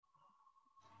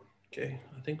Okay,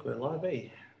 I think we're live, eh?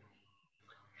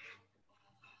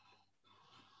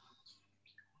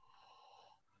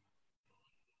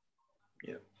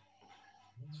 Yep.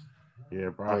 Yeah,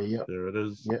 bro. Yep. There it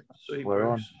is. Yep. Sweet, We're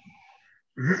bros.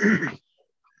 on.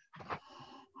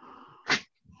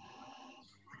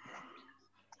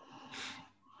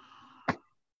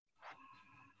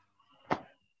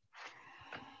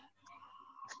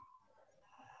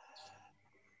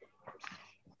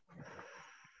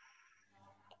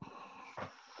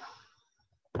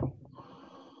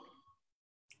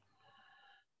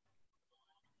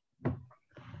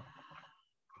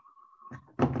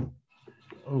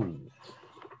 Oh,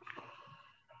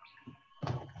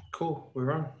 Cool,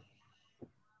 we're on.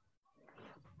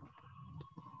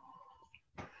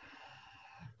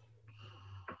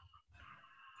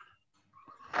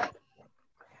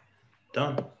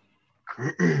 Done.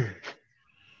 We're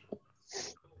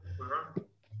on.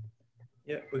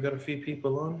 Yeah, we got a few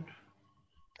people on.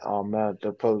 Oh man,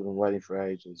 they've probably been waiting for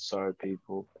ages. Sorry,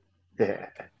 people. Yeah.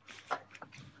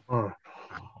 oh.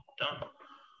 Done.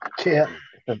 Yeah.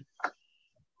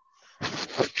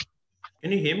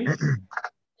 Can you hear me?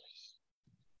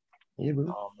 Yeah,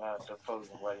 bro. Oh man, they've probably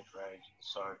been waiting for ages.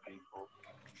 Sorry, people.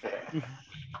 Yeah.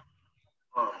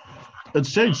 It's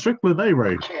Shane Strickland, eh,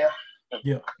 Ray?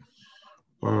 Yeah.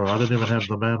 Oh, I didn't even have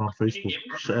the man on Facebook.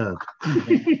 Sad.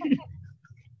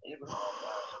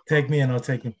 Take me and I'll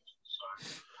take him.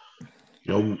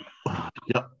 Yo.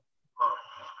 Yep.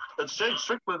 It's Shane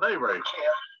Strickland, eh, Ray?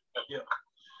 Yeah.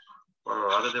 Oh,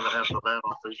 I didn't even have the man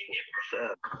on Facebook.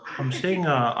 Sad. I'm seeing,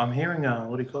 I'm hearing,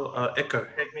 what do you call it? Echo.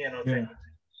 Take me and I'll take him.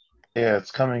 Yeah,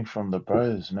 it's coming from the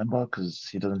bros, remember? Because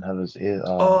he doesn't have his ear.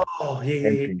 Yeah.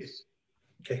 Earpiece.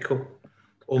 Okay, cool.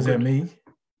 All Is good. that me?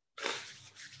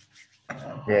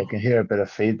 Yeah, I can hear a bit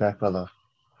of feedback, brother.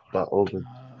 But all good.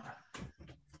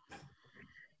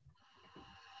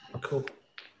 Cool.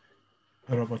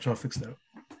 I don't know about y'all fix that.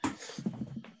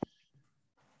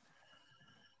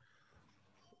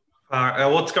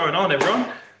 What's going on,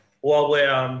 everyone? Well, we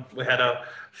had a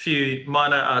few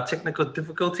minor technical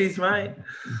difficulties, mate.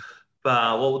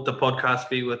 But what would the podcast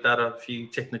be without a few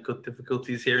technical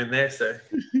difficulties here and there? So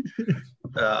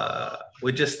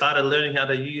we just started learning how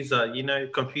to use,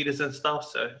 computers and stuff.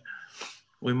 So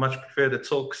we much prefer to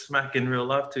talk smack in real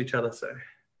life to each other. So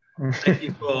thank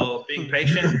you for being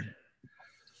patient.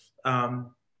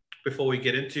 Before we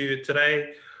get into it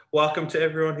today, welcome to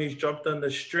everyone who's jumped on the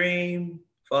stream.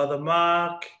 Father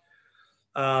Mark,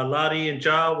 Ladi and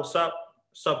Jar, what's up?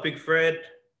 What's up, Big Fred?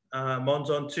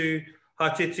 Mon's on too. Hi,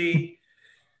 Titi.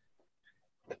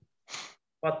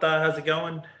 Mata, how's it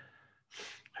going?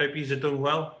 Hope you are doing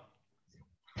well.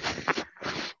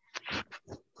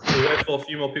 We'll wait for a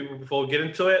few more people before we get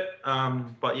into it.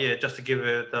 But yeah, just to give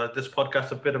this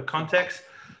podcast a bit of context,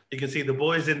 you can see the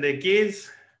boys in their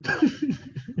gears.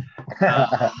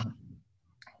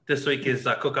 This week is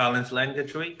Cook Islands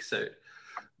Language Week, so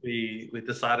we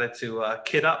decided to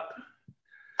kit up,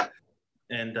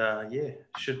 and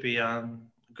should be a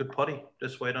good potty.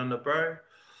 Just wait on the bro.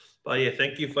 But yeah,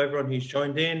 thank you for everyone who's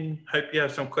joined in. Hope you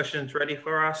have some questions ready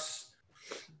for us.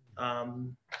 It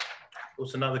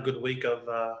was another good week of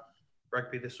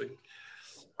rugby this week.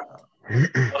 A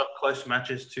lot of close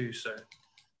matches too, so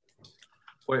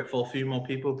wait for a few more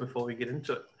people before we get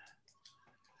into it.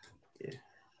 Yeah.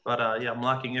 But I'm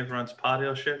liking everyone's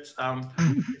party shirts.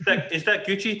 Is that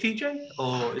Gucci, TJ?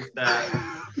 Or is that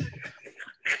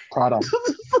Prada?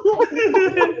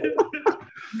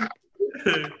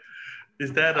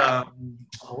 Is that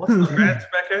what's the brand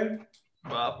back home?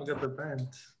 Well, I forgot the brand.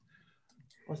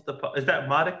 Is that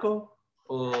Marico?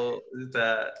 Or is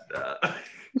that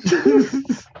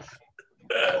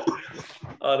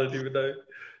I don't even know.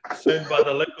 Sewn by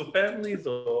the local families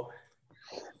or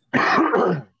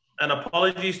and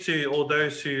apologies to all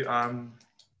those who are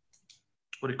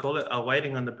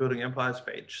waiting on the Building Empires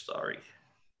page. Sorry.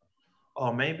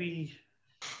 Oh, maybe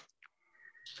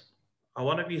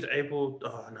one of you is able.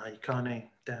 Oh no, you can't.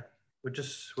 Damn. We're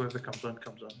just whoever comes on.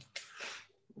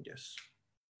 Yes.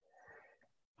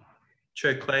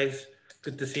 Cho Clays,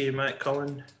 good to see you, mate.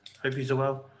 Colin, hope you're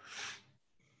well.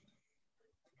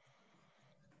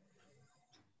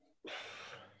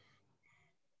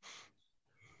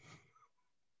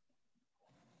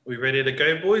 We ready to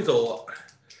go, boys, or what?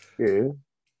 Yeah.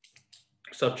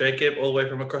 What's up, Jacob, all the way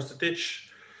from across the ditch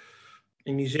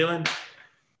in New Zealand?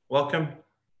 Welcome.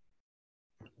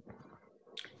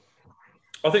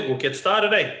 I think we'll get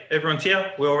started, eh? Everyone's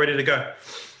here. We're all ready to go.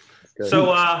 So,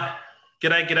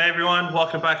 g'day, everyone.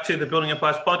 Welcome back to the Building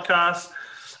Empires podcast.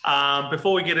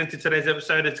 Before we get into today's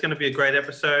episode, it's going to be a great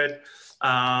episode.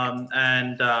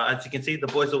 And as you can see, the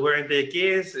boys are wearing their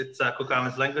gears. It's Cook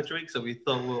Island's Language Week, so we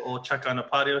thought we'll all chuck on a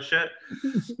party or shirt.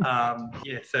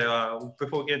 So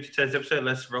before we get into today's episode,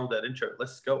 let's roll that intro.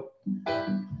 Let's go.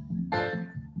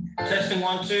 Testing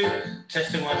 1 2.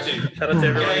 Testing 1 2. Shout out to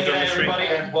everyone who's on the stream. Everybody,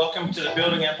 and welcome to the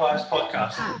Building Empires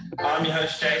podcast. I'm your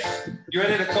host Chase. You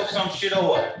ready to talk some shit or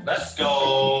what? Let's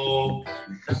go.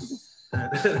 Bit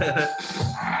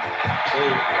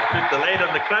delayed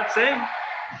on the claps, eh?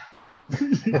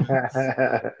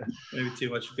 Maybe too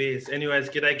much beers. Anyways,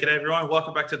 g'day everyone.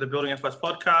 Welcome back to the Building Empires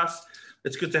podcast.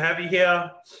 It's good to have you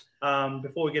here.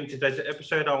 Before we get into today's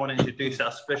episode, I want to introduce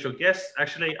our special guest.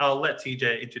 Actually, I'll let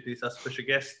TJ introduce our special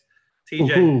guest.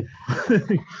 TJ.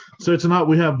 So tonight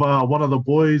we have one of the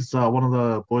boys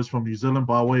from New Zealand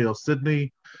by way of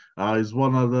Sydney. He's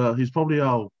probably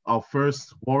our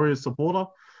first Warriors supporter,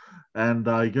 and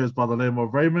he goes by the name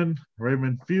of Raymond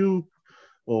Few,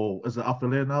 or is it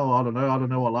Apele now? I don't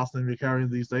know what last name you're carrying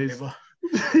these days. But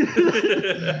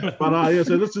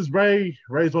so this is Ray.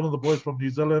 Ray's one of the boys from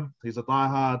New Zealand. He's a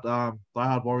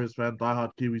diehard Warriors fan,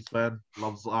 diehard Kiwis fan.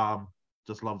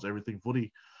 Just loves everything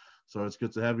footy. So it's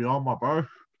good to have you on, my bro.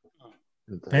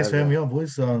 Thanks for having me on,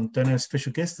 boys. Don't know if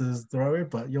special guest is the right word,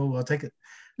 but I'll take it.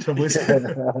 So, boys.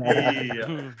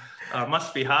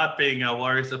 Must be hard being a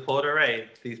Warrior supporter, eh?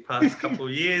 These past couple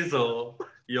of years, or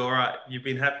you're all right? You've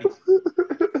been happy?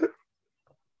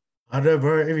 I don't know,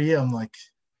 bro. Every year I'm like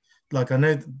I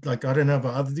know, I don't know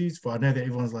about other dudes, but I know that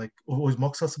everyone's like always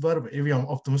mocks us about it. But every year I'm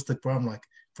optimistic, bro. I'm like,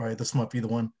 bro, this might be the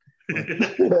one.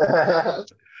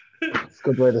 It's a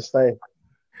good way to stay.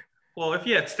 Well, if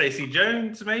you had Stacey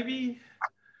Jones, maybe.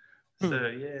 So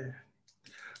yeah.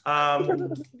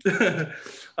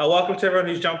 Welcome to everyone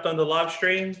who's jumped on the live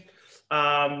stream.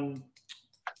 As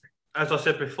I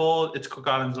said before, it's Cook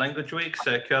Island's Language Week,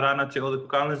 so kia ora to all the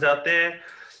Cook Islanders out there.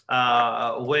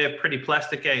 We're pretty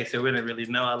plastic, so we don't really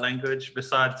know our language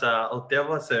besides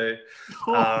Aotearoa, so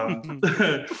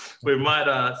we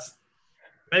might,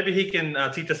 maybe he can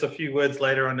teach us a few words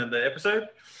later on in the episode.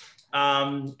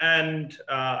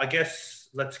 I guess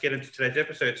let's get into today's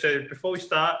episode. So before we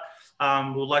start,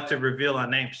 we'd like to reveal our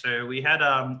name. So we had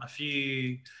a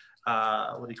few,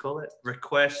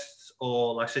 requests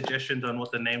or like suggestions on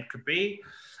what the name could be.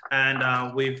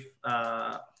 And we've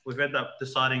ended up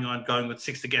deciding on going with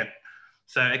Six Again.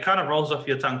 So it kind of rolls off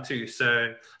your tongue too.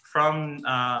 So from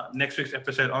next week's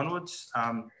episode onwards,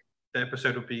 the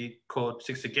episode will be called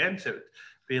Six Again. So it'd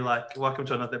be like, welcome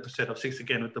to another episode of Six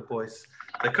Again with the boys.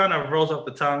 It kind of rolls off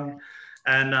the tongue.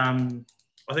 And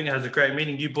I think it has a great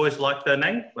meaning. You boys like the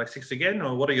name, like Six Again,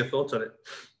 or what are your thoughts on it?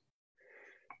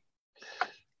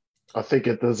 I think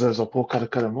it deserves a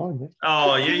pokarakara more, man.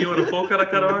 Oh, yeah, you want a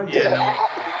pokarakara? Yeah, no.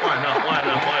 Why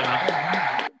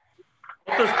not?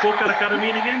 What does pokarakara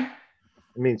mean again?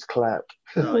 It means clap.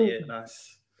 Oh, yeah,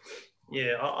 nice.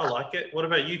 Yeah, I like it. What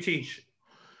about you, Teach?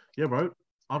 Yeah, bro.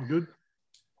 I'm good.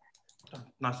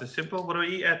 Nice and simple. What about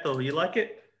you, Ethel? You like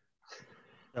it?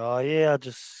 Oh, yeah, I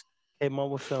just came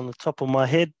up with it on the top of my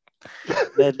head.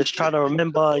 They're just trying to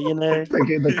remember,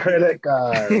 Taking the credit,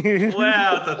 guy.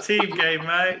 Wow, it's a team game,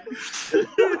 mate.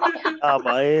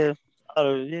 But yeah,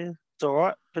 it's all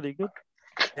right. Pretty good.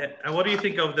 Yeah. And what do you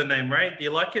think of the name, Ray? Do you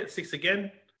like it? Six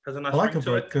Again? Has a nice I like ring it, to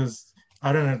bro, it. because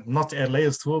I don't know, not to add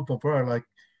layers to it, but bro, like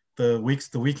the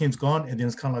weekend's gone, and then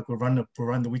it's kind of like we'll run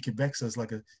the weekend back, so it's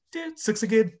like Six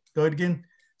Again, go it again.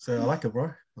 So I like it,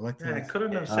 bro. I like that. Yeah,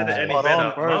 couldn't have said it any Spot better.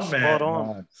 on, bro. Oh, man.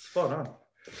 Spot on.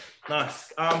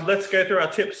 Nice. Let's go through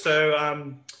our tips. So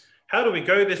how do we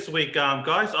go this week,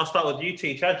 guys? I'll start with you,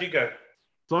 Teach. How'd you go?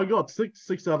 So I got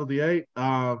six out of the 8.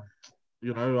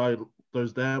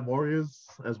 Those damn Warriors,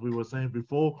 as we were saying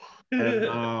before, and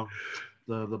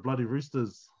the bloody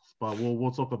Roosters. But we'll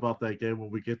talk about that game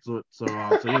when we get to it. So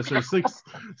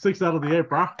six out of the 8,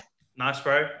 bro. Nice,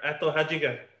 bro. Ethel, how'd you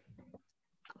go?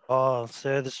 Oh,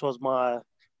 so this was my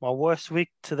worst week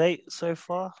to date so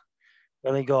far.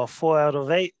 Only got 4 out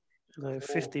of 8,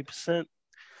 50%.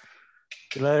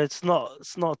 It's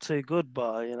not too good,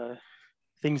 but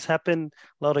things happen.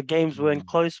 A lot of games weren't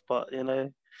close, but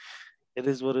it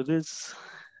is what it is.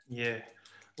 Yeah.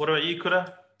 What about you,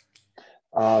 Kura?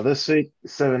 This week,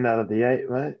 7 out of the 8,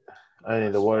 mate.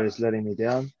 Only the Warriors letting me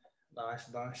down.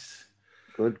 Nice.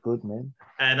 Good, man.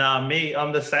 And me,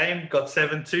 I'm the same. Got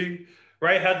 7 too.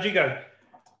 Ray, how'd you go?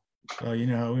 You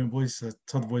know how we went, boys.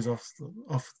 Told the boys off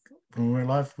when we went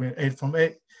live. We went 8 from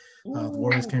 8. The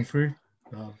Warriors came through.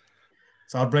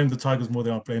 So I blame the Tigers more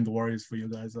than I blame the Warriors for you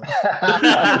guys.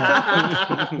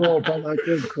 Cool.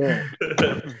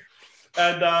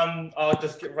 And I'll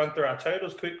just run through our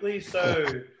totals quickly. So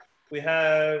we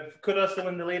have Kuda still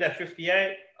in the lead at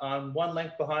 58. one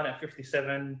length behind at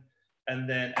 57, and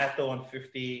then Atho on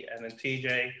 50, and then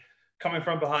TJ coming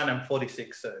from behind. I'm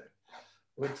 46, so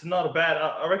it's not a bad.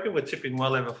 I reckon we're tipping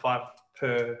well over 5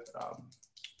 per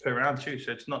round too,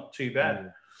 so it's not too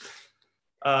bad.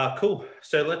 Cool.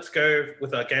 So let's go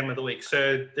with our game of the week.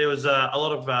 So there was a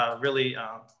lot of really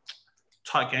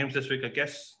tight games this week, I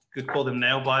guess. Could call them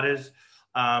nail biters.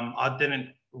 I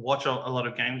didn't watch a lot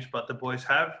of games, but the boys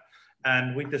have.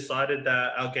 And we decided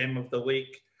that our game of the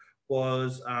week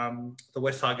was the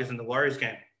West Tigers and the Warriors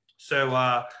game. So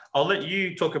I'll let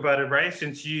you talk about it, Ray,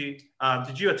 since you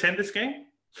did you attend this game?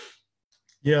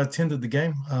 Yeah, I attended the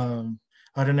game.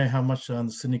 I don't know how much the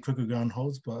Sydney Cricket Ground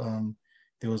holds, but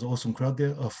there was an awesome crowd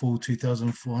there, a full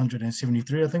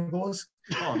 2,473, I think it was.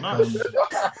 Oh, nice.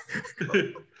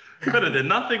 Better than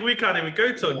nothing. We can't even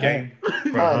go to a game.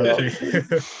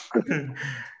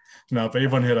 No, but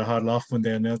everyone had a hard laugh when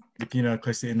they announced,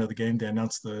 close to the end of the game, they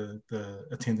announced the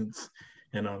attendance,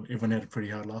 and everyone had a pretty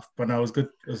hard laugh. But no, it was good.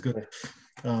 It was good.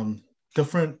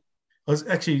 Different. I was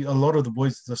actually a lot of the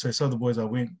boys. So some of the boys I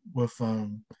went with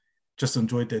just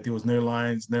enjoyed that there was no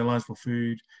lines for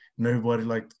food, nobody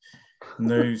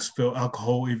no spill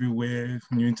alcohol everywhere.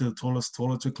 When you're into the toilets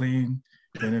were clean.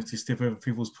 Don't have to step over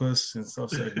people's piss and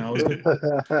stuff. So no, it was good.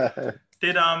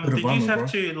 Did you have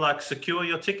to secure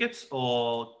your tickets,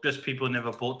 or just people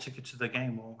never bought tickets to the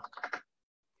game? Or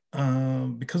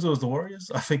because it was the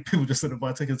Warriors, I think people just didn't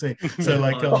buy tickets.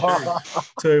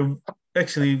 So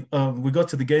actually, we got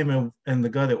to the game and the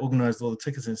guy that organized all the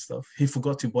tickets and stuff, he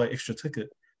forgot to buy extra ticket.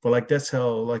 But that's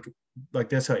how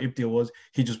empty it was.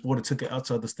 He just bought a ticket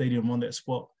outside the stadium on that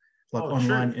spot,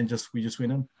 online, and we just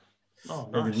went in. Oh,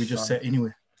 nice. And then we just sat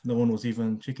anywhere. No one was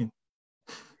even checking.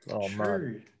 Oh,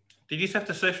 man. Did you have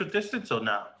to social distance or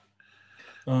no?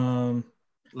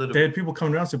 They had people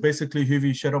coming around. So basically, whoever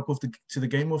you shut up with to the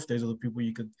game with, those are the people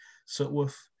you could sit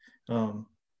with. But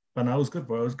no, it was good,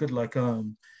 bro. It was good.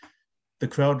 The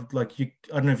crowd, I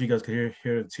don't know if you guys could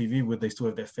hear the TV where they still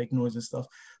have that fake noise and stuff,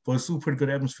 but it's still pretty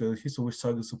good atmosphere. He's always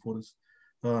Tigers supporters.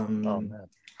 Man.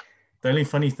 The only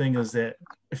funny thing is that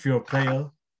if you're a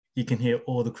player, you can hear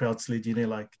all the crowd sledging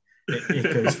there, it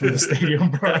echoes through the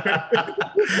stadium, bro.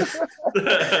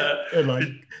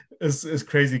 And it's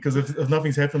crazy because if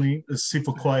nothing's happening, it's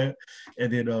super quiet,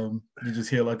 and then you just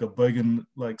hear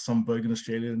some bogan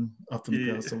Australian up in the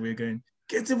crowd somewhere going,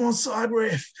 "Get him on side,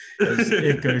 ref!"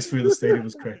 It goes through the stadium.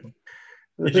 It's cracking.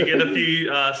 Did you get a few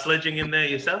sledging in there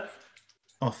yourself?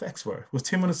 Oh, facts, bro. It was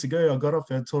 10 minutes ago. I got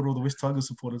up and told all the West Tigers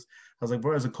supporters, I was like,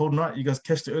 bro, it's a cold night. You guys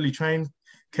catch the early train,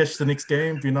 catch the next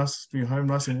game, be home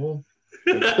nice and warm.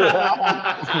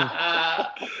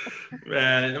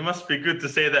 Man, it must be good to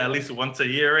say that at least once a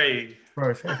year, eh?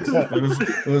 Bro, facts.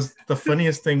 It was the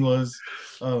funniest thing was,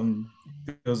 I'm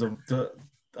pretty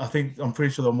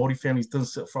sure the Māori families didn't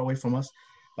sit far away from us,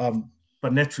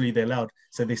 but naturally they're loud,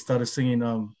 so they started singing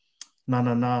na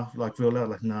na na real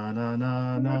loud, na na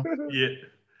na na. Yeah.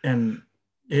 And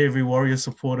every Warrior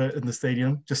supporter in the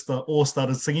stadium just all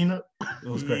started singing it. It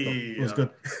was great. Yeah. It was good.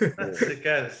 Sick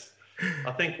as.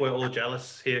 I think we're all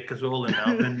jealous here because we're all in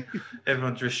Melbourne.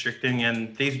 Everyone's restricting,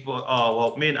 and these boys. Oh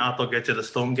well, me and Arthur go to the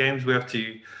Storm games. We have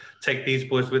to take these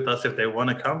boys with us if they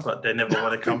want to come, but they never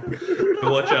want to come to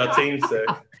watch our team. So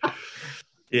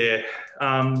yeah.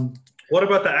 What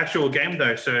about the actual game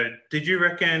though? So did you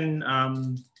reckon?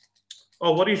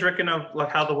 What do you reckon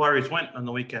of how the Warriors went on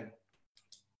the weekend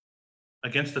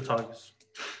against the Tigers?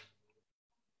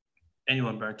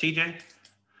 Anyone, bro? TJ?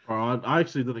 All right, I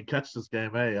actually didn't catch this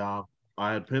game,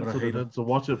 I had penciled it in to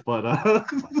watch it, but I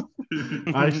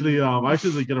actually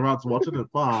didn't get around to watching it.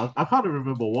 But I can't even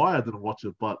remember why I didn't watch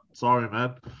it. But sorry,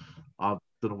 man, I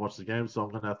didn't watch the game, so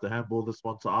I'm gonna have to handball this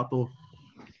one to Arthur.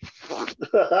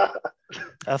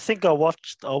 I think I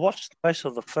watched most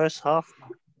of the first half,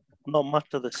 not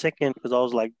much of the second because I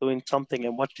was doing something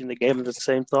and watching the game at the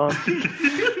same time.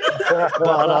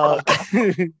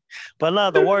 But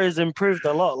no, the Warriors improved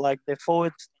a lot. Their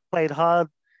forwards played hard.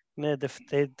 They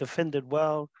defended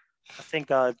well. I think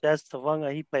Jazz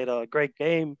Tavanga, he played a great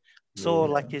game. Saw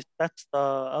his stats the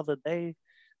other day.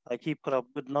 He put up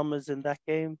good numbers in that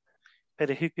game.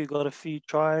 Perehuku got a few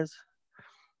tries.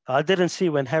 I didn't see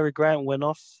when Harry Grant went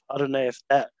off. I don't know if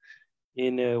that,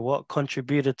 what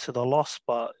contributed to the loss,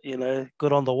 but,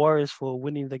 good on the Warriors for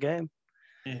winning the game.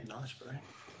 Yeah, nice, bro.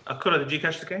 Akura, did you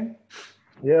catch the game?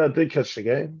 Yeah, I did catch the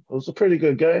game. It was a pretty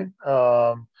good game.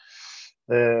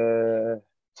 The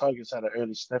Tigers had an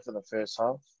early sniff in the first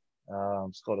half.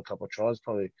 Scored a couple of tries,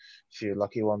 probably a few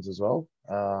lucky ones as well.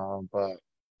 But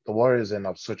the Warriors end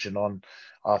up switching on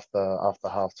after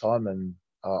half time, and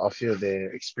a few of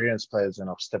their experienced players end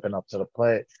up stepping up to the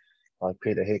plate. like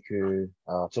Peter Hiku,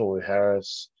 Toru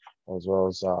Harris, as well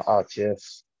as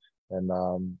RTF,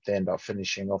 and they end up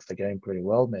finishing off the game pretty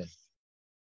well, man.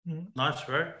 Nice,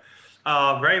 bro.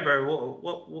 Ray, bro,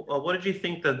 what did you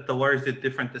think that the Warriors did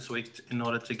different this week in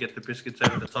order to get the Biscuits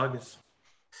over the Tigers?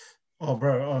 Oh,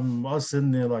 bro, I was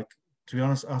sitting there like, to be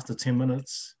honest, after 10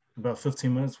 minutes, about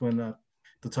 15 minutes when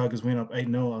the Tigers went up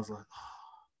 8-0, I was like,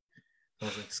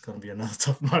 it's going to be another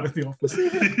tough night at the office.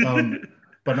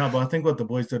 But I think what the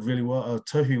boys did really well,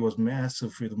 Tohu was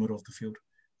massive through the middle of the field.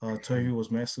 Tohu was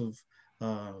massive.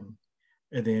 And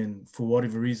then for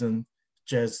whatever reason,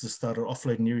 Jazz just started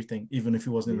offloading everything, even if he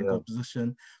wasn't in a good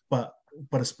position. But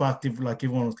it sparked, like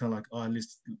everyone was kind of like,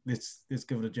 let's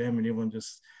give it a jam, and everyone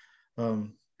just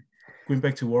went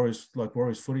back to Warriors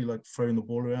footy, like throwing the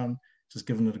ball around, just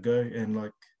giving it a go. And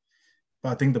like, but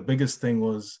I think the biggest thing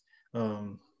was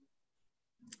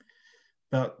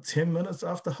about 10 minutes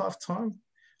after halftime,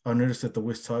 I noticed that the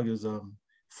West Tigers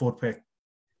forward pack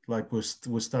like was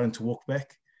starting to walk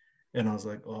back, and I was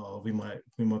like, we might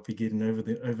be getting over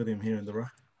them here in the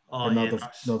ruck. Oh, nice.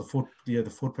 The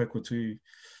forward pack were too.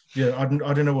 Yeah, I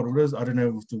don't know what it is. I don't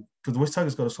know because the West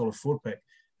Tigers got a solid forward pack.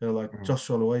 They're like Josh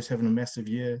Holloway's having a massive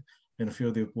year, and a few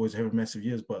of the boys having massive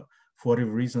years, but for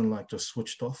whatever reason, like just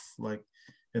switched off like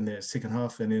in their second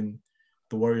half, and then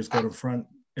the Warriors got in front,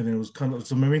 and then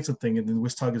it's a momentum thing, and then the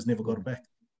West Tigers never got it back.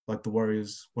 Like the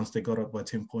Warriors, once they got up by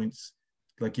 10 points,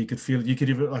 like I could feel it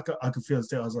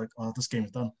there. I was like, this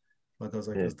game's done. Like I was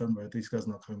like, it's done, bro. These guys are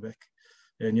not coming back.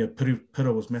 And yeah,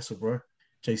 Pitta was massive, bro.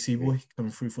 JC boy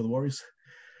coming through for the Warriors.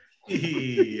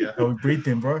 Yeah. How we breathed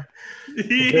him, bro.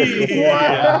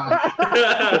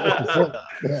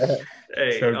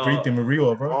 Hey, so breathed him in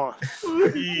Rio, bro.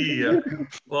 Yeah.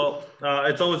 Well,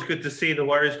 it's always good to see the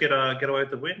Warriors get away with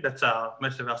the win. That's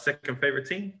most of our second favorite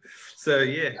team. So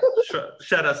yeah,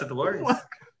 shout outs to the Warriors.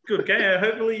 Good game.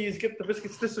 Hopefully you get the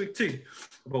Biscuits this week too.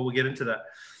 But we'll get into that.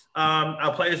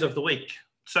 Our players of the week.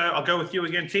 So I'll go with you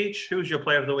again, Teach. Who's your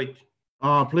player of the week?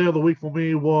 Player of the week for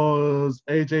me was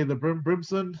AJ the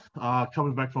Brimson,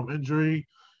 coming back from injury.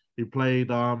 He played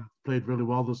really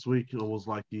well this week. It was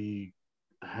like he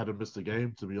hadn't missed a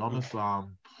game, to be honest.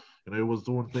 He was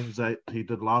doing things that he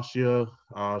did last year,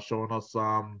 showing us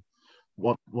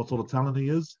what sort of talent he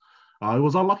is. He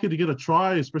was unlucky to get a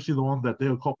try, especially the one that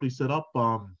Dale Copley set up.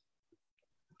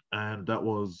 And that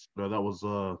was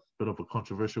a bit of a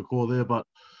controversial call there, but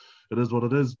it is what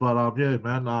it is. But yeah,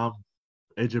 man,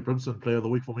 AJ Brimson, player of the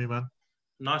week for me, man.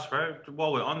 Nice, bro.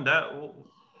 While we're on that,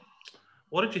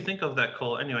 what did you think of that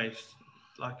call anyways?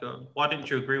 Like, why didn't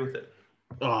you agree with it?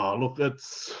 Look,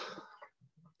 it's...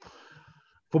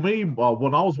 For me,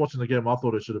 when I was watching the game, I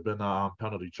thought it should have been a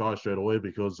penalty try straight away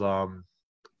because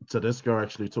Tedesco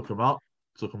actually took him out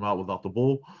without the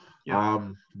ball. Yeah.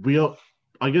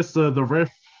 I guess the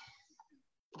ref,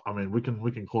 I mean, we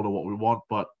can call it what we want,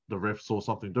 but the ref saw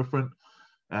something different.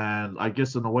 And I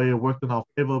guess in a way it worked in our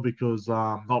favor because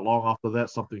not long after that,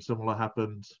 something similar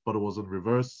happened, but it was in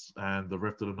reverse and the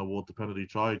ref didn't award the penalty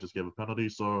try, he just gave a penalty.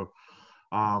 So,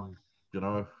 it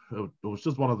was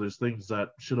just one of those things that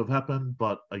should have happened.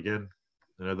 But again,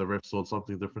 the ref saw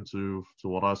something different to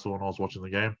what I saw when I was watching the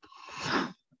game.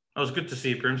 It was good to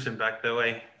see Brimson back that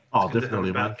way. Oh,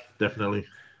 definitely, man. Definitely.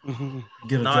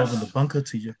 Get a job in the bunker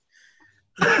to you.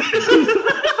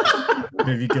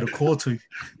 Maybe get a call to.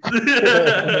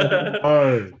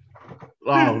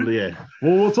 Oh, yeah.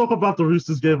 Well, we'll talk about the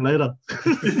Roosters game later.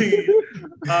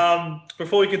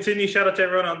 Before we continue, shout out to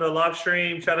everyone on the live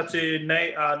stream. Shout out to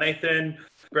Nathan,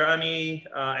 Brownie,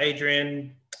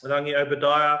 Adrian, Rangi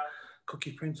Obadiah,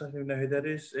 Cookie Prince. I don't even know who that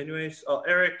is. Anyways,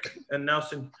 Eric and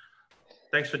Nelson.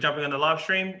 Thanks for jumping on the live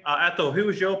stream. Athol, who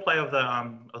was your player of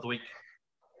the week?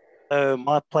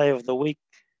 My player of the week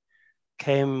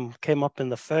came up in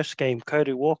the first game,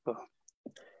 Cody Walker,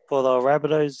 for the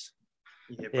Rabbitohs.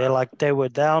 Yeah, like they were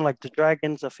down, like the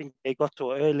Dragons. I think they got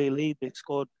to an early lead. They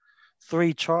scored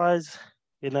 3 tries.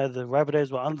 The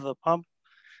Rabbitohs were under the pump.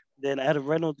 Then Adam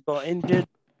Reynolds got injured.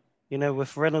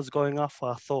 With Reynolds going off,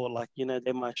 I thought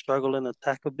they might struggle in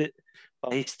attack a bit.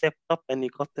 But he stepped up and he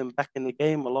got them back in the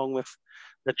game along with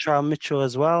Latrell Mitchell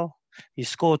as well. He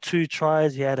scored 2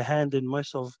 tries. He had a hand in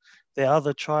most of their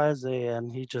other tries there,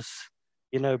 and he just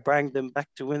bring them back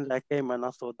to win that game. And I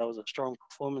thought that was a strong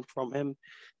performance from him,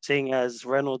 seeing as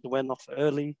Reynolds went off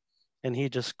early and he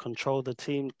just controlled the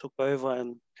team, took over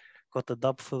and got the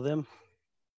dub for them.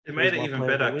 It made it even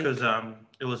better because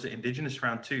it was the Indigenous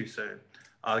round too. So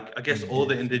I guess all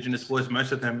the Indigenous boys,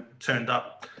 most of them turned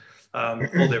up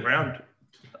all their round.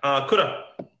 Kuda,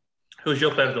 who's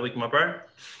your player of the week, my bro?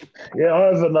 Yeah, I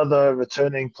have another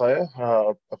returning player,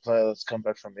 a player that's come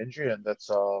back from injury, and that's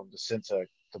the centre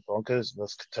the Broncos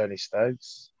was Tony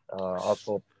Staggs. I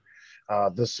thought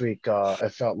this week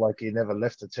it felt like he never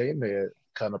left the team. He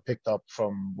kind of picked up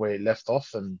from where he left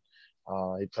off, and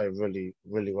he played really,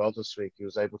 really well this week. He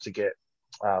was able to get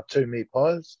 2 meat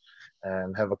pies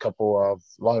and have a couple of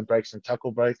line breaks and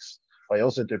tackle breaks. But he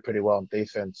also did pretty well on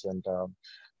defense, and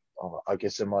I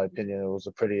guess in my opinion, it was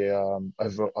a pretty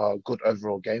good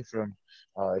overall game for him,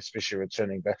 especially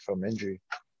returning back from injury.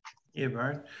 Yeah,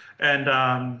 bro.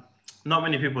 And not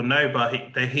many people know, but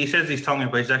he says he's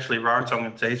Tongan, but he's actually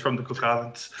Rarotongan, so he's from the Cook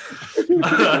Islands.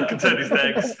 Tony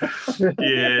Staggs.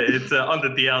 Yeah, it's on the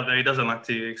DL though. He doesn't like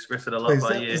to express it a lot,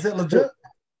 but yeah. Is that legit?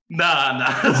 Nah,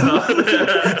 it's not.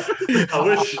 I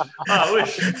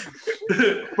wish.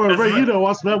 Bro, Ray, you know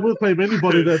us, man. We'll claim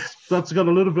anybody that's got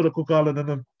a little bit of Cook Island in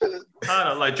them. I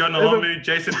don't know, like John Olomu,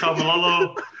 Jason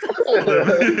Tamalolo.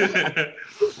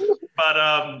 But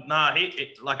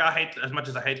I hate, as much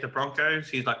as I hate the Broncos,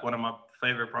 he's like one of my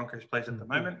favorite Broncos players at the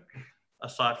moment,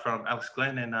 aside from Alex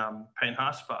Glenn and Payne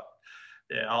Haas. But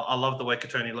yeah, I love the way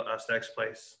Tony Staggs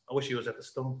plays. I wish he was at the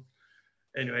Storm.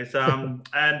 Anyways, how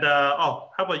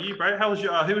about you, bro?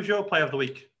 Who was your player of the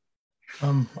week?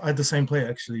 I had the same player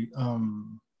actually.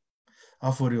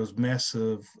 I thought it was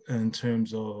massive in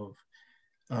terms of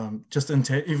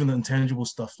even the intangible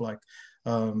stuff, like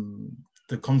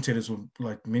the commentators were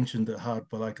like mentioned it hard,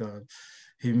 but like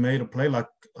he made a play like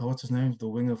what's his name, the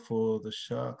winger for the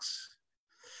Sharks.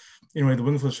 Anyway, the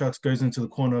winger for the Sharks goes into the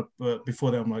corner, but before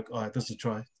that I'm like, all right, this is a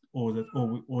try, or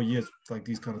yes, like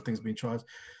these kind of things being tries.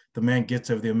 The man gets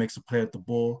over there, makes a play at the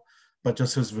ball, but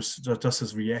just his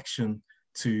reaction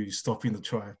to stopping the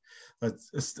try.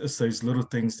 It's those little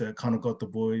things that kind of got the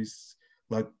boys.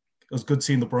 Like, it was good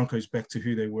seeing the Broncos back to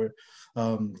who they were.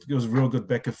 It was a real good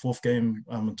back and forth game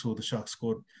until the Sharks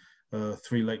scored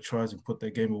 3 late tries and put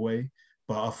their game away.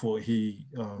 But I thought he,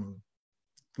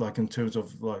 like in terms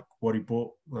of like what he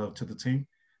brought to the team,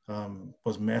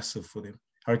 was massive for them.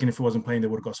 I reckon if he wasn't playing, they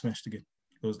would have got smashed again.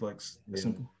 It was like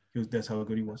simple. That's how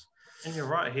good he was. And you're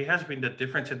right. He has been the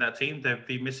difference in that team. They've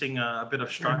been missing a bit of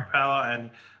strike power.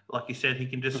 And like you said, he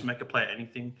can just make a play at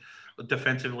anything,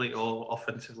 defensively or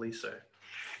offensively. So,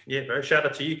 yeah, bro. Shout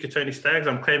out to you, Tony Staggs.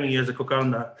 I'm claiming you as a Cook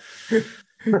Islander.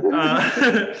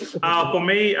 For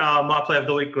me, my player of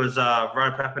the week was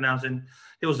Ryan Pappenhausen.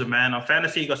 He was a man. On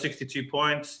fantasy, he got 62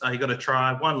 points. He got a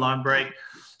try, 1 line break,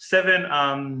 7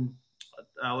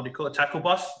 tackle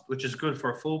bust, which is good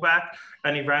for a fullback,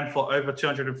 and he ran for over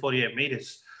 248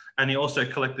 meters, and he also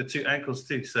collected 2 ankles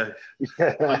too. So,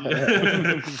 yeah.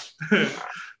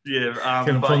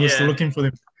 Still looking for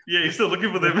them. Yeah, he's still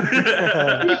looking for them.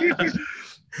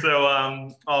 So,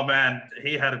 oh man,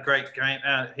 he had a great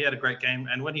game.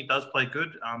 And when he does play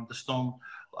good, the Storm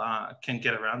can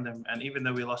get around them. And even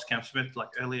though we lost Cam Smith like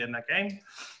earlier in that game,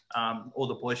 all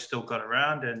the boys still got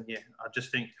around. And yeah, I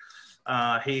just think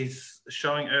he's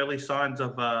showing early signs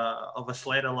of a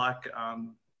Slater-like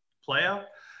player,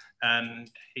 and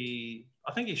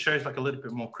I think he shows like a little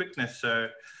bit more quickness. So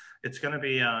it's going to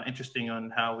be interesting on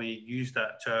how we use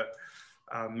that to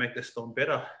make the Storm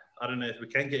better. I don't know if we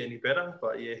can get any better,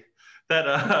 but yeah,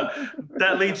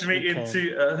 that leads me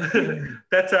into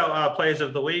that's our players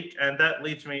of the week, and that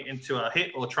leads me into a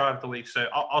hit or try of the week. So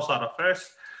I'll start off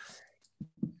first.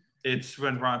 It's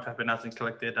when Ryan Pappenhausen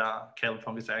collected Caleb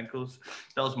Ponga's ankles.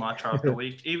 That was my try of the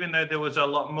week. Even though there was a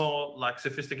lot more like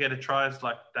sophisticated tries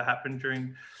like that happened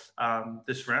during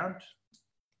this round,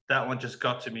 that one just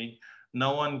got to me.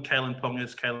 No one Caleb Ponga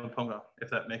is Caleb Ponga, if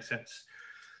that makes sense.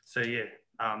 So yeah,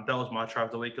 that was my try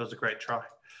of the week. It was a great try.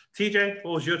 TJ,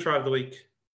 what was your try of the week?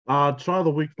 Try of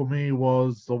the week for me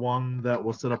was the one that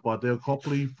was set up by Dale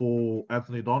Copley for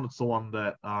Anthony Don. It's the one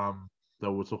that we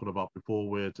were talking about before,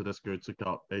 where Tedesco took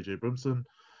out AJ Brimson.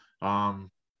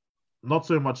 Not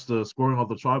so much the scoring of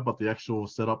the try, but the actual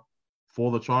setup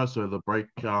for the try. So the break,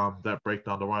 that break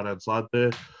down the right hand side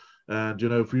there. And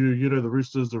if you know the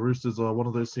Roosters are one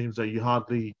of those teams that you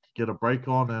hardly get a break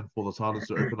on, and for the Titans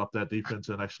to open up that defense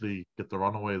and actually get the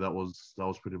runaway, that was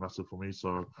pretty massive for me.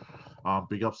 So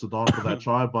big ups to Don for that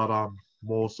try, but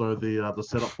more so the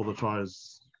setup for the try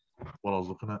is what I was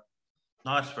looking at.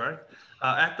 Nice, bro.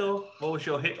 Actor, what was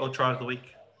your hit or try of the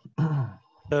week?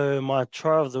 So my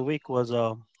try of the week was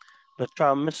Latrell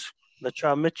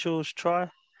Mitchell's try,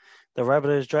 the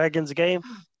Rabbitohs Dragons game.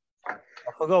 I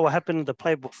forgot what happened in the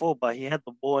play before, but he had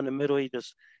the ball in the middle. He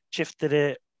just shifted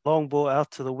it, long ball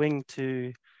out to the wing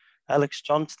to Alex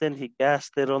Johnston. He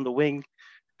gassed it on the wing,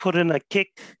 put in a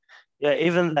kick. Yeah,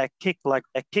 even that kick,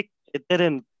 it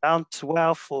didn't bounce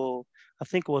well for, I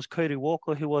think it was Cody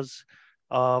Walker who was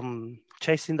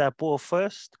chasing that ball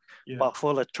first. Yeah. But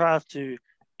for Latrell to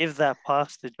give that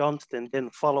pass to Johnston, then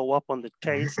follow up on the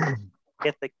chase,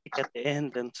 get the kick at the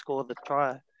end and score the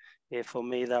try. Yeah, for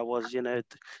me, that was, that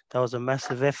was a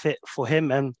massive effort for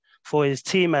him and for his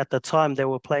team at the time they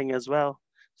were playing as well.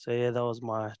 So, yeah, that was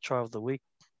my try of the week.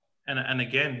 And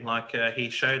again, like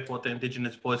he showed what the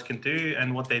Indigenous boys can do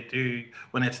and what they do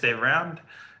when it's their round.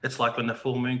 It's like when the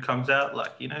full moon comes out,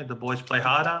 like, the boys play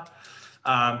harder.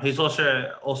 He's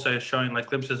also showing like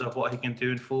glimpses of what he can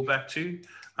do in fullback too.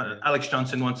 Alex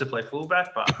Johnson wants to play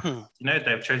fullback, but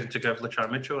they've chosen to go for Latrell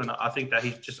Mitchell, and I think that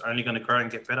he's just only going to grow and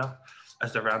get better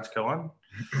as the rounds go on.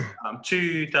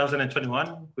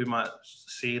 2021, we might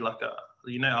see like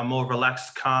a more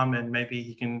relaxed, calm, and maybe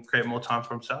he can create more time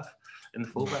for himself in the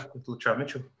fullback with Latrell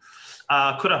Mitchell.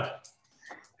 Kuda,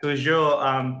 who is your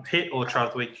hit or try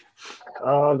of the week?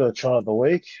 The try of the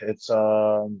week, it's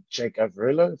Jake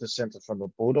Averillo, the centre from the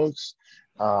Bulldogs.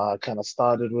 Kind of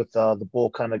started with the ball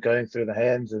kind of going through the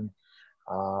hands and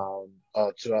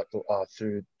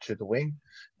through to the wing,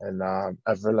 and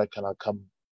Averillo kind of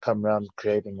come around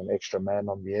creating an extra man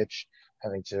on the edge,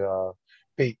 having to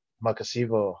beat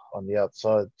Makasivo on the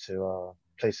outside to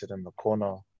place it in the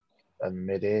corner and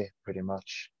mid-air, pretty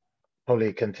much. Probably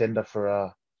a contender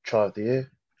for try of the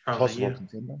year, possible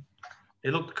contender.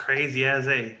 It looked crazy as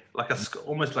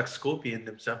almost like Scorpion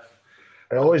himself.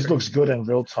 It always looks good in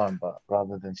real time, but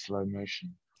rather than slow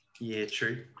motion. Yeah,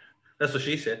 true. That's what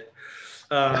she said.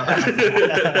 What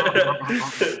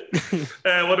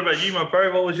about you, my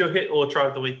bro? What was your hit or try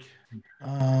of the week?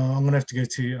 I'm gonna have to go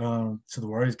to the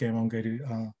Warriors game. I'm going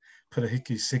to put a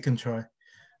Hiku's second try.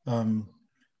 Dummy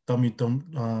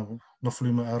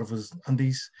Nofluma out of his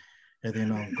undies, and then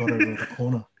got over the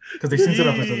corner because they sent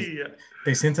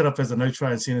it up as a no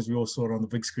try. And seeing as we all saw it on the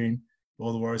big screen,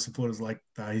 all the Warriors supporters like,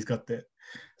 he's got that.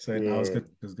 So it was good.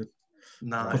 It was good.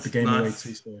 Nice. Put the game away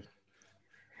too. So.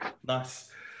 Nice.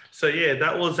 So yeah,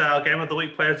 that was our game of the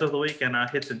week, players of the week, and our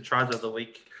hits and tries of the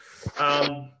week.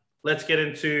 Let's get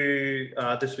into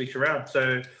this week's round.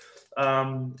 So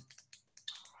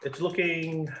it's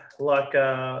looking like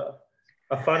a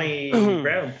funny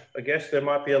round. I guess there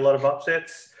might be a lot of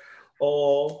upsets,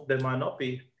 or there might not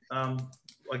be. I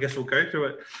guess we'll go through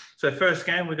it. So first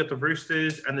game, we got the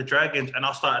Roosters and the Dragons, and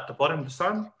I'll start at the bottom this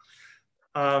time.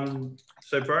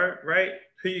 So bro, Ray,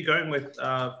 who are you going with?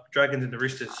 Dragons and the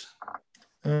Roosters?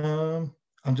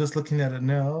 I'm just looking at it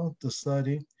now,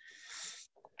 deciding.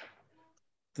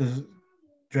 The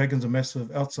Dragons are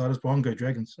massive outsiders, but I'm going to go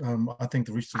Dragons. I think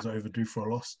the Roosters are overdue for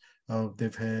a loss.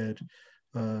 They've had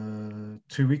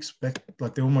 2 weeks back,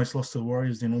 like they almost lost to the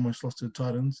Warriors, then almost lost to the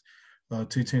Titans.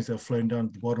 Two teams that have flown down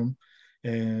at the bottom.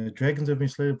 And Dragons have been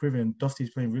slowly improving, and Dufty's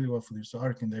playing really well for them, so I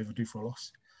reckon they're overdue for a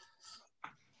loss.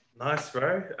 Nice,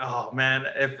 bro. Oh, man,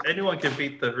 if anyone can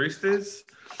beat the Roosters,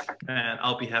 man,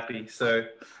 I'll be happy. So,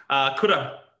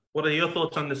 Kuda, what are your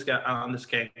thoughts on this game?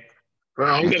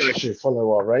 Well, I'm going to actually follow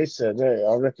what Ray said. Yeah,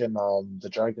 I reckon the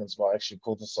Dragons might actually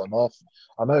pull this one off.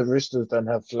 I know Roosters don't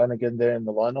have Flanagan there in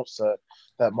the lineup, so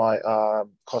that might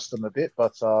cost them a bit.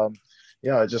 But,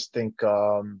 I just think,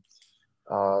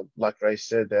 like Ray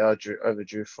said, they are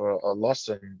overdue for a loss.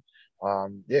 And,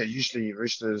 usually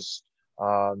Roosters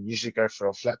usually go for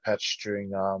a flat patch during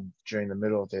the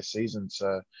middle of their season.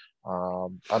 So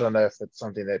I don't know if it's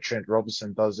something that Trent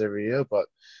Robinson does every year, but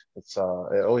it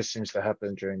always seems to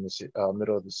happen during the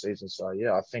middle of the season. So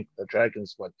yeah, I think the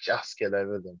Dragons will just get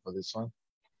over them for this one.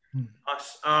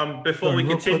 Nice. Before we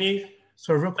continue,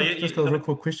 real quick, just a real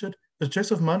quick question: is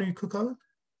Joseph Manu Cook Island?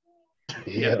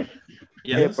 Yeah,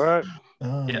 bro.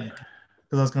 Yeah.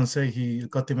 Because I was going to say he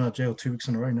got them out of jail 2 weeks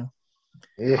in a row now.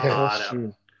 Yeah, that's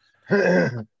true.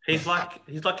 He's like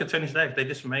Katoni Staggs. They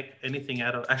just make anything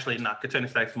out of. Actually, Katoni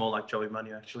Staggs more like Joey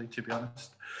Manu. Actually, to be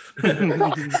honest.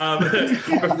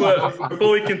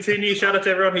 Before we continue, shout out to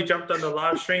everyone who jumped on the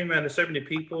live stream, man. There's so many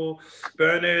people.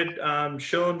 Bernard,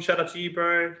 Sean, shout out to you,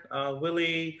 bro.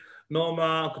 Willie,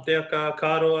 Norma, Kudelka,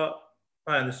 Karoa.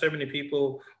 Man, there's so many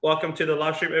people. Welcome to the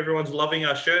live stream. Everyone's loving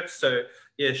our shirts. So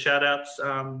yeah, shout outs.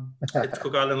 It's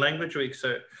Cook Island Language Week,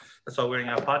 so that's why we're wearing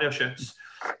our patio shirts.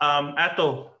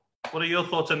 Athol, what are your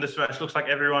thoughts on this match? Looks like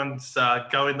everyone's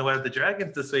going the way of the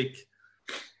Dragons this week.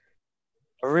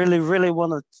 I really, really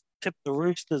want to tip the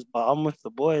Roosters, but I'm with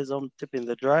the boys. I'm tipping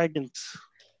the Dragons.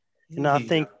 I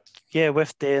think,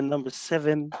 with their number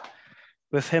 7,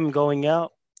 with him going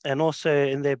out, and also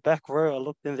in their back row, I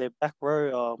looked in their back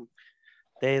row,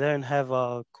 they don't have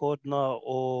Cordner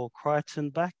or Crichton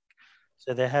back.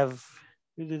 So they have,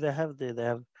 who do they have there? They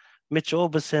have Mitch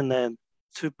Orbison and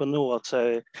Tupanua.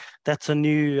 So that's a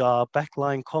new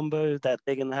backline combo that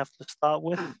they're going to have to start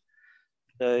with.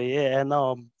 So, yeah, and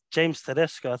James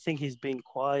Tedesco, I think he's been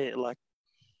quiet. Like,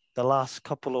 the last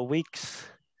couple of weeks.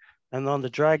 And on the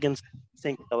Dragons, I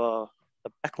think the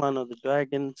backline of the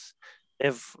Dragons,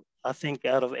 I think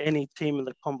out of any team in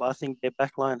the comp, I think their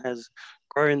backline has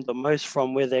grown the most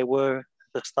from where they were at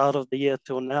the start of the year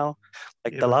till now.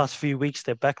 Like the last few weeks,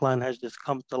 their backline has just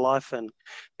come to life and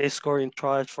they're scoring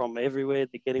tries from everywhere.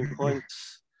 They're getting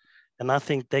points. And I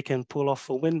think they can pull off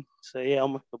a win. So, yeah,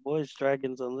 I'm with the boys,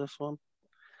 Dragons on this one.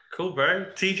 Cool, bro.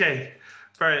 TJ,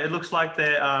 bro, it looks like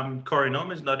that Corey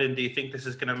Norman's not in. Do you think this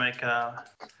is going to make a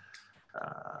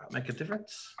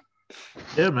difference?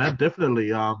 Yeah, man,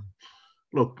 definitely.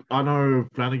 Look, I know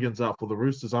Flanagan's out for the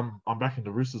Roosters. I'm backing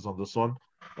the Roosters on this one,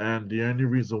 and the only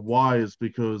reason why is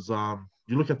because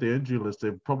you look at the injury list,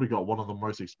 they've probably got one of the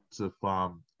most expensive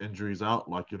injuries out.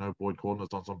 Like, Boyd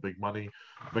Cordner's on some big money,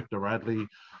 Victor Radley,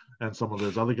 and some of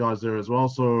those other guys there as well.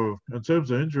 So in terms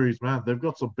of injuries, man, they've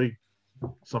got some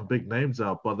big names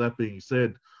out. But that being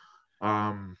said,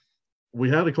 we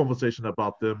had a conversation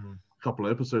about them a couple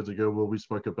of episodes ago where we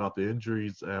spoke about the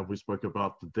injuries and we spoke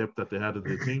about the depth that they had in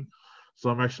their team. So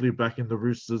I'm actually backing the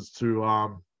Roosters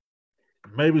to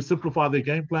maybe simplify their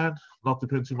game plan, not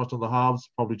depend too much on the halves,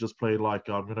 probably just play like,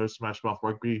 smash mouth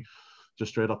rugby,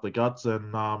 just straight up the guts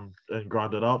and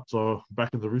grind it out. So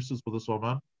backing the Roosters for this one,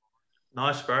 man.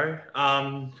 Nice, bro.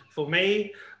 For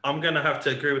me, I'm going to have to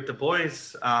agree with the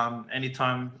boys.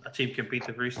 Anytime a team can beat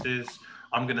the Roosters,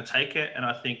 I'm going to take it. And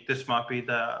I think this might be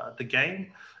the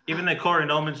game. Even though Corey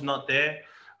Norman's not there,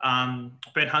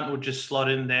 Ben Hunt will just slot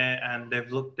in there, and they've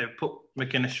put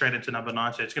McInnes straight into number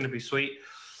 9, so it's going to be sweet.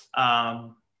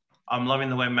 I'm loving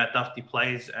the way Matt Duffy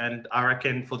plays, and I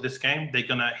reckon for this game they're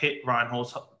going to hit Ryan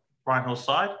Hall's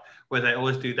side, where they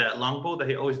always do that long ball that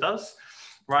he always does.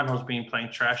 Ryan Hall's been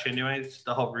playing trash anyways.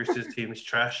 The whole Roosters team is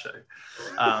trash, so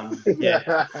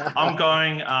yeah. I'm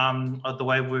going the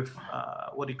way with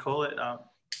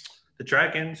the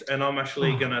Dragons, and I'm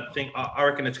actually going to think. I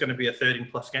reckon it's going to be a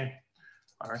 13+ game.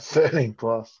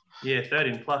 13+. Yeah,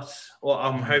 13+. Well,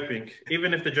 I'm hoping.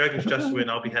 Even if the Dragons just win,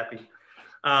 I'll be happy.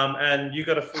 And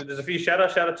there's a few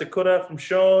shout-outs. Shout out to Kuda from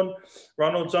Sean.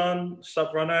 Ronald's on.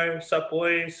 Sup, Rono. Sup,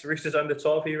 boys. Roosters under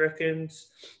 12, he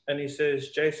reckons. And he says,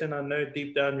 Jason, I know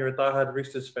deep down you're a diehard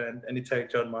Roosters fan. And he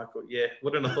take John Michael. Yeah,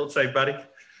 wouldn't have thought so, buddy.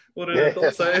 Wouldn't have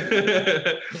thought so.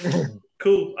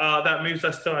 Cool. That moves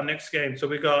us to our next game. So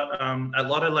we got at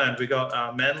Lottoland, we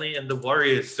got Manly and the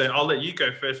Warriors. So I'll let you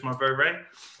go first, my bro Ray.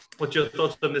 What's your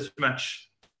thoughts on this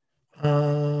match? It's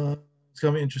gonna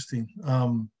be interesting.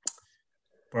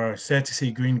 Bro, sad to see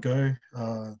Green go.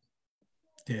 I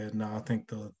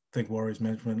think Warriors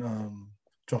management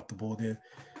dropped the ball there.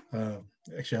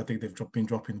 Actually, I think they've been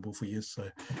dropping the ball for years. So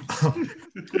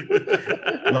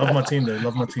love my team though.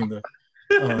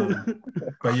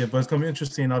 But it's gonna be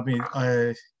interesting. I've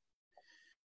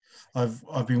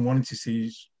been wanting to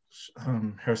see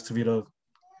Harris Tavita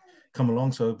come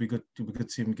along, so it'd be good to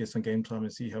see him get some game time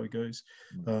and see how he goes.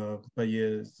 Felt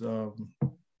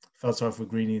sorry for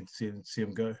Greeny to see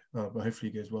him go, but hopefully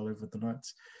he goes well over the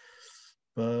Knights.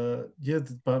 But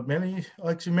Manly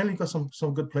got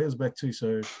some good players back too,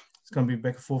 so it's gonna be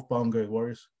back and forth. But I'm going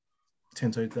Warriors. 10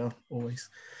 toes down, always.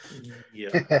 Yeah.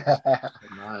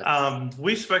 Nice.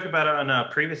 We spoke about it on a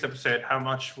previous episode, how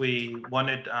much we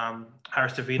wanted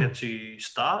Harris Tavita to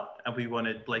start, and we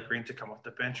wanted Blake Green to come off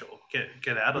the bench or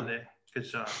get out of there,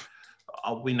 because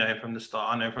we know him from the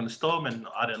start. I know him from the Storm, and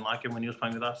I didn't like him when he was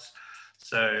playing with us.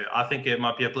 So I think it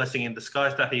might be a blessing in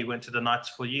disguise that he went to the Knights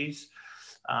for years.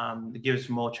 It gives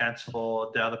more chance for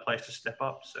the other players to step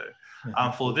up. So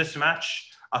for this match,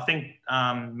 I think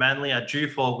Manly are due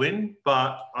for a win,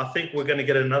 but I think we're going to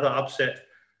get another upset.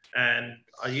 And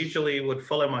I usually would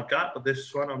follow my gut, but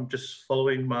this one I'm just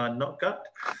following my not gut.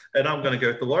 And I'm going to go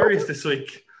with the Warriors this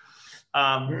week.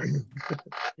 The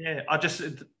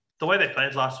way they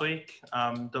played last week,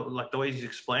 the way he's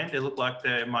explained, it looked like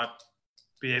they might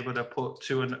be able to put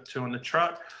two on the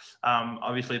trot.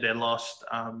 Obviously, they lost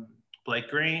Blake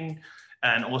Green,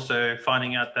 and also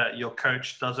finding out that your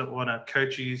coach doesn't want to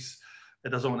coach you. It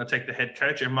doesn't want to take the head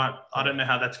coach. I don't know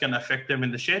how that's going to affect them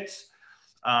in the sheds.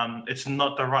 It's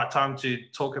not the right time to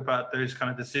talk about those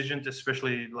kind of decisions,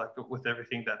 especially like with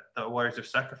everything that the Warriors have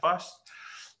sacrificed.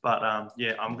 But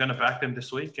I'm going to back them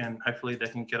this week, and hopefully they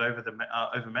can get over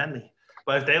over Manly.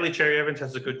 But if Daly Cherry Evans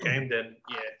has a good game, then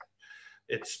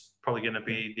it's probably going to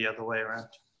be the other way around.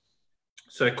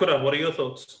 So, Kuda, what are your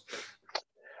thoughts?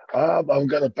 I'm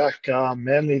going to back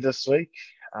Manly this week.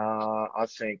 I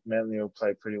think Manly will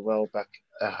play pretty well back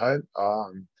at home.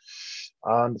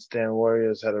 I understand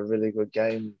Warriors had a really good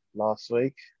game last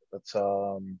week, but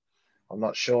I'm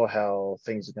not sure how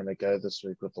things are going to go this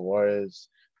week with the Warriors.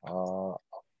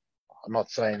 I'm not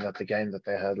saying that the game that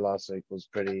they had last week was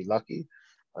pretty lucky.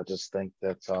 I just think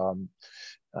that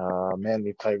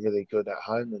Manly play really good at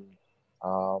home, and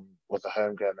with a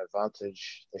home ground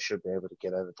advantage, they should be able to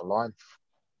get over the line.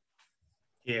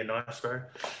 Yeah, nice, bro.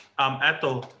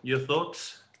 Athol, your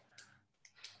thoughts?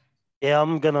 Yeah,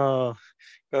 I'm gonna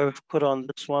go put on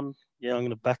this one. Yeah, I'm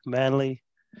gonna back Manly.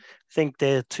 Think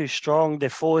they're too strong. Their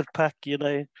forward pack,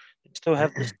 they still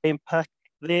have the same pack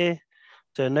there.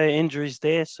 So no injuries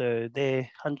there. So they're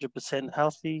 100%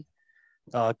 healthy.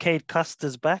 Cade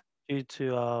Custer's back due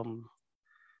to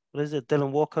what is it?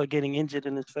 Dylan Walker getting injured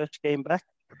in his first game back.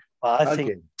 But I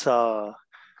think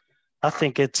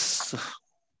it's.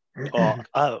 I'm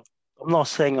not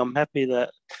saying I'm happy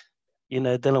that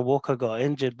Dylan Walker got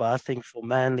injured, but I think for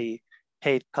Manly,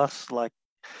 Cade Cuss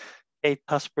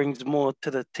brings more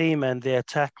to the team, and their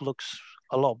attack looks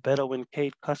a lot better when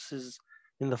Cade Cuss is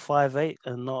in the 5'8"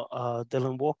 and not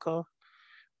Dylan Walker.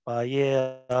 But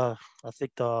yeah, I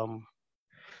think the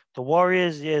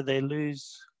Warriors, yeah, they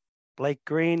lose Blake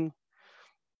Green.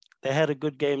 They had a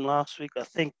good game last week. I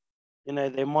think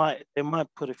they might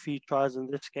put a few tries in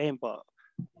this game, but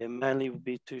yeah, Manly will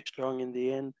be too strong in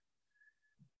the end.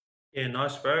 Yeah,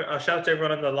 nice, bro. Shout out to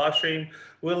everyone on the live stream.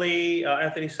 Willie,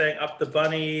 Anthony saying up the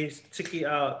bunnies. Tiki,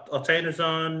 Altaina's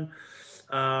on.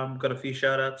 Got a few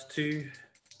shout outs too.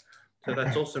 So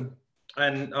that's awesome.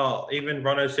 And even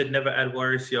Rono said never add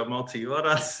Warriors to your multi. What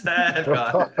a sad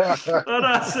guy. What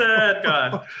a sad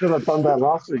guy. Should have done that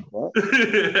last week, right?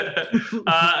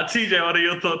 TJ, what are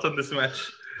your thoughts on this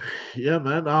match? Yeah,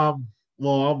 man.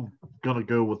 Well, I'm gonna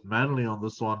go with Manly on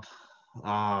this one.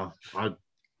 I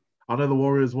know the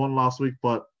Warriors won last week,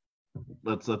 but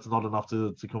that's not enough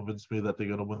to convince me that they're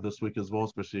gonna win this week as well,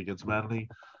 especially against Manly.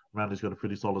 Manly's got a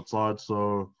pretty solid side,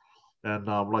 so. And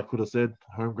like Kuda said,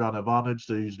 home ground advantage.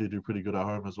 They usually do pretty good at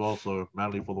home as well. So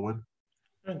Manly for the win.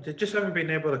 They just haven't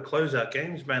been able to close out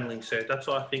games, Manly. So that's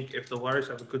why I think if the Warriors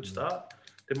have a good start,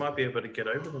 they might be able to get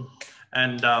over them.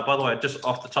 And by the way, just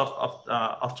off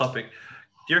topic,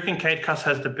 do you reckon Cade Cuss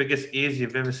has the biggest ears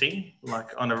you've ever seen,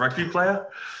 like on a rugby player?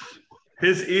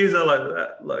 His ears are like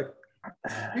that, like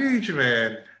huge,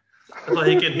 man. That's why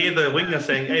he can hear the winger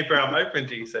saying, "Hey, bro, I'm open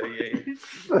to you." So yeah.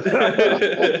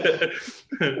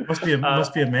 Must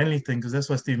be a Manly thing, because that's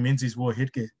why Steve Menzies wore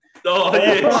headgear. Oh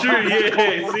yeah, true.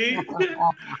 Yeah, see.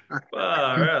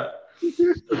 Far out.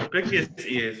 The biggest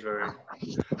ears, bro.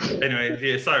 Anyway,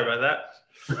 yeah. Sorry about that.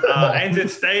 ANZ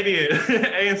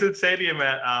Stadium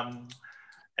at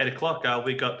 8:00.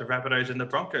 We got the Rabbitohs and the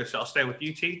Broncos. So I'll stay with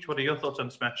you, Teach. What are your thoughts on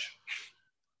this match?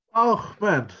 Oh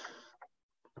man,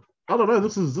 I don't know.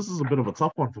 This is a bit of a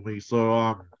tough one for me.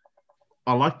 So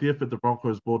I like the effort the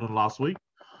Broncos brought in last week.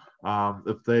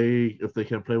 If they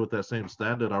can play with that same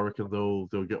standard, I reckon they'll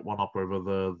get one up over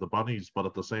the Bunnies. But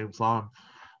at the same time,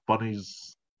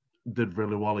 Bunnies did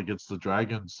really well against the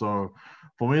Dragons. So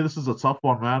for me, this is a tough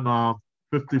one, man.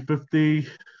 50-50.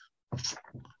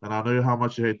 And I know how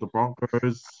much you hate the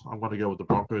Broncos. I'm going to go with the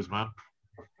Broncos, man.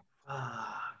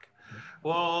 Fuck.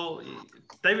 Well,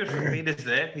 David Fafita's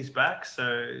there. He's back.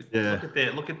 So Yeah.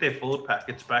 look at their forward pack.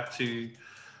 It's back to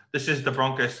this is the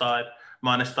Broncos side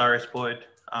minus Darius Boyd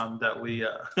that we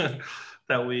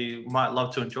that we might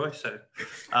love to enjoy. So,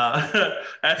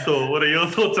 Athol, what are your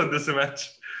thoughts on this match?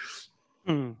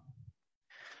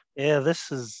 Yeah,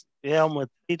 I'm with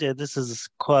TJ. This is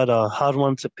quite a hard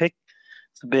one to pick.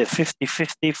 It's a bit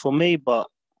 50-50 for me, but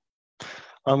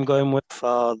I'm going with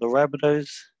the Rabbitohs.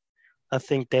 I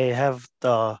think they have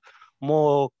the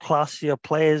more classier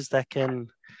players that can,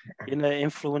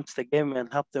 influence the game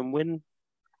and help them win.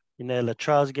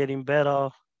 Latrell's getting better.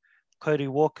 Cody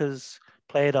Walker's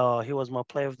played. He was my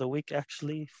player of the week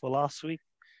actually for last week.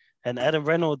 And Adam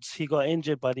Reynolds, he got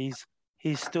injured, but he's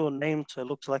still named, so it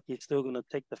looks like he's still going to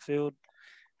take the field.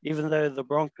 Even though the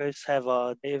Broncos have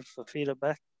Dave Fafita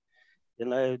back,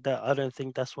 that I don't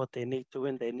think that's what they need to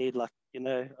win. They need a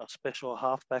special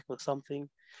halfback or something.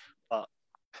 But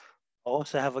I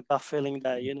also have a gut feeling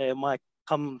that it might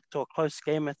come to a close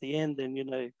game at the end, and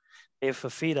Dave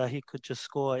Fafita, he could just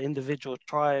score an individual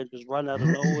try and just run out of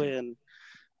nowhere, and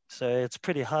so it's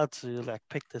pretty hard to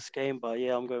pick this game. But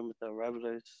yeah, I'm going with the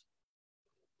Rabbitohs.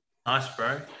 Nice,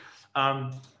 bro.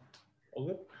 Kuda,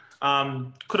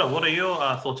 what are your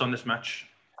thoughts on this match?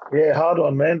 Yeah, hard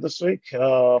one, man, this week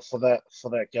for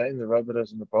that game, the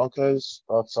Rabbitohs and the Broncos.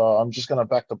 But I'm just gonna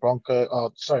back the Broncos.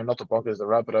 Oh, sorry, not the Broncos, the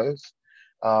Rabbitohs.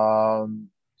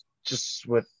 Just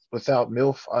without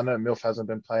Milf, I know Milf hasn't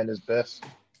been playing his best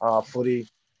footy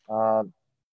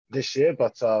this year,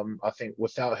 but I think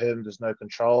without him, there's no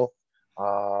control.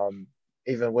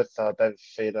 Even with David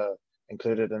Fafita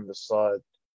included in the side,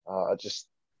 I just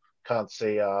can't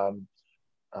see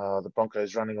the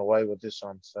Broncos running away with this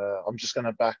one. So I'm just going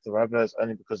to back the Rabbitohs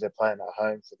only because they're playing at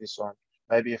home for this one.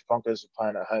 Maybe if Broncos are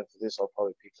playing at home for this, I'll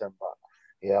probably pick them. But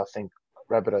yeah, I think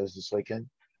Rabbitohs this weekend.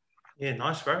 Yeah,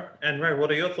 nice, bro. And Ray, what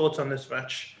are your thoughts on this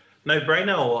match? No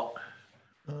brainer or what?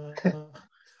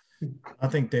 I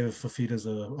think David Fafita's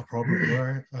a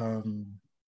problem, bro.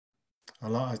 A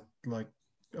lot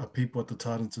people at the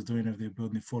Titans are doing if they're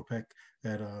building a 4-pack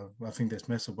that I think that's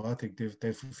massive. But I think David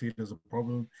Fafita's a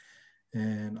problem,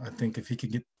 and I think if he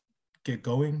can get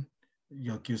going,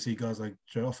 like you see guys like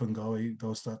Joe Offengawi,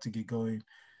 they'll start to get going.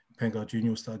 Pangai Jr.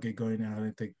 will start to get going, and I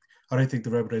don't think the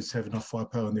Rabbitohs have enough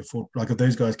firepower in their foot. Like if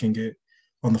those guys can get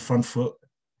on the front foot,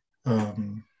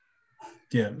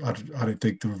 yeah, I don't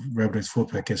think the Rabbitohs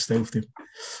 4-pack can stay with them.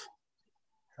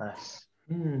 Nice.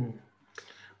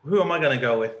 Who am I going to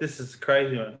go with? This is a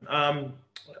crazy one.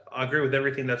 I agree with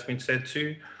everything that's been said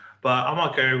too, but I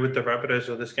might go with the Rabbitohs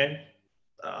for this game.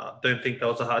 Don't think that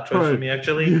was a hard choice for me,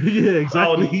 actually. Yeah,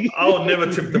 exactly. I would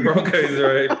never tip the Broncos,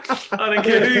 bro. I don't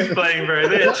care who's playing, bro.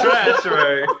 They're trash,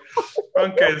 bro.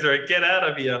 Broncos, bro. Get out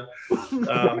of here.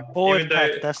 Forward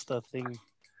pack, that's the thing.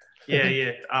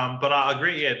 Yeah. But I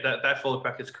agree, that forward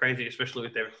pack is crazy, especially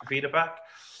with their Fafita back.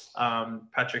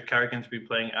 Patrick Carrigan's been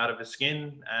playing out of his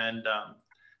skin, and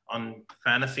on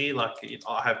fantasy, like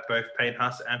I have both Payne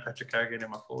Haas and Patrick Carrigan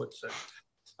in my forward, so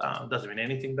it doesn't mean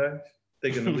anything though.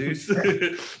 They're going to lose.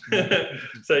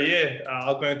 So yeah,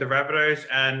 I'll go with the Rabbitohs,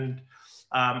 and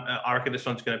I reckon this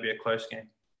one's going to be a close game.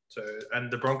 So, and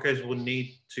the Broncos will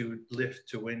need to lift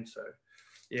to win. So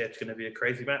yeah, it's going to be a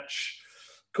crazy match.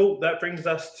 Cool. That brings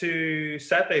us to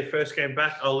Saturday, first game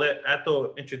back. I'll let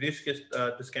Ato introduce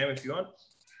this game if you want.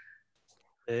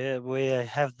 Yeah, we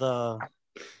have the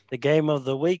game of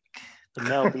the week, the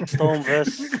Melbourne Storm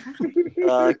versus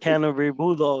Canterbury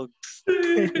Bulldogs.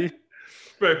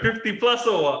 Bro, 50 plus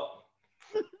or what?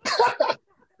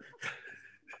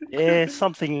 Yeah,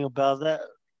 something about that.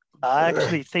 I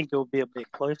actually think it will be a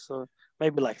bit closer,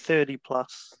 maybe like 30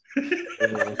 plus.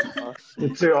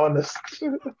 You're too honest.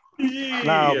 Yeah.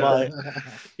 No, but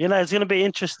it's going to be an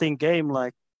interesting game.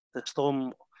 Like the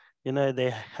Storm,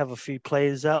 they have a few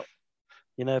players out.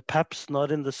 Pap's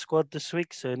not in the squad this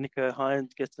week, so Nico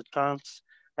Hines gets a chance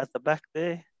at the back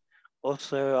there.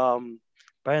 Also,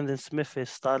 Brandon Smith is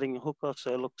starting hooker,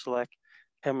 so it looks like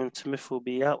Cameron Smith will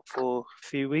be out for a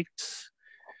few weeks.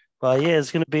 But yeah,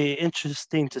 it's going to be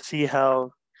interesting to see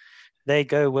how they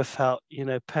go without,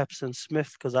 Paps and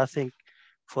Smith, because I think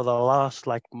for the last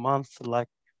month,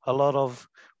 a lot of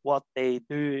what they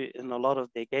do in a lot of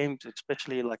their games,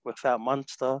 especially without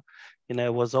Munster,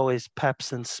 was always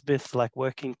Paps and Smith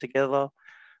working together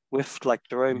with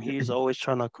Jerome Hughes always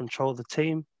trying to control the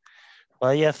team.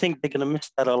 But yeah, I think they're going to miss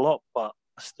that a lot, but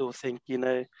I still think,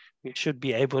 we should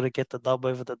be able to get the dub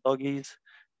over the Doggies.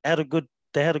 They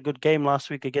had a good game last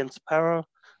week against Para.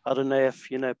 I don't know if,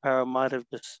 Para might have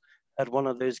just had one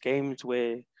of those games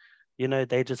where,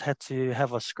 they just had to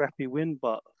have a scrappy win,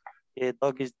 but yeah,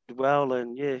 Doggies did well,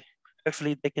 and yeah,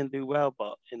 hopefully they can do well,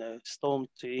 but, Storm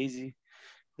too easy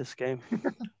this game.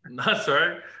 That's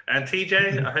right. And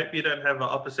TJ, I hope you don't have an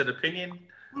opposite opinion.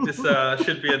 This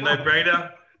should be a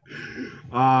no-brainer.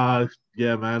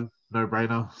 Yeah, man.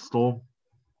 No-brainer. Storm.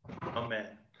 Oh, man.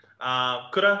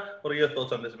 Kuda, what are your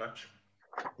thoughts on this match?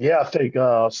 Yeah, I think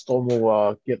Storm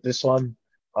will get this one.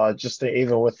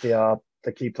 Even with the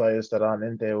key players that aren't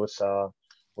in there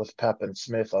with Pap and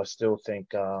Smith, I still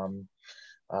think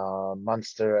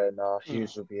Munster and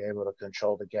Hughes will be able to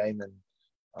control the game and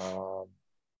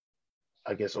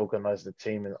I guess organise the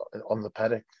team on the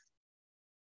paddock.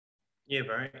 Yeah,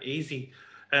 bro. Easy.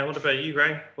 And what about you,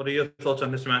 Ray? What are your thoughts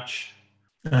on this match?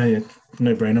 Yeah,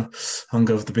 no brainer. I'm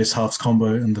going with the best halves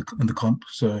combo in the comp.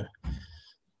 So,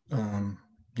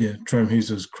 yeah, Jerome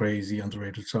Hughes is crazy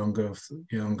underrated. So I'm going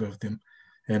with them.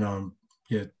 And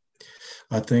yeah,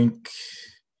 I think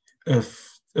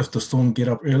if the Storm get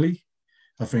up early,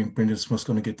 I think Brendan Smith's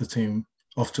going to get the team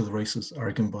off to the races. I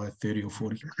reckon by 30 or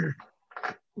 40.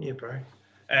 Yeah, bro.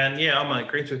 And yeah, I'm going to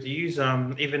agree with you.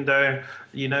 Even though,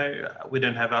 we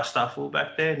don't have our star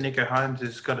fullback there, Nico Hines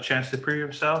has got a chance to prove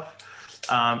himself.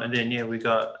 And then, yeah, we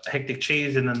got Hectic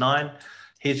Cheese in the 9.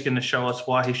 He's going to show us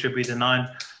why he should be the 9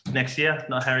 next year,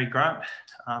 not Harry Grant.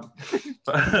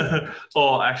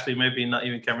 Or actually maybe not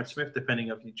even Cameron Smith, depending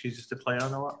if he chooses to play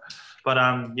on or what. But,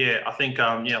 yeah, I think,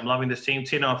 I'm loving this team.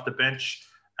 Tino off the bench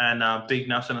and Big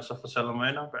Nelson and Sofa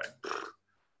Salomona, but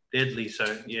deadly.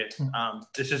 So, yeah,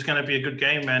 this is going to be a good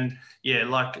game. And, yeah,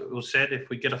 like it was said, if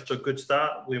we get off to a good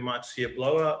start, we might see a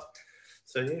blowout.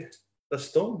 So, yeah, the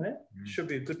Storm, man, should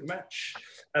be a good match.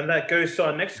 And that goes to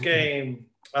our next game.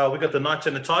 We got the Knights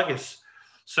and the Tigers.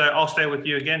 So I'll stay with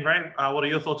you again, Ray. What are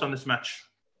your thoughts on this match?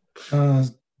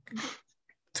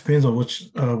 Depends on which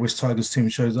West Tigers team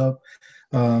shows up.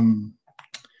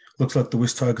 Looks like the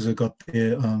West Tigers have got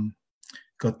their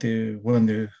Cook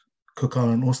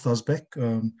Island All Stars back.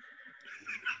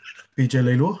 BJ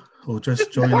Leilua or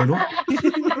just Joey Leilua.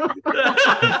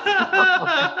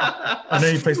 I know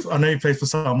he plays for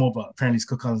Samoa, but apparently he's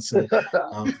Cook Island. So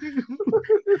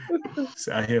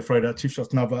I hear throw out cheap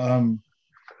shots now, but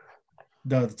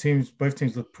both teams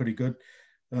look pretty good.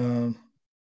 I'm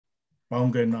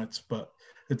going Knights, but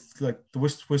it's like the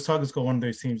West Tigers got one of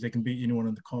those teams, they can beat anyone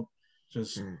in the comp.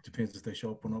 Just depends if they show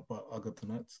up or not, but I got the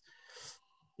Knights.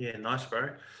 Yeah, nice, bro.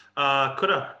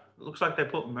 Kuda, looks like they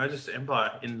put Moses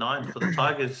Empire in 9 for the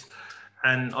Tigers.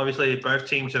 And obviously both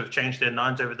teams have changed their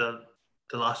 9s over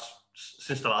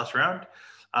since the last round.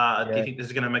 Do you think this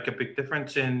is going to make a big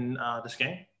difference in this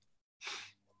game?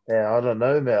 Yeah, I don't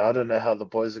know, man. I don't know how the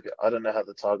Tigers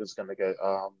are going to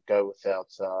go without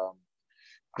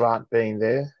Grant being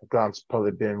there. Grant's probably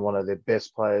been one of their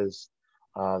best players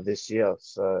this year.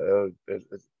 So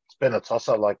it's been a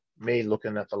toss-up. Like me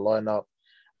looking at the lineup,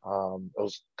 it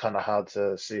was kind of hard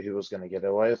to see who was going to get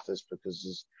away with this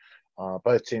because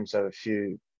both teams have a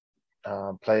few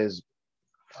players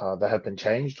that have been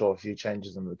changed or a few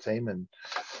changes in the team. And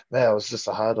man, it was just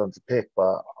a hard one to pick,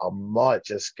 but I might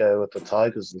just go with the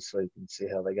Tigers this week and see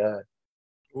how they go.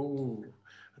 Ooh,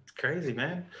 that's crazy,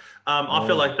 man. I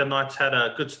feel like the Knights had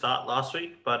a good start last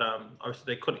week, but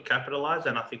obviously they couldn't capitalize,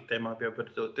 and I think they might be able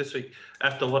to do it this week.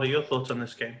 After, what are your thoughts on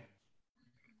this game?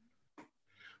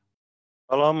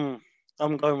 Well,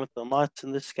 I'm going with the Knights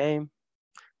in this game.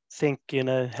 I think,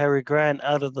 Harry Grant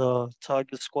out of the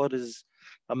Tigers squad is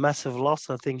a massive loss.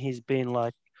 I think he's been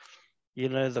like,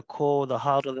 the core, the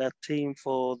heart of that team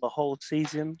for the whole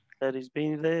season that he's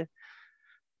been there.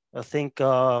 I think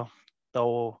the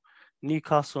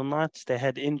Newcastle Knights, they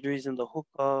had injuries in the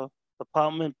hooker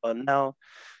department, but now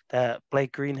that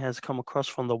Blake Green has come across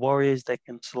from the Warriors, they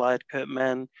can slide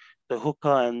Kurtman, the hooker,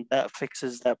 and that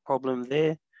fixes that problem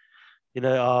there.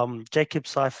 Jacob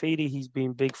Saipele, he's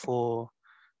been big for,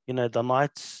 the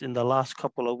Knights in the last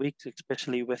couple of weeks,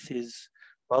 especially with his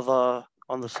brother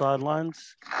on the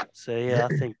sidelines. So, I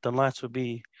think the Knights would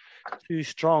be too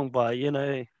strong, but, you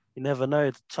never know.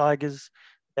 The Tigers,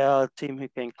 they are a team who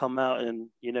can come out and,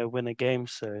 win a game.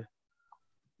 So,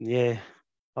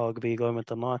 I'll be going with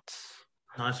the Knights.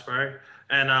 Nice, bro.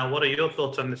 And what are your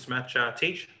thoughts on this match,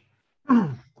 Teach?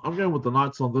 I'm going with the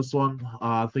Knights on this one.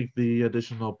 I think the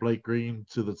addition of Blake Green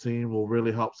to the team will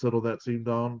really help settle that team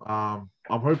down. I'm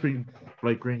hoping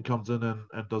Blake Green comes in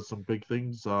and does some big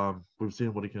things. We've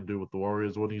seen what he can do with the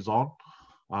Warriors when he's on.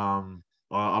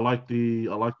 I like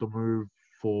the move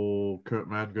for Kurt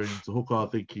Mann going into hooker. I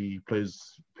think he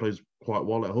plays quite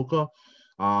well at hooker.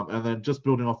 And then just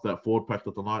building off that forward pack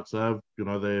that the Knights have,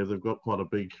 they've got quite a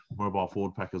big mobile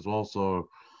forward pack as well. So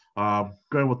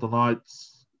going with the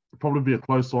Knights. Probably be a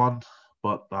close one,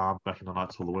 but backing the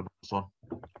Knights for the win on this one.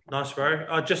 Nice,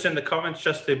 bro. Just in the comments,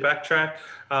 just to backtrack,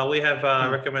 we have a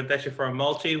recommendation for a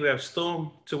multi. We have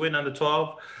Storm to win under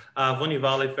 12,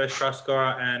 Vunivalu first try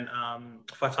scorer, and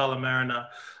Faitala Mariner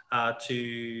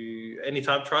to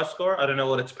anytime try scorer. I don't know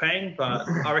what it's paying, but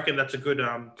I reckon that's a good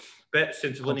bet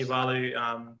since Vunivalu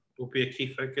will be a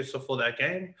key focus for that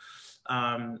game.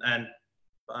 And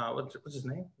what's his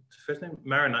name? First name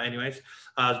Mariner, anyways,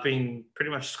 has been pretty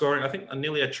much scoring. I think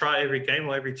nearly a try every game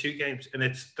or every 2 games, and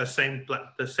it's the same play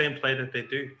that they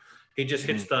do. He just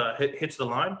hits the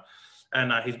line,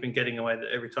 and he's been getting away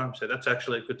every time. So that's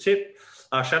actually a good tip.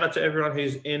 Shout out to everyone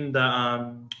who's in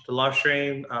the live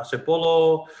stream. So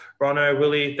Bolo, Rono,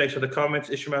 Willie, thanks for the comments.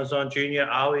 Ishmael Zon Jr.,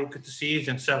 Awi, good to see you,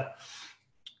 and so.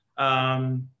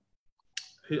 And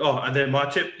then my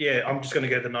tip, I'm just going to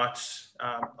go the Knights.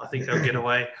 I think they'll get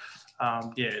away.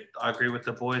 I agree with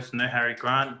the boys. No Harry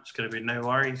Grant. It's going to be no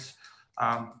worries.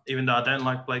 Even though I don't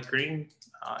like Blake Green,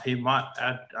 he might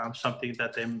add something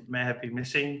that they may have been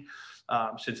missing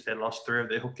since they lost 3 of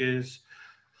their hookers.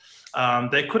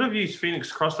 They could have used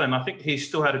Phoenix Crosslane. I think he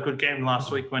still had a good game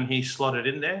last week when he slotted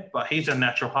in there, but he's a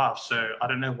natural half, so I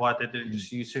don't know why they didn't just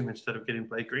use him instead of getting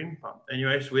Blake Green. But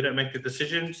anyways, we don't make the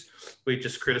decisions. We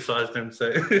just criticize them.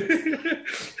 So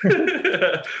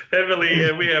heavily,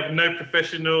 we have no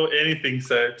professional anything,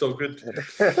 so it's all good. So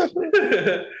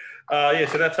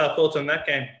that's our thoughts on that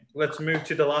game. Let's move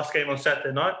to the last game on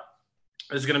Saturday night.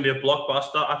 It's going to be a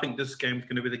blockbuster. I think this game is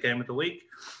going to be the game of the week.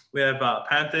 We have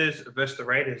Panthers versus the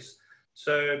Raiders.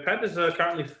 So Panthers are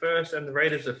currently 1st and the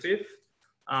Raiders are 5th.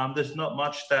 There's not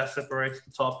much that separates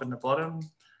the top and the bottom,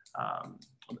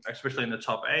 especially in the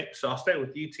top 8. So I'll start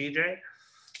with you, TJ.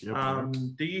 Yep.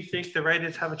 Do you think the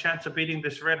Raiders have a chance of beating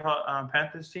this red hot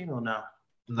Panthers team or no?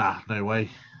 Nah, no way.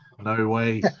 No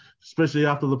way. Especially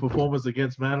after the performance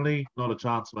against Manly. Not a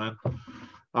chance, man.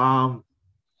 Apisai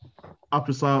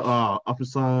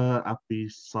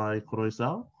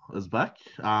Koroisau is back.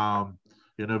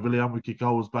 William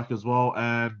Wikiko was back as well.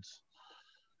 And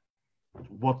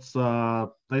what's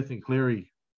Nathan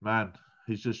Cleary, man,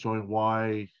 he's just showing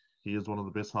why he is one of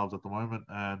the best halves at the moment.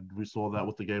 And we saw that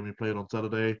with the game he played on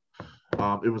Saturday.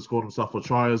 Even scored himself a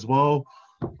try as well.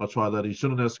 A try that he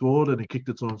shouldn't have scored, and he kicked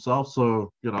it to himself.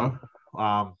 So,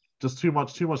 just too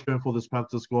much going for this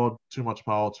Panthers squad. Too much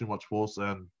power, too much force,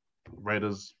 and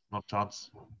Raiders, not a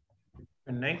chance.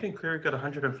 And Nathan Cleary got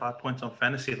 105 points on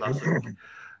fantasy last week.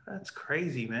 That's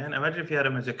crazy, man. Imagine if you had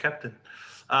him as your captain.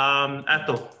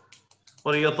 Athol,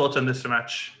 what are your thoughts on this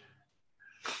match?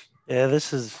 Yeah,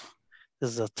 this is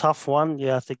a tough one.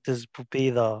 Yeah, I think this would be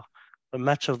the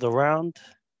match of the round.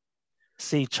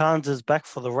 See, Chance is back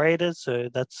for the Raiders, so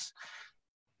that's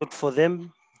good for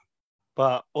them.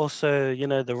 But also,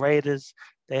 the Raiders,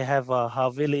 they have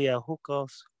Havili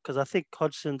Hookers, because I think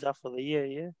Hodgson's out for the year,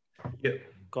 yeah? Yep.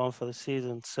 Gone for the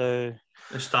season. So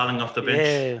They're Starling off the bench.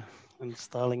 Yeah, and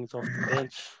Starling's off the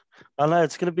bench. I know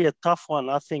it's going to be a tough one.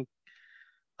 I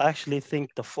actually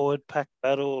think the forward pack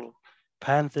battle,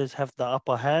 Panthers have the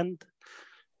upper hand.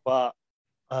 But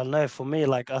I don't know, for me,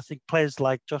 I think players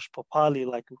like Josh Papali,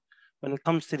 when it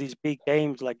comes to these big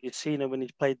games, you've seen it when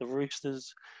he's played the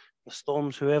Roosters, the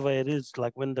Storms, whoever it is,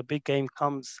 when the big game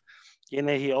comes,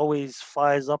 he always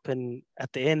fires up, and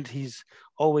at the end, he's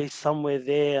always somewhere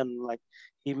there, and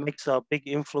he makes a big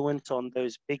influence on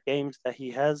those big games that he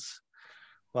has.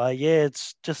 But yeah,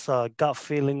 it's just a gut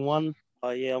feeling one.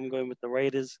 But yeah, I'm going with the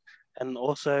Raiders, and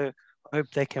also I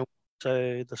hope they can,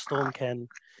 so the Storm can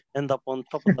end up on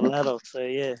top of the ladder. So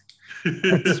yeah,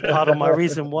 that's part of my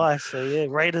reason why. So yeah,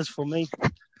 Raiders for me.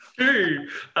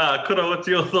 Kudo, what's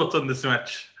your thoughts on this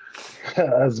match?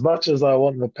 As much as I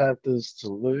want the Panthers to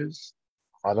lose,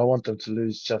 I don't want them to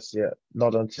lose just yet.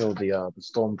 Not until the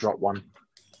Storm drop one.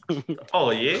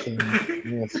 Oh yeah.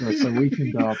 So we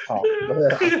can go up top.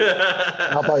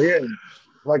 But yeah,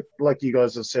 like you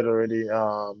guys have said already,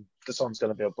 this one's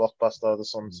going to be a blockbuster.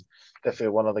 This one's definitely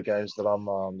one of the games that I'm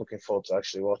looking forward to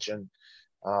actually watching.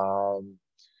 I'm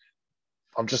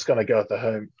just going to go with the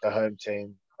home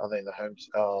team. I think the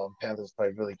home Panthers play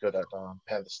really good at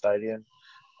Panther Stadium.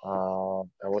 And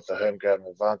with the home ground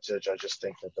advantage, I just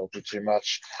think that there'll be too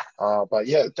much. But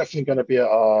yeah, definitely going to be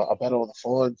a battle of the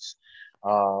forwards.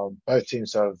 Both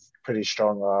teams have pretty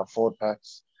strong forward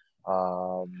packs,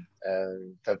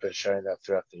 and they've been showing that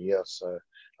throughout the year. So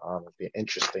it'll be an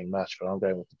interesting match. But I'm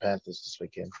going with the Panthers this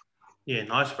weekend. Yeah,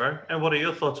 nice, bro. And what are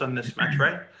your thoughts on this match,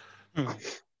 Ray?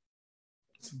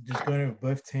 Just going with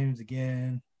both teams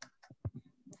again.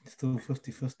 Still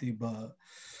 50-50, but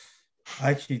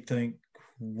I actually think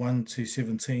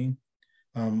 1-17.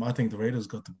 I think the Raiders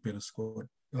got the better squad.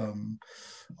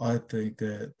 I think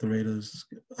that the Raiders,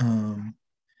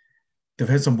 they've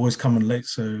had some boys coming late,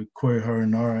 so Corey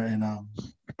Haranara and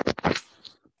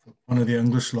one of their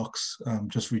English locks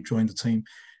just rejoined the team.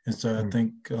 And so I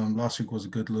think last week was a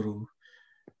good little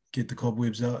get the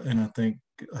cobwebs out, and I think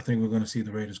we're going to see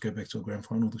the Raiders go back to a grand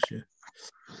final this year.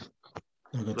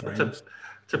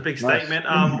 It's a big statement.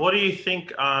 What do you think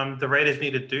the Raiders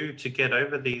need to do to get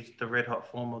over the red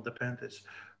hot form of the Panthers?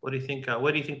 What do you think?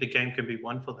 Where do you think the game can be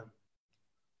won for them?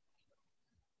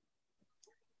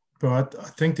 But I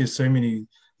think there's so many.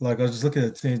 I was just looking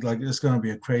at the teams. It's going to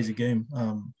be a crazy game.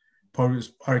 I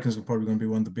reckon it's probably going to be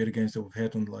one of the better games that we've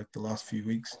had in the last few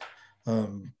weeks.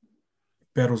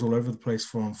 Battles all over the place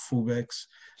from fullbacks,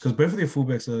 because both of their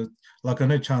fullbacks are I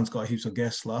know Chance got heaps of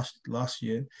gas last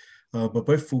year, but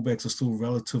both fullbacks are still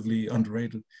relatively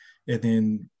underrated. And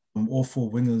then all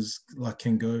four wingers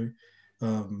can go.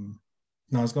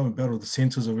 No, it's going to be battle. The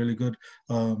centers are really good.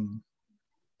 I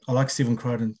like Stephen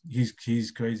Crichton.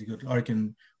 He's crazy good. I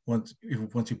reckon once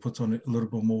he puts on a little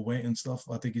bit more weight and stuff,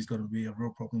 I think he's going to be a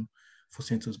real problem for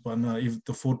centers. But no, if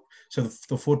the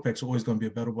forward packs are always going to be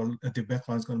a battle, but the back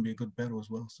line is going to be a good battle as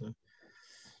well. So,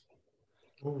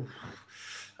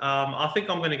 I think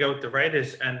I'm going to go with the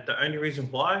Raiders, and the only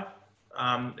reason why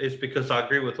is because I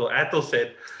agree with what Athol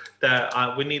said,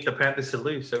 that we need the Panthers to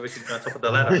lose so we can go on top of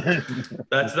the ladder.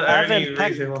 That's the only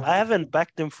reason why. I haven't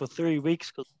backed them for 3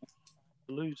 weeks because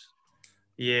lose.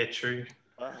 Yeah, true.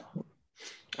 Wow.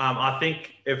 I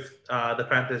think if the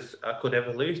Panthers could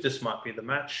ever lose, this might be the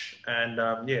match. And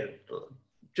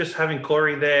just having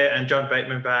Corey there and John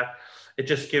Bateman back, it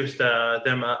just gives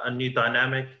them a new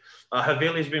dynamic.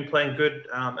 Havili's been playing good,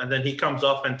 and then he comes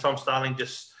off, and Tom Starling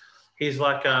he's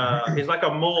like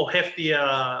a more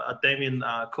heftier Damien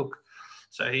Cook.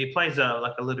 So he plays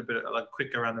like a little bit like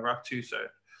quick around the ruck too. So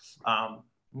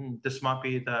this might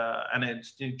be and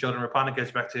it's Jordan Rapana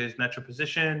goes back to his natural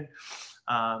position.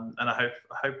 And I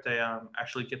hope they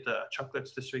actually get the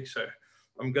chocolates this week. So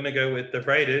I'm gonna go with the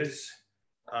Raiders,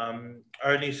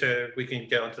 only so we can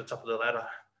get onto the top of the ladder.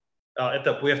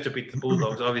 We have to beat the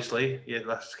Bulldogs, obviously. Yeah,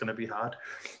 that's going to be hard.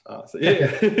 So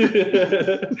yeah.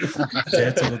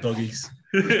 Yeah, to the doggies.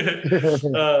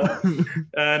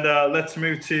 And let's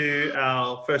move to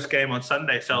our first game on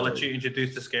Sunday. So I'll let you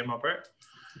introduce this game, bro.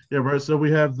 Yeah, bro. So we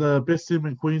have the best team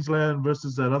in Queensland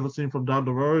versus that other team from down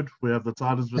the road. We have the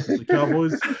Titans versus the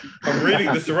Cowboys. I'm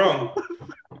reading this wrong.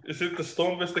 Is it the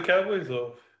Storm versus the Cowboys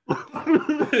or?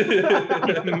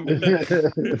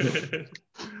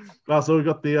 So we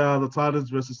got the Titans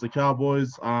versus the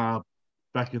Cowboys.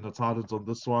 Back in the Titans on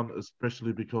this one,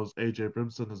 especially because AJ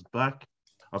Brimson is back.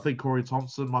 I think Corey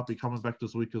Thompson might be coming back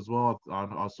this week as well.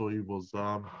 I saw he was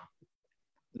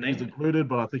he's included,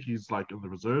 but I think he's like in the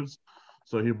reserves,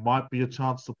 so he might be a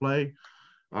chance to play.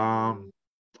 I'm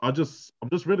just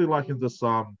really liking this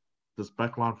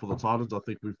back line for the Titans. I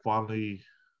think they're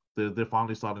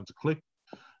finally starting to click.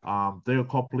 Dale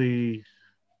Copley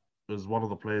is one of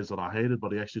the players that I hated,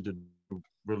 but he actually did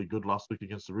really good last week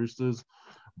against the Roosters.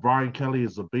 Brian Kelly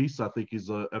is a beast. I think he's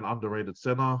an underrated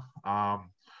center.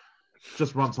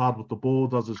 Just runs hard with the ball,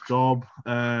 does his job,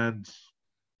 and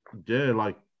yeah,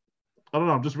 like I don't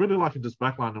know. I'm just really liking this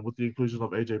backline, and with the inclusion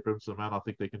of AJ Brimson, man, I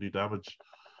think they can do damage.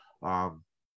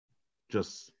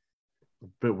 Just a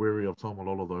bit weary of Tom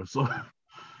Malolo though, so.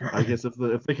 I guess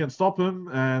if they can stop him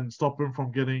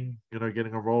from getting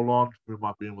a roll on, we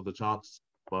might be in with a chance.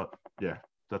 But yeah,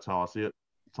 that's how I see it.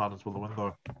 Titans for the win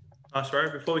though. Nice,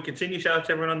 bro. Before we continue, shout out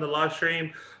to everyone on the live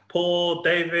stream. Paul,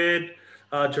 David,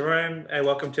 Jerome, hey,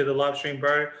 welcome to the live stream,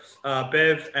 bro.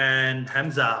 Bev and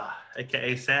Hamza,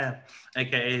 aka Sam,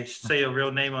 aka say your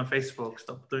real name on Facebook.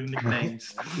 Stop doing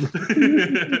nicknames.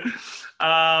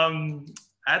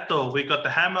 Athol, we got the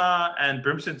Hammer and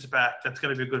Brimson's back. That's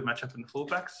going to be a good matchup in the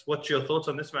fullbacks. What's your thoughts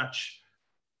on this match?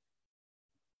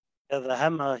 Yeah, the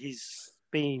Hammer, he's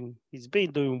been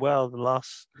doing well the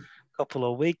last couple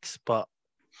of weeks, but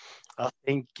I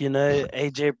think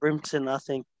AJ Brimson, I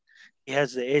think he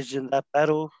has the edge in that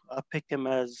battle. I pick him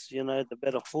as the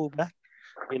better fullback.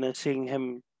 Seeing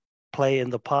him play in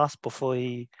the past before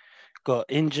he got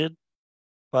injured.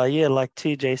 But yeah, like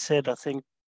TJ said, I think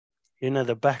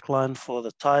the back line for the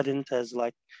Titans has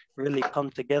like really come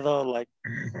together. Like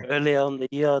earlier on the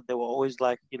year, they were always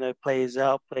like, players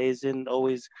out, players in,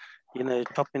 always,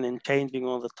 chopping and changing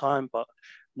all the time. But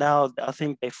now I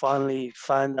think they finally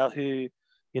find out who,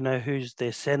 who's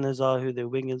their centers are, who their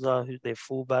wingers are, who their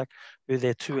fullback, who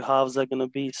their two halves are going to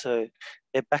be. So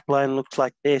their back line looks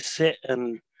like they're set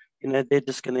and, they're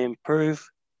just going to improve.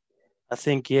 I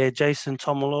think, Jason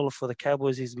Tomalolo for the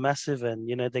Cowboys is massive and,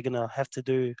 they're going to have to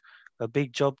do a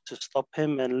big job to stop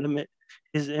him and limit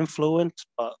his influence.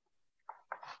 But,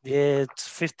 yeah, it's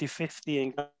 50-50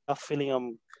 and I'm feeling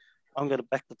I'm going to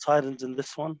back the Titans in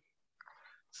this one.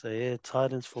 So, yeah,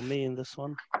 Titans for me in this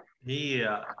one.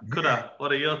 Yeah. Kuda,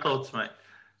 what are your thoughts, mate?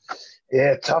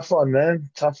 Yeah, tough one, man.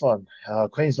 Tough one.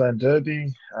 Queensland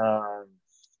Derby.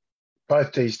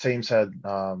 Both these teams had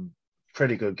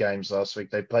pretty good games last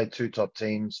week. They played two top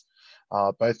teams.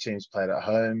 Both teams played at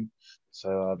home,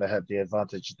 so they had the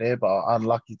advantage there, but are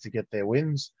unlucky to get their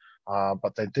wins.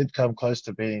 But they did come close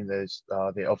to beating their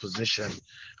opposition.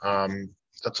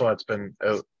 That's why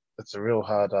it's a real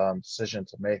hard decision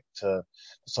to make to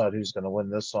decide who's going to win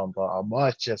this one. But I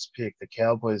might just pick the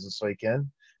Cowboys this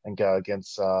weekend and go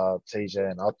against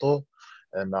TJ and Ato.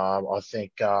 And I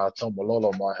think Tom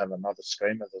Malolo might have another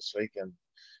screamer this week and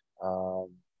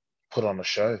put on a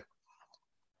show.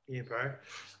 Yeah, bro.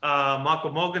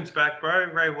 Michael Morgan's back,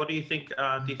 bro. Ray, what do you think?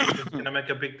 Do you think it's going to make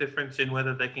a big difference in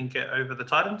whether they can get over the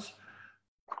Titans?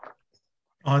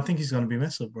 I think he's going to be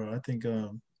massive, bro. I think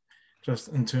just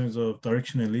in terms of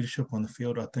direction and leadership on the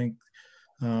field, I think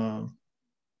the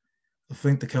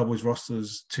Cowboys roster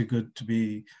is too good to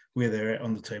be where they're at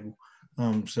on the table.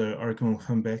 So I reckon with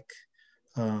him back,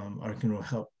 I reckon it'll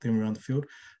help them around the field.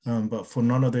 But for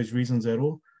none of those reasons at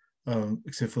all,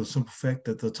 except for the simple fact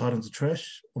that the Titans are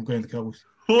trash, I'm going the Cowboys.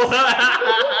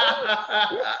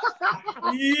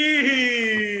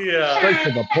 Yeah. Straight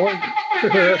to the point.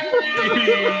 Yeah.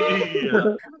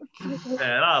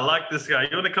 Man, I like this guy.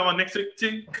 You want to come on next week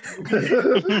too?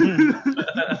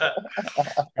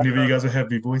 Whenever you guys are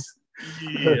happy, boys.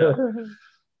 Yeah.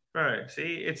 Right.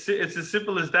 See, it's as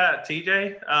simple as that,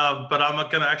 TJ. But I'm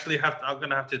gonna have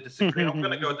to disagree. I'm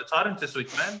gonna go with the Titans this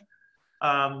week, man.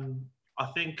 I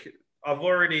think I've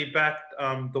already backed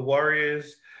the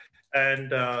Warriors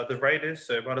and the Raiders,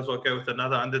 so might as well go with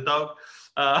another underdog.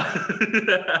 So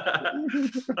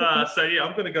yeah,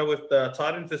 I'm going to go with the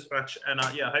Titans this match, and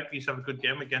yeah, I hope you have a good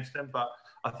game against them. But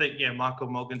I think Michael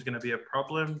Morgan's going to be a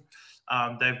problem.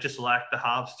 They've just lacked the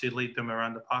halves to lead them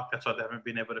around the park. That's why they haven't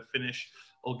been able to finish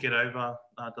or get over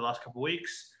the last couple of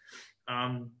weeks.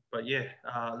 But yeah,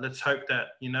 let's hope that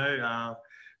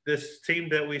this team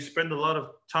that we spend a lot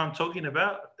of time talking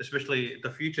about, especially the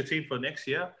future team for next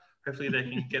year, hopefully they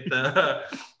can get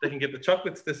the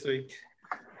chocolates this week.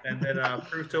 And then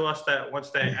prove to us that once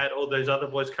they add all those other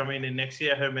boys coming in next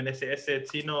year, Herman Ese,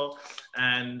 Tino,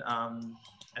 and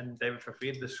David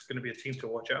Fafid, this is going to be a team to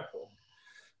watch out for.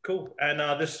 Cool. And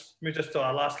this moves us to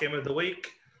our last game of the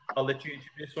week. I'll let you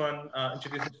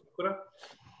introduce this, Kura.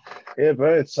 Yeah,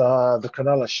 bro. It's the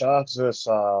Cronulla Sharks versus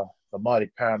the mighty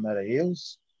Parramatta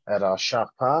Eels at Shark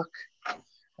Park.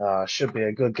 Should be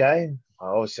a good game.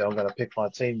 Obviously, I'm going to pick my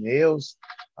team, the Eels.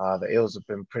 The Eels have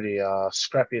been pretty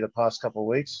scrappy the past couple of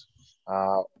weeks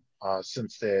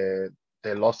since their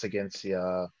loss against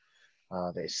the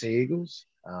Sea Eagles.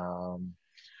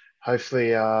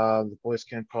 Hopefully, the boys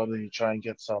can probably try and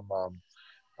get some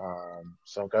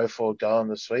go forward going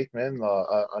this week, man.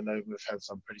 I know we've had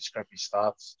some pretty scrappy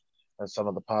starts in some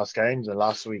of the past games, and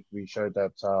last week we showed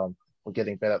that we're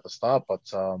getting better at the start, but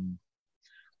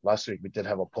last week we did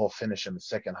have a poor finish in the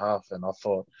second half, and I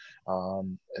thought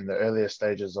in the earlier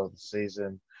stages of the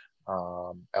season,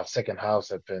 our second halves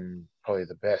have been probably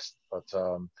the best. But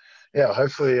yeah,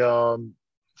 hopefully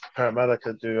Parramatta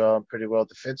could do pretty well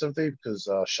defensively, because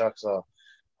Sharks do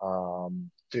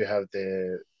have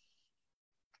the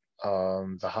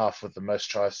half with the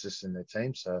most try assists in their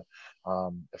team. So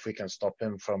if we can stop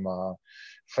him from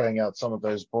throwing out some of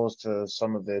those balls to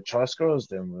some of their try scorers,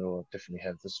 then we'll definitely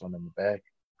have this one in the bag.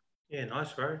 Yeah,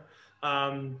 nice, bro.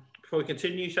 Before we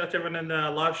continue, shout out to everyone in the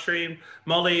live stream.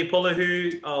 Molly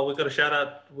Polahu, we've got a shout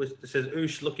out. It says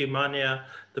Oosh, Lucky Mania,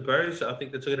 the bros. I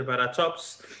think they're talking about our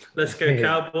tops. Let's go,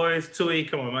 Cowboys. Tui,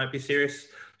 come on, mate, be serious.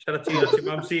 Shout out to you,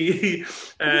 Mumsy.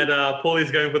 And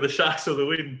Paulie's going for the Sharks for the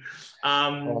win.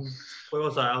 Where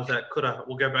was I? I was at Kura.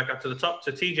 We'll go back up to the top.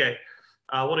 So, TJ,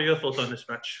 what are your thoughts on this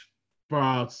match?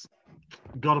 Bro,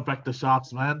 got to back the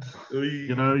Sharks, man.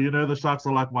 You know the Sharks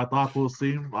are like my dark horse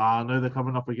team. I know they're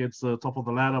coming up against the top of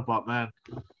the ladder, but man,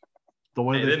 the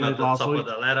way they played last week. Top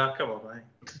of the ladder, come on, man.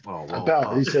 Oh, well,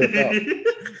 about. He said about.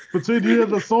 Between you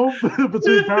and the Storm,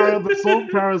 between Para and the Storm,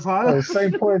 Para's higher. Oh,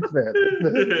 same points, man.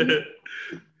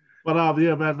 But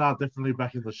yeah, man, definitely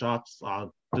backing the Sharks.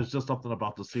 There's just something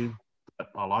about the team that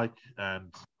I like,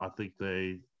 and I think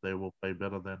they will play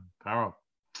better than Para.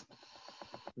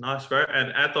 Nice, bro.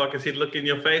 And Athol, I can see the look in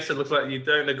your face. It looks like you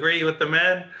don't agree with the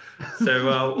man.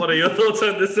 So what are your thoughts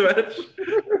on this match?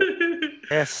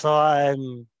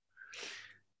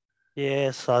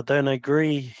 Yes, I don't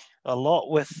agree a lot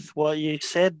with what you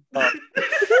said, but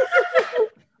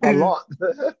a lot.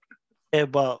 Yeah,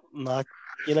 but like,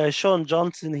 Sean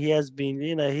Johnson, he's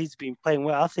been playing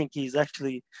well. I think he's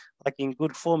actually like in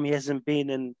good form. He hasn't been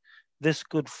in this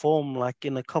good form like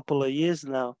in a couple of years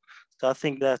now. So I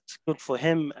think that's good for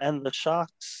him and the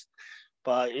Sharks.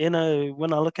 But, when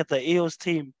I look at the Eels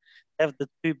team, they have the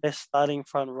two best starting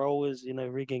front rowers,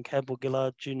 Regan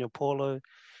Campbell-Gillard, Junior Paulo.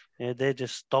 They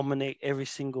just dominate every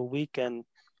single week. And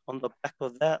on the back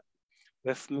of that,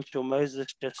 with Mitchell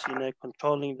Moses just,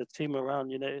 controlling the team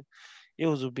around,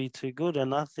 Eels will be too good.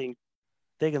 And I think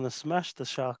they're going to smash the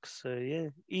Sharks. So, yeah,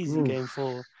 easy game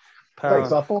for Para.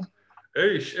 Thanks, Apple.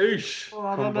 Oosh. Oh,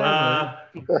 I don't know,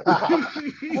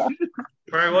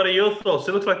 Bro, what are your thoughts?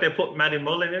 It looks like they put Matty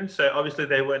Mullen in, so obviously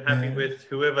they weren't happy with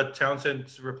whoever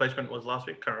Townsend's replacement was last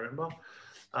week. Can't remember.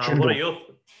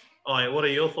 What are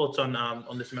your thoughts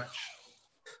on this match?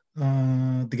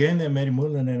 The game that Matty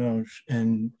Mullen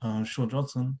and Sean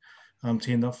Johnson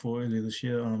teamed up for earlier this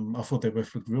year. I thought they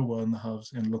both looked real well in the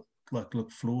halves and looked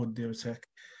fluid their attack.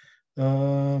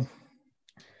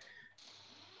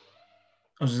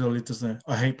 I'm just gonna let this know.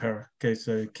 I hate Para. Okay,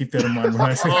 so keep that in mind.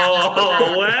 Right?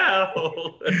 Oh wow!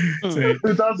 So,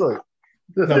 who doesn't?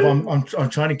 No, I'm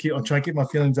trying to keep my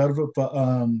feelings out of it, but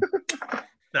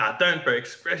Nah, don't, bro.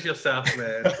 Express yourself,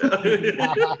 man.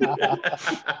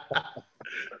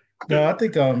 No, I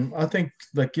think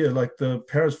the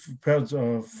Para's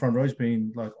front row's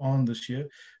been like on this year,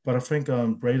 but I think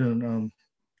Braden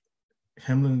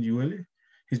Hamlin Ueli,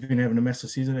 he's been having a massive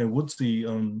season, and Woodsy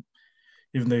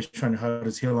even though he's trying to hide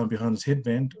his hairline behind his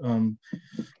headband,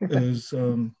 is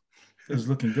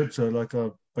looking good. So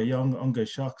but yeah, I'm going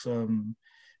Sharks,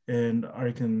 and I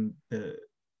reckon the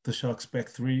Sharks back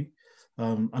three,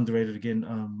 underrated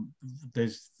again.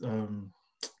 There's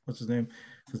what's his name?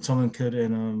 The Tongan kid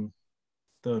and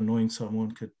the annoying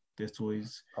Samoan kid. That's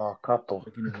always Kato.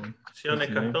 like anyone. Sione What's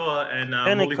his name? Katoa and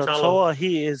Penny Mulitalo. Katoa,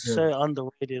 he is Yeah. so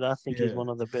underrated. I think he's Yeah. one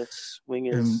of the best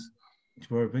wingers. And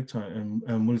we're big time.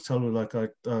 And Mulitalo, like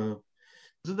Isn't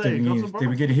they've that been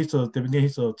Uganda, getting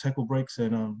hits of tackle breaks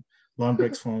and line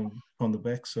breaks from the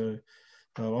back. So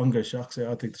I'm gonna go Sharks.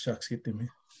 I think the Sharks get them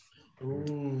here.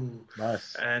 Ooh.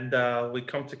 Nice. And we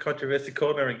come to controversy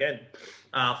corner again.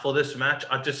 For this match,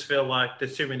 I just feel like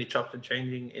there's too many chopped and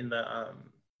changing in the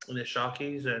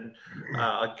Sharkies, and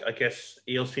I guess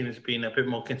Eels team has been a bit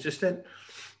more consistent.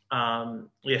 So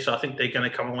I think they're going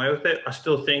to come away with it. I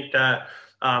still think that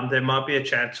there might be a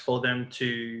chance for them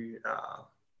to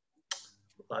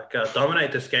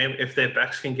dominate this game if their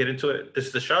backs can get into it. This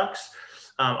is the Sharks.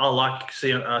 I like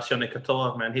Sione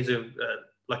Katoa, man. He's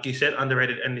like you said,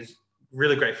 underrated, and he's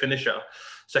really great finisher.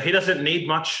 So he doesn't need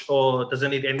much or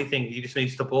doesn't need anything. He just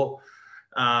needs the ball.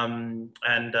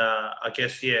 I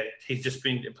guess, he's just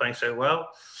been playing so well.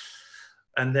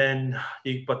 And then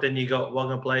you got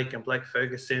Wagga Blake and Blake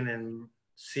Ferguson and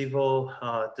Seville.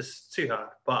 Just too hard.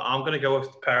 But I'm going to go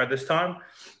with Para this time.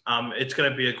 It's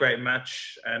going to be a great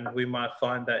match, and we might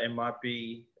find that it might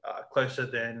be closer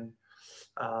than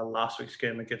last week's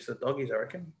game against the Doggies, I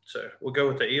reckon. So we'll go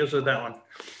with the Eels with that one.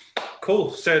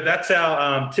 Cool. So that's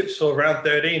our tips for round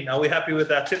 13. Are we happy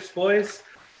with our tips, boys?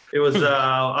 It was,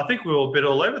 I think we were a bit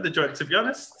all over the joint, to be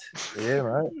honest. Yeah,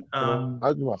 right.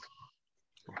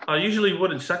 I usually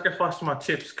wouldn't sacrifice my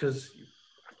tips because,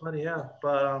 bloody hell.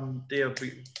 But there'll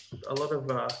be a lot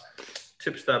of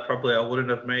tips that probably I wouldn't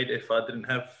have made if I didn't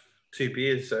have 2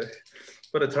 beers. So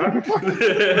what a time.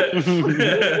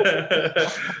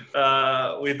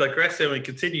 We digress and we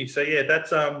continue. So,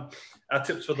 that's our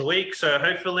tips for the week. So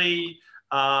hopefully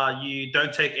you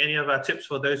don't take any of our tips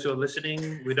for those who are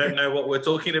listening. We don't know what we're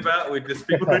talking about. We're just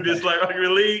people who just like rugby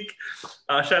league.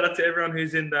 Shout out to everyone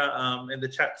who's in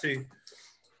the chat too.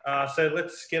 So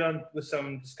let's get on with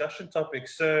some discussion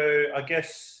topics. So I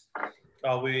guess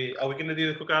are we going to do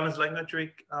the Cook Islands language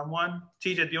week one?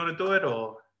 TJ, do you want to do it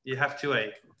or you have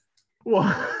to?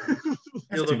 What?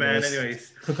 You're the man,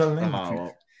 anyways. Cook Island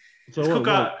language.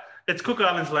 It's Cook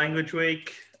Islands language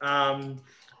week.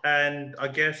 And I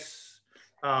guess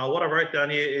what I wrote down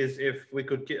here is if you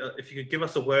could give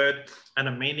us a word and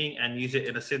a meaning and use it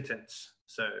in a sentence.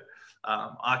 So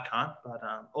I can't, but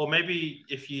or maybe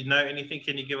if you know anything,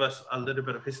 can you give us a little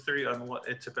bit of history on what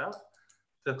it's about?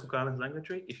 The Cook Islands language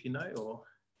week, if you know, or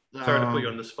sorry to put you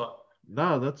on the spot.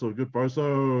 No, that's all good, bro.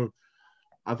 So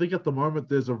I think at the moment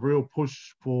there's a real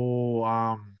push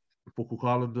for Cook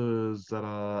Islanders that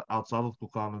are outside of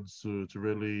Cook Islands to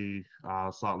really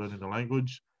start learning the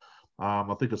language.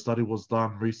 I think a study was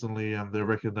done recently, and they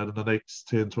reckon that in the next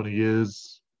 10, 20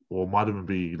 years, or might even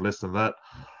be less than that,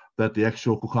 that the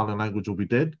actual Cook Island language will be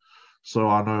dead. So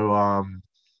I know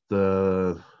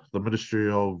the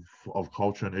Ministry of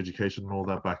Culture and Education and all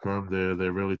that back home,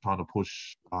 they're really trying to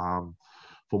push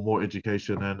for more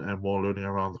education and more learning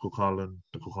around the Cook Island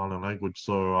language.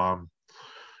 So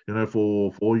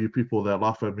for all you people that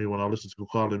laugh at me when I listen to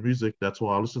Cook Island music, that's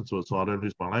why I listen to it, so I don't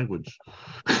lose my language.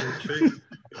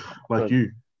 Like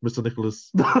you, Mr. Nicholas.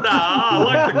 Nah, I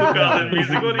like the Cook Island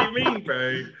music. What do you mean,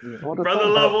 bro? Brother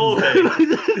love all day.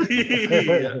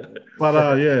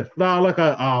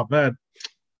 But man,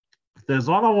 there's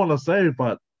one I want to say,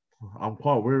 but I'm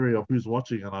quite wary of who's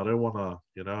watching, and I don't want to,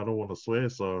 I don't want to swear.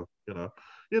 So,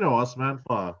 us, man.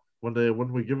 When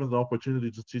we're given the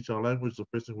opportunity to teach our language, the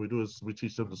first thing we do is we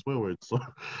teach them the swear words. So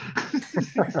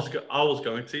I was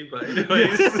going to, but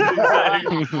anyways,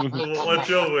 what's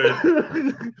your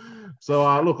word?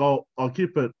 So look, I'll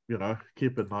keep it,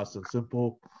 keep it nice and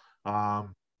simple.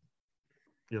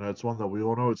 It's one that we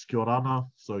all know. It's kia orana.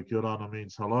 So kia orana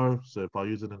means hello. So if I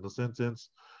use it in the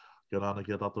sentence, kia orana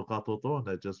kia tatou katoto, and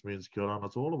that just means kia orana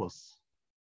to all of us.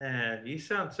 Man, you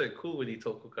sound so cool when you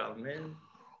talk Cook Island, man.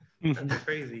 That's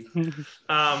crazy.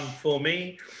 For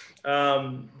me,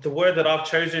 the word that I've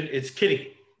chosen is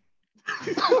kitty.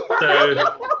 So,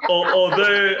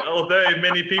 although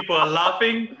many people are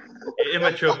laughing,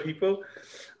 immature people,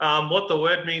 what the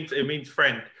word means, it means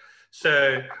friend.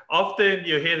 So often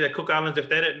you hear that Cook Islands, if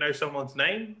they don't know someone's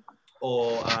name,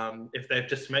 or if they've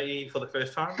just met you for the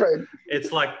first time,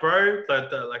 it's like bro,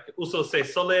 like also say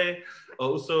sole, or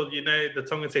also the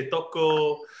Tongan say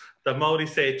toko. The Māori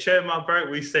say chema, bro.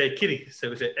 We say kitty. So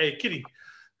we say, hey, kitty.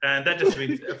 And that just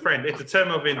means a friend. It's a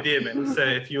term of endearment. So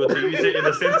if you were to use it in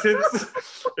a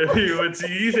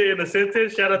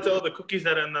sentence, shout out to all the cookies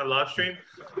that are in the live stream.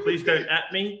 Please don't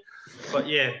at me. But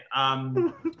yeah,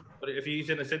 but if you use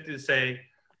it in a sentence, say,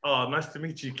 Oh, nice to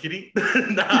meet you, Kitty.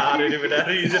 Nah, I don't even know how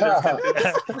to use it. As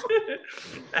sentence.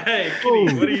 Hey,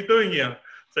 Kitty, what are you doing here?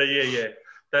 So yeah.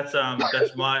 That's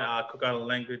my Cook Island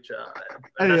language. And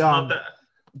Hey, that's not that.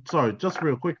 sorry, just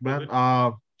real quick, man.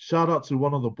 Shout out to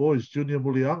one of the boys, Junior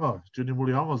Mulianga. Junior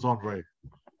Mulianga's on, Ray.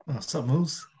 What's up,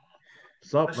 Moose?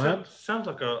 What's up, That man? sounds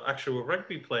like an actual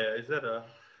rugby player. Is that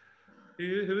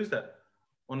who is that?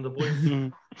 One of the boys?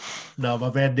 No,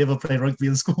 my man never played rugby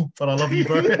in school, but I love you,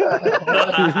 bro.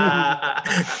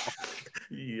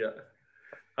 Yeah.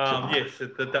 Yes,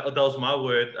 that was my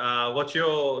word. Do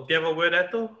you have a word,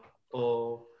 Ethel?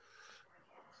 Or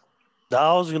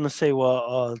I was gonna say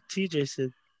what TJ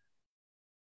said.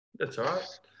 that's all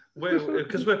right.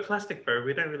 Because we're plastic, bro.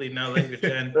 We don't really know language,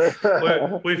 and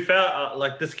we felt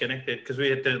like disconnected because we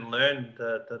didn't learn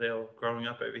the growing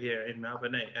up over here in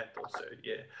Melbourne, Ethel. So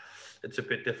yeah, it's a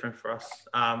bit different for us.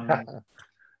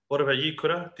 What about you,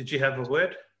 Kura? Did you have a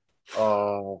word? I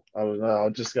don't know.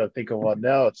 I'm just gonna think of one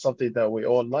now. It's something that we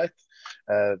all like,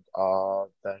 and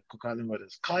the Cook Island word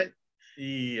is kite.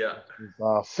 Yeah. Is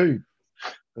food,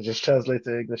 which is translated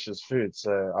to English as food.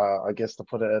 So I guess to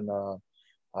put it in a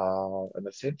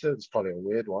sentence, it's probably a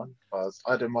weird one. But it's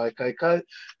 "Ade mai kai kai,"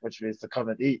 which means to come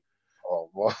and eat. Oh,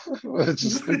 well, it's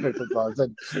just stupid because I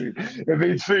said food. It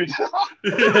means food.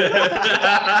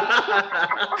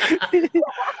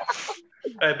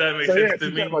 That makes So yeah, sense if to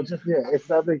you get me. my drift, yeah, if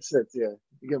that makes sense, yeah,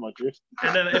 you get my drift.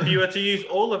 And then if you were to use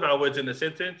all of our words in a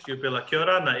sentence, you'd be like, kia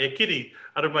ora, na e kiri,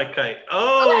 aru mai kai.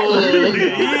 Oh,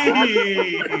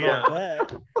 yeah. Not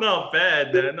bad. Not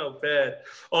bad, man, not bad.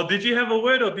 Oh, did you have a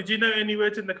word or did you know any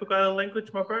words in the Cook Island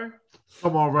language, my bro?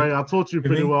 Come on, Ray. I taught you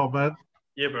pretty well, man.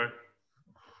 Yeah, bro.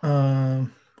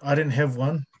 I didn't have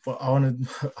one, but I want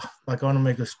to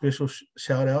make a special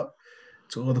shout out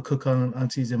to all the Cook Island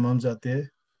aunties and mums out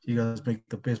there. You guys make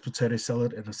the best potato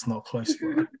salad, and it's not close,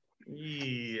 bro.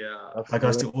 Yeah. Like I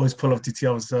used to always pull up to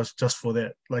Tiawa's house just for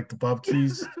that. Like the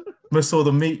barbecues, miss all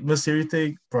the meat, miss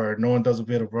everything, bro. No one does it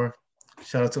better, bro.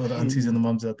 Shout out to all the aunties and the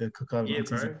mums out there, Cook Island Yeah,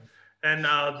 aunties. bro. And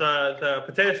the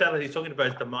potato salad he's talking about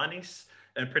is the manis,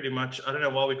 and pretty much I don't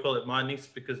know why we call it manis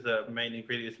because the main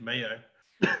ingredient is mayo.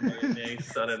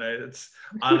 Mayonnaise, I don't know. It's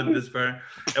Islanders, bro.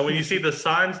 And when you see the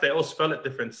signs, they all spell it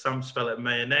different. Some spell it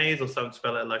mayonnaise, or some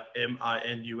spell it like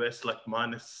minus, like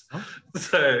minus. Huh?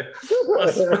 So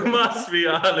must be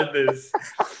Islanders.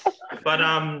 But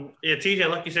yeah, TJ,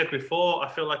 like you said before, I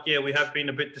feel like we have been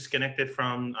a bit disconnected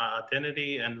from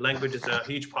identity, and language is a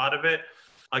huge part of it.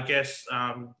 I guess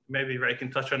maybe Ray can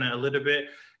touch on it a little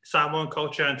bit. Samoan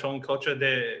culture and Tongan culture,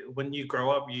 when you grow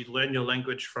up, you learn your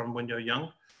language from when you're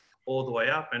young all the way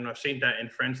up, and I've seen that in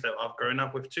friends that I've grown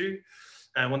up with too.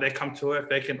 And when they come to work,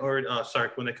 they can already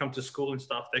when they come to school and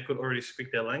stuff, they could already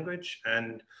speak their language.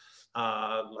 And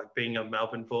like being a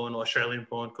Melbourne-born or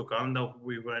Australian-born Cook Islander,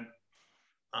 we weren't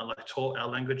like taught our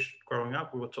language growing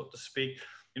up. We were taught to speak,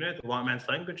 the white man's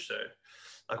language. So,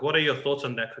 like, what are your thoughts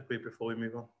on that quickly before we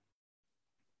move on?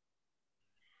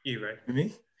 You, Ray.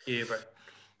 Me? Yeah, Ray.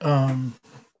 I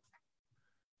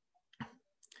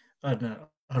don't know.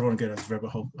 I don't want to get into rabbit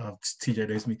hole. TJ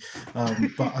knows me,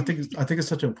 but I think it's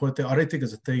such an important thing. I don't think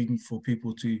it's a thing for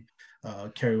people to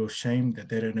carry with shame that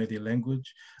they don't know their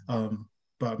language.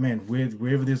 But man,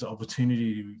 wherever there's an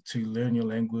opportunity to learn your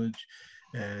language,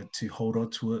 to hold on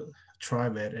to it, try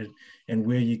that, and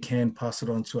where you can pass it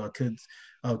on to our kids,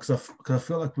 because I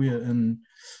feel like we're in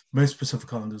most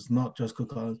Pacific Islanders, not just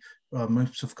Cook Islands.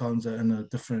 Most Pacific Islanders are in a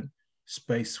different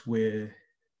space where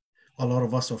a lot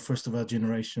of us are first of our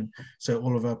generation. So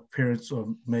all of our parents,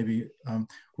 or maybe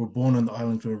were born on the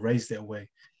islands, were raised that way,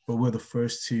 but we're the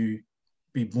first to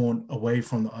be born away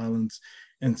from the islands.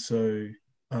 And so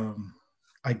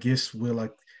I guess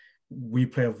we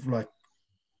play like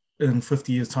in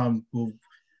 50 years time, we'll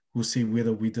see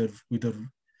whether we did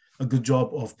a good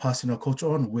job of passing our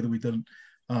culture on, whether we didn't.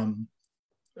 I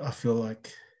feel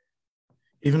like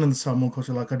even in the Samoan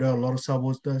culture, like I know a lot of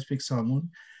Samoans don't speak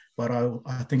Samoan, but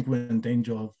I think we're in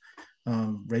danger of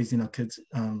raising our kids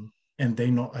and they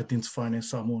not identifying as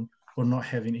Samoan or not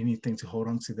having anything to hold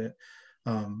on to that.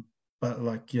 But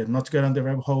not to go down the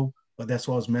rabbit hole, but that's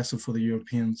why it's massive for the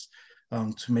Europeans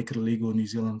to make it illegal in New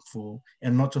Zealand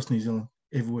and not just New Zealand,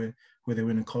 everywhere where they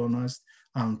went and colonized,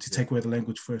 to take away the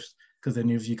language first, because they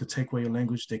knew if you could take away your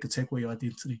language, they could take away your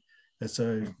identity. And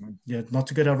so, not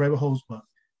to go down rabbit holes, but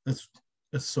it's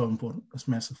so important. It's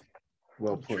massive.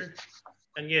 Well put. True.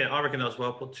 And I reckon that was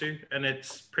well put too. And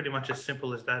it's pretty much as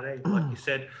simple as that, eh? Like you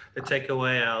said, they take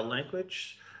away our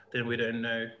language, then we don't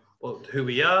know who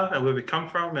we are and where we come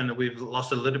from, and we've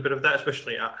lost a little bit of that,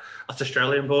 especially us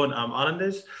Australian-born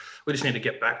Islanders. We just need to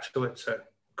get back to it. So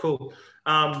cool.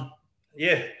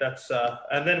 Yeah, that's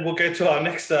and then we'll go to our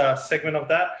next segment of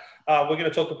that. We're going to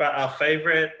talk about our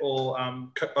favorite or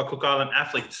Cook Island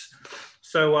athletes.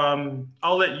 So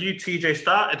I'll let you, TJ,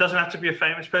 start. It doesn't have to be a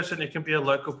famous person; it can be a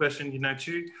local person you know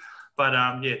too. But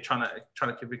yeah, trying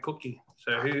to keep it cookie.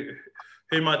 So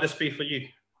who might this be for you?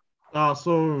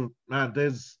 So man,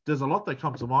 there's a lot that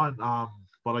comes to mind.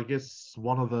 But I guess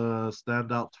one of the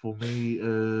standouts for me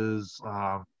is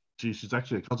she's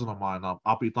actually a cousin of mine,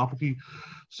 Api Tapuki.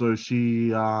 So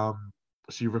she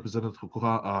represented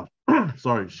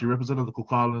she represented the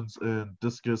Cook Islands in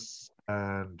discus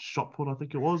and shot put, I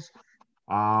think it was.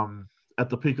 At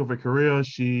the peak of her career,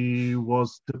 she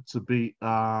was tipped to beat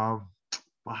and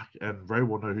Ray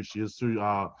will know who she is too.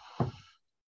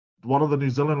 One of the New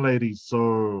Zealand ladies.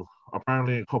 So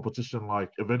apparently in competition,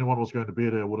 like if anyone was going to be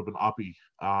there, it would have been Api.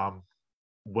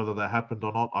 Whether that happened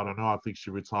or not, I don't know. I think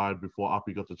she retired before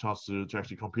Api got the chance to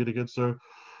actually compete against her.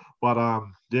 But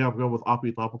yeah, I'm going with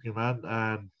Api Tapuki, man.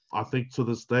 And I think to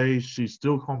this day she's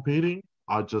still competing.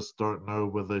 I just don't know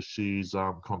whether she's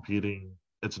competing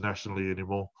internationally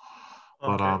anymore.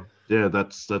 Okay. But yeah,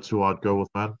 that's who I'd go with,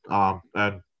 man.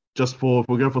 And just if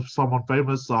we go for someone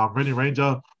famous, Rennie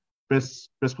Ranger, best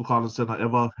Cook Island centre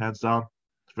ever, hands down.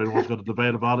 If anyone's got a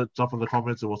debate about it, jump in the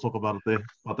comments and we'll talk about it there.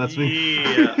 But that's me.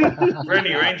 Yeah,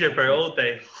 Rennie Ranger, bro, all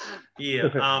day. Yeah.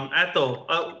 Athol.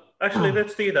 Actually,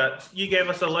 let's do that. You gave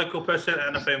us a local person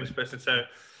and a famous person, so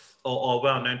or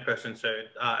well-known person. So,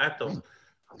 Athol,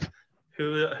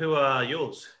 who are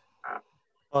yours?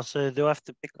 Oh, so do I have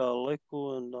to pick a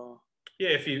local and? Yeah,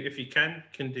 if you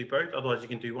can do both. Otherwise, you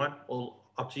can do one. All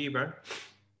up to you, bro.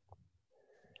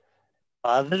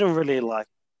 I didn't really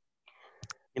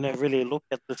really look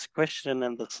at this question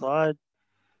and decide.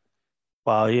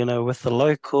 Well, with the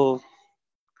local,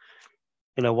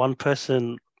 one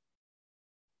person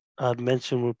I'd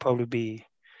mention would probably be,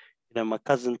 my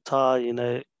cousin Ta.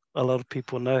 A lot of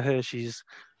people know her. She's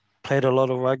played a lot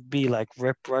of rugby, like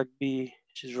rep rugby.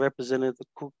 She's represented the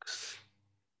Cooks.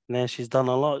 And she's done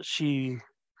a lot. I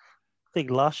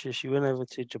think last year she went over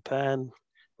to Japan,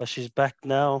 but she's back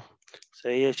now. So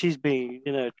yeah, she's been,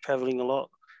 traveling a lot.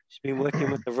 She's been working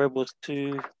with the Rebels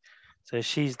too. So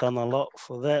she's done a lot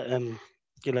for that. And,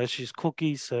 she's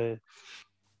Cookie. So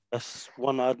that's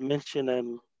one I'd mention.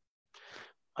 And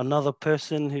another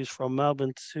person who's from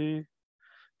Melbourne too,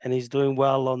 and he's doing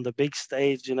well on the big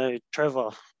stage,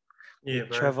 Trevor. Yeah,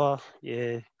 bro. Trevor,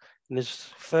 yeah. In his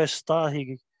first start,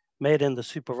 he made in the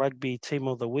Super Rugby Team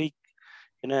of the Week.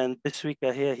 And this week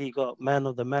I hear he got Man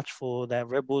of the Match for that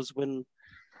Rebels win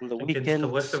on the Against weekend. the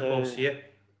Western Force, yeah.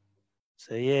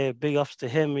 So yeah, big ups to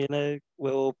him.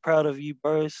 We're all proud of you,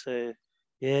 bro. So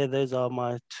yeah, those are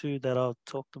my two that I've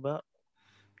talked about.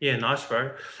 Yeah, nice,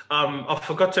 bro. I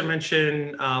forgot to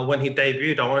mention when he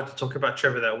debuted. I wanted to talk about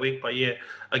Trevor that week, but yeah,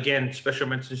 again, special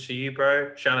mentions to you,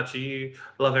 bro. Shout out to you.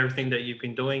 Love everything that you've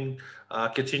been doing.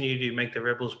 Continue to make the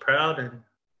Rebels proud, and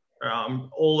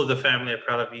all of the family are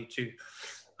proud of you too.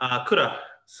 Kuda.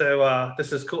 So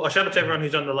this is cool. Shout out to everyone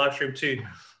who's on the live stream too.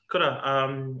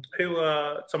 Kuda, who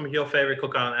are some of your favorite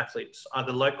Cook Island athletes,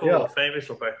 either local or famous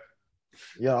or both?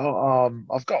 Yeah,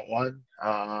 I've got one.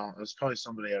 It was probably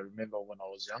somebody I remember when I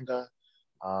was younger.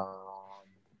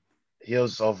 He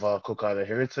was of Cook Island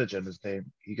heritage, and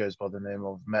he goes by the name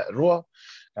of Matt Rua.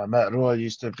 Matt Rua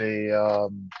used to be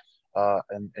an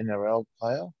NRL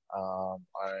player. I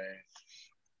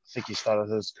think he started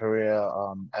his career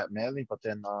at Manly, but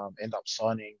then ended up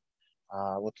signing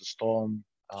with the Storm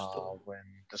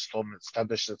when the Storm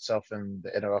established itself in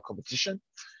the NRL competition.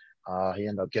 He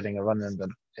ended up getting a run in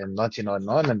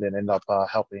 1999 and then ended up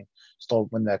helping Storm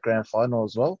win that grand final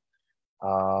as well.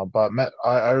 But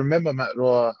I remember Matt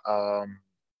Roy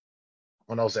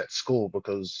when I was at school,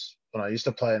 because when I used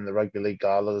to play in the rugby league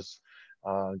galas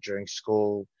during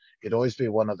school, he'd always be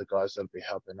one of the guys that'd be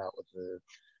helping out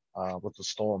with the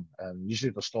Storm. And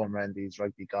usually the Storm ran these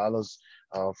rugby galas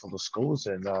for the schools,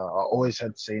 and I always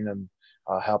had seen him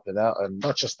helping out. And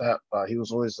not just that, but he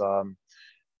was always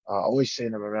always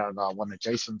seen him around one of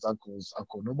Jason's uncles,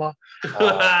 Uncle Numa,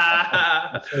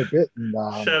 a fair bit. And,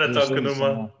 Shout out to Uncle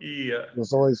Numa. Yeah. He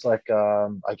was always like,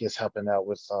 I guess, helping out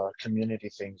with community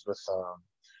things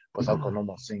with Uncle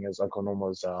Numa, seeing as Uncle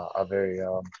Numa's a very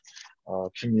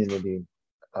community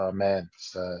man.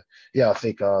 So yeah, I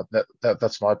think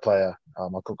that's my player.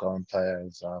 My Cook Island player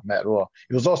is Matt Roy.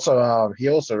 He was also he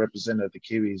also represented the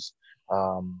Kiwis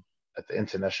at the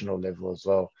international level as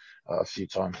well a few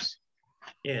times.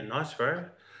 Yeah, nice, bro.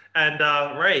 And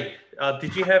Ray,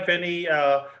 did you have any?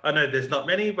 I know there's not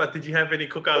many, but did you have any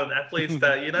Cook Island athletes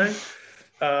that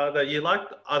that you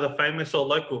liked, either famous or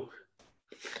local?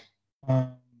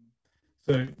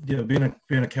 So yeah, being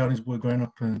a Cowleys boy growing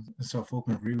up in South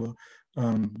Auckland, Rewa,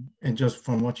 and just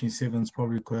from watching Sevens,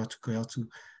 probably Koyatu,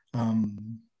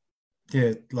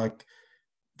 yeah, like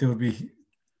there would be,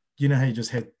 you know how you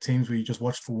just had teams where you just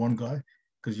watched for one guy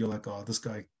because you're like, oh, this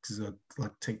guy is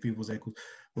like take people's ankles.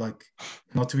 Like,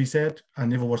 not to be sad, I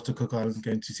never watched a Cook Islands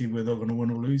game to see whether they're going to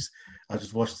win or lose. I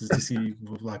just watched this to see,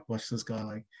 like, watch this guy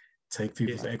like take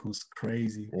people's ankles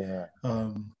crazy. Yeah.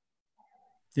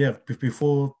 Yeah,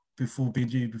 before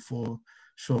Benji, before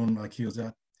Sean, like he was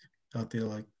out there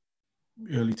like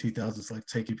early 2000s, like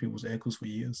taking people's ankles for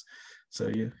years. So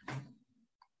yeah.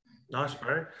 Nice,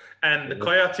 bro. And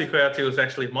Koyatu was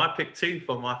actually my pick too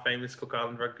for my famous Cook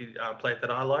Island rugby player that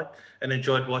I like and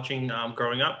enjoyed watching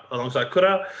growing up alongside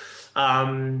Kura.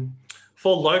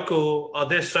 For local,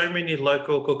 there's so many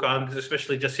local Cook Islanders,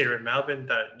 especially just here in Melbourne,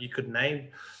 that you could name.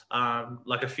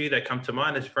 Like a few that come to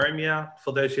mind is Romeo.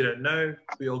 For those who don't know,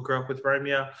 we all grew up with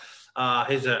Romeo.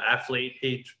 He's an athlete.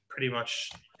 He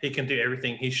can do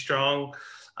everything. He's strong,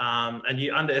 and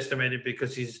you underestimate him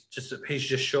because he's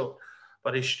just short.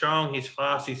 But he's strong, he's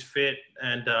fast, he's fit,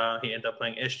 and he ended up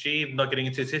playing SG. Not getting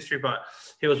into his history, but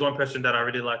he was one person that I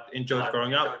really enjoyed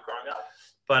growing up.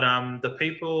 But the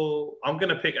people, I'm going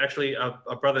to pick actually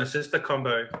a brother and sister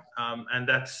combo, and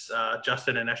that's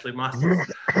Justin and Ashley Masters.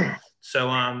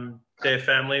 So they're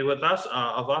family with us,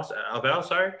 of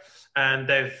ours, and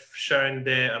they've shown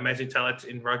their amazing talents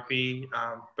in rugby,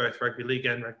 both rugby league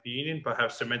and rugby union, but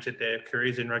have cemented their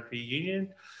careers in rugby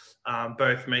union.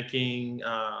 Both making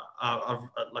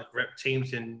like rep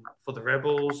teams for the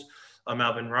Rebels,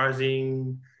 Melbourne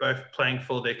Rising, both playing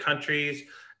for their countries,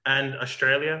 and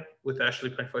Australia, with Ashley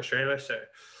playing for Australia. So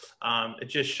it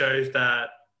just shows that,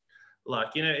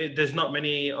 like, you know, there's not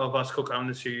many of us Cook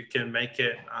Islanders who can make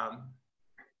it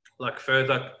like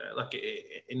further, like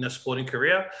in a sporting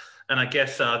career. And I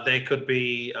guess they could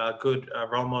be good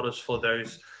role models for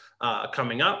those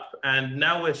coming up. And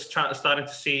now we're starting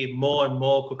to see more and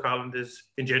more Cook Islanders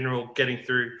in general getting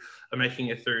through and making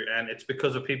it through. And it's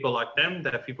because of people like them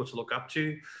that are people to look up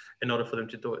to in order for them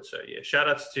to do it. So yeah, shout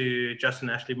outs to Justin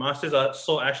and Ashley Masters. I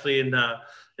saw Ashley in the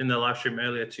live stream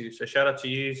earlier too. So shout out to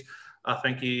you.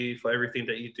 Thank you for everything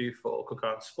that you do for Cook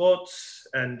Island Sports.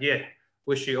 And yeah,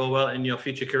 wish you all well in your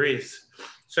future careers.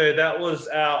 So that was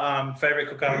our favorite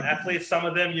Cook Island athletes. Some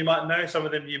of them you might know, some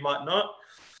of them you might not.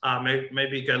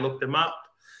 Maybe go look them up,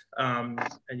 and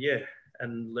yeah,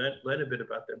 and learn a bit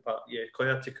about them. But yeah,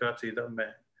 Koyatu, the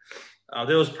man.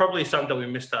 There was probably some that we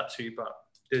missed out too, but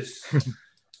there's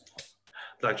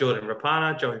like Jordan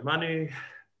Rapana, Joey Manu,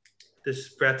 there's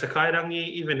Brad Takairangi,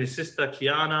 even his sister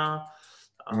Kiana,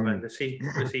 and there's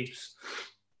heaps.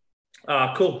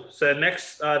 Cool. So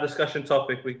next discussion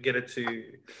topic we can get into.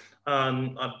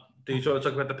 Do you want to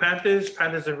talk about the Panthers?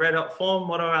 Panthers in red hot form.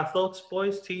 What are our thoughts,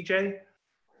 boys? TJ?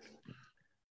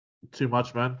 Too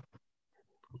much, man.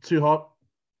 Too hot.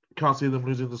 Can't see them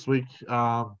losing this week.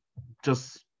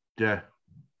 Just, yeah,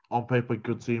 on paper,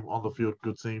 good team. On the field,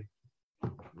 good team.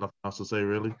 Nothing else to say,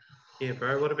 really. Yeah,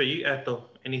 bro. What about you, Ethel?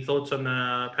 Any thoughts on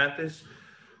the Panthers?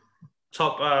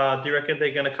 Top, do you reckon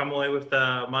they're going to come away with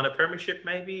the minor premiership,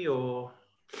 maybe, or?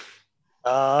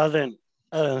 I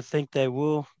don't think they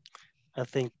will. I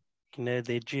think, you know,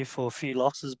 they're due for a few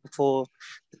losses before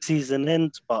the season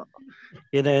ends. But,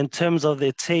 you know, in terms of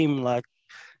their team, like,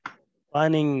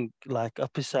 finding, like,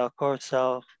 Apisao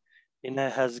Coruscant, you know,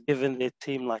 has given their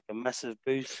team, like, a massive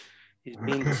boost. He's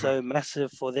been so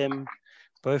massive for them,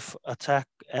 both attack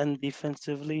and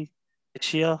defensively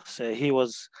this year. So he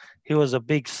was a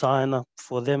big sign up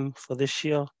for them for this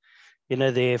year. You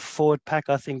know, their forward pack,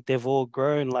 I think they've all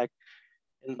grown. Like,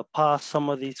 in the past, some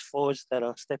of these forwards that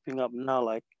are stepping up now,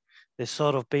 like, they've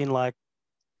sort of been, like,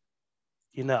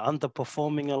 you know,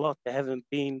 underperforming a lot. They haven't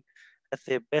been at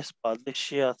their best, but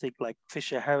this year I think, like,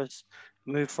 Fisher Harris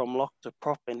moved from lock to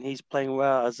prop and he's playing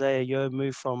well. Isaiah Yeo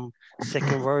moved from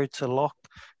second row to lock,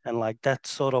 and like that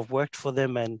sort of worked for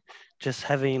them. And just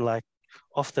having, like,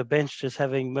 off the bench, just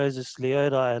having Moses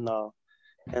Leota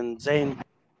and Zane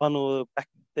Funnel back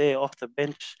there off the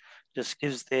bench just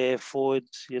gives their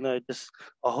forwards, you know, just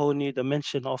a whole new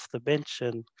dimension off the bench.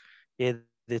 And yeah,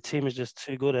 their team is just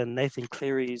too good. And Nathan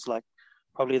Cleary is, like,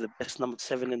 probably the best number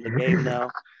 7 in the game now.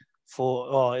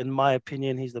 In my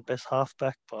opinion, he's the best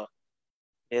halfback. But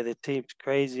yeah, their team's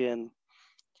crazy, and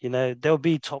you know they'll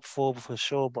be top 4 for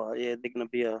sure. But yeah, they're gonna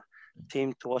be a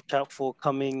team to watch out for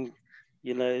coming,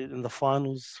 you know, in the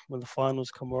finals when the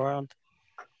finals come around.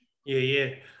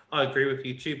 Yeah, I agree with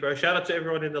you too, bro. Shout out to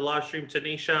everyone in the live stream.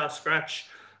 Tanisha, Scratch,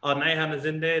 Nahan is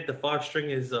in there. The 5 string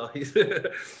is he's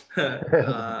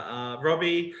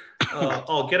Robbie.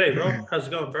 G'day, Rob. How's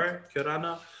it going, bro?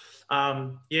 Kirana.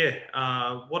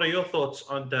 What are your thoughts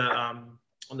on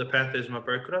the Panthers, my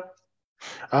bro?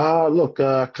 Look,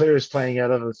 Clear is playing out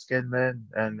of his skin, man,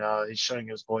 and he's showing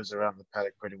his boys around the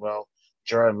paddock pretty well.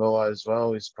 Jerome Miller as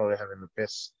well. He's probably having the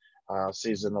best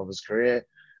season of his career.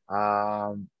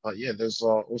 But yeah, there's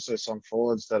also some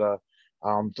forwards that are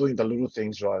doing the little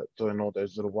things right, doing all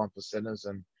those little 1%ers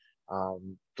and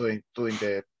doing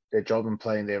their job and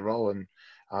playing their role. And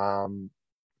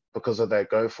because of that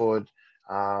go forward,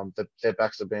 their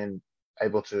backs have been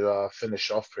able to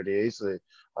finish off pretty easily.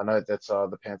 I know that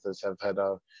the Panthers have had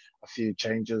a few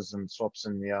changes and swaps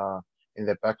in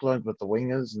their backline with the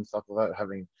wingers and stuff like that,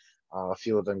 having a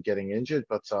few of them getting injured.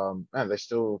 But man, they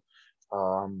still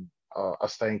are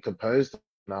staying composed.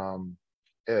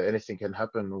 Anything can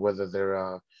happen, whether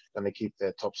they're going to keep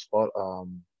their top spot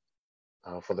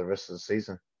for the rest of the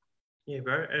season. Yeah,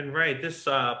 bro. And Ray, this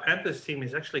Panthers team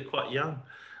is actually quite young,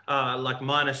 like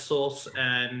minus Sauce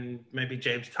and maybe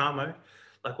James Tamo.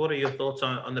 Like, what are your thoughts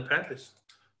on the Panthers?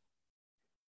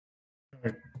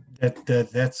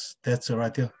 That's all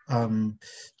right. Yeah.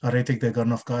 I don't think they've got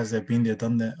enough guys that've been there,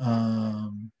 done that.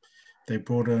 They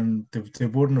brought in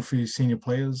a few senior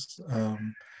players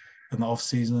in the off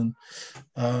season.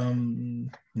 I don't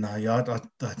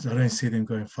see them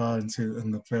going far in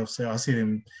the playoffs. So I see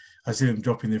them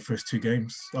dropping their first 2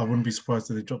 games. I wouldn't be surprised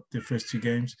if they dropped their first 2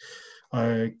 games.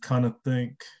 I kind of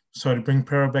think. So to bring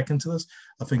Para back into this,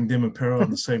 I think them and Para are on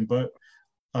the same boat.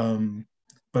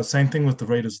 But same thing with the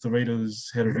Raiders. The Raiders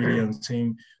had a really young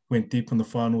team, went deep in the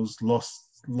finals,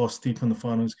 lost deep in the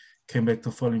finals, came back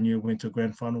the following year, went to a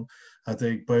grand final. I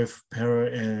think both Para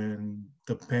and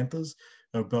the Panthers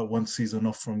are about 1 season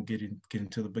off from getting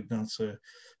to the big dance. So,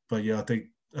 but yeah, I think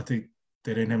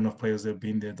they don't have enough players that have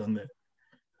been there, done that.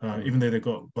 Even though they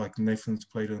got like Nathan's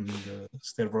played in the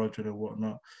State of Origin and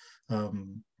whatnot.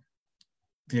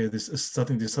 There's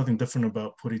something different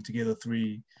about putting together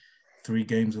three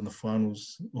games in the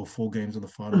finals or 4 games in the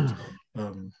finals.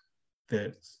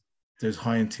 That there's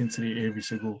high intensity every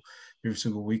single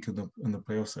week in the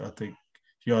playoffs. So I think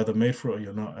you're either made for it or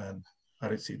you're not, and I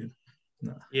don't see them.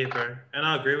 No. Yeah, bro, and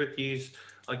I agree with you.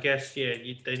 I guess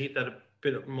they need that a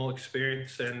bit more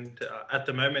experience, and at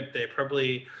the moment they're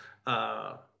probably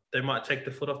they might take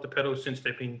the foot off the pedal since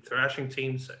they've been thrashing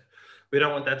teams. So we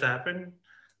don't want that to happen.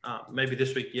 Maybe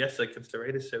this week, yes, against the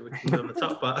Raiders, so we can be on the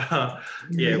top. But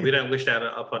yeah, we don't wish that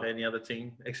upon any other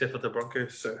team except for the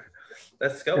Broncos. So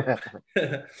let's go.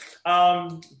 The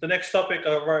next topic,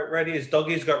 ready, is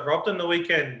Doggies got robbed on the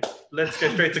weekend. Let's go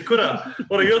straight to Kuta.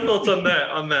 What are your thoughts on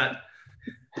that?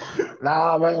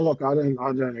 Nah, man, look, I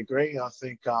don't agree. I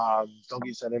think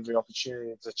Doggies had every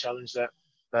opportunity to challenge that.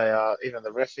 They even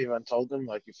the ref even told them,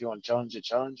 like, if you want to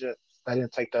challenge it. They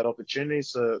didn't take that opportunity,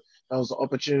 so that was an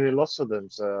opportunity lost for them.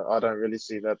 So I don't really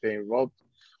see that being robbed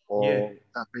or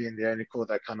that being the only call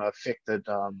that kind of affected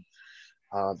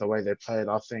the way they played.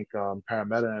 I think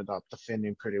Parramatta ended up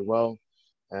defending pretty well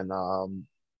and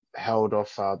held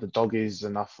off the Doggies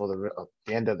enough for the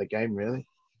end of the game, really.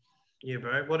 Yeah,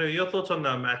 bro. What are your thoughts on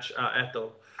the match,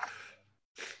 Ethel?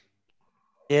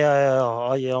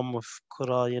 I'm with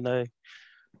Kura,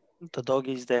 the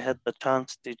Doggies, they had the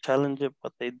chance to challenge it,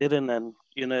 but they didn't. And,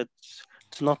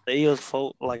 it's not the Eels'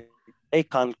 fault. Like, they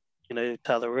can't,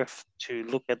 tell the ref to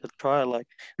look at the try. Like,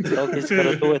 the Doggies got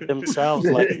to do it themselves.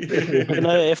 Like,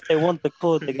 if they want the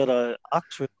call, they got to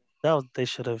ask for it themselves. They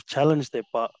should have challenged it.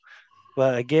 But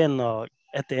again,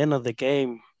 at the end of the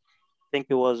game, I think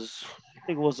it was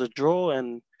a draw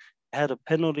and had a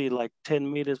penalty like 10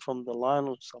 meters from the line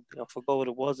or something. I forgot what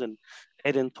it was. And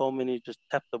Aiden Tolman, just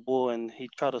tapped the ball and he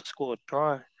tried to score a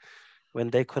try when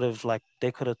they could have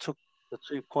took the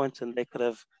 2 points and they could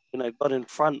have, got in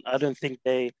front. I don't think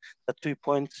the 2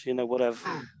 points, would have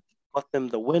got them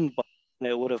the win, but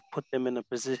it would have put them in a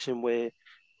position where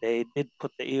they did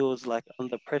put the Eels like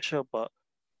under pressure. But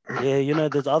yeah,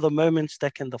 there's other moments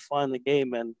that can define the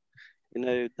game, and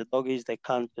the Doggies, they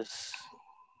can't just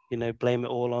blame it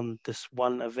all on this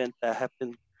one event that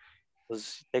happened,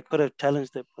 because they could have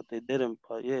challenged it, but they didn't.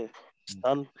 But yeah, it's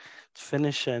done, it's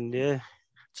finished, and yeah,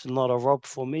 it's not a rob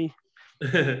for me.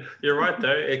 You're right,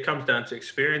 though. It comes down to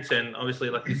experience, and obviously,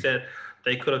 like you said,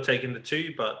 they could have taken the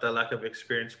 2, but the lack of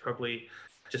experience probably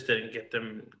just didn't get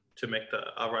them to make the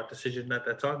right decision at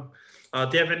that time.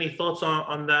 Do you have any thoughts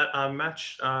on that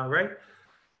match, Ray,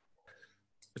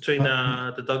 between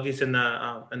the Doggies and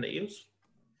the Eels?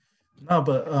 No,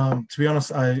 but to be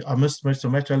honest, I missed most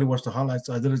of the match. I only watched the highlights.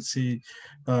 I didn't see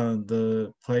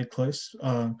the play close.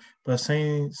 But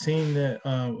seeing that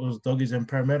it was Doggies and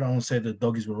Parramatta, I won't say the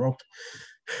Doggies were robbed.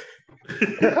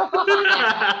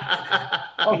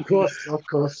 Of course, of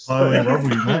course. Highway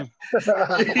robbery, mate.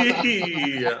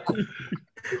 Yeah.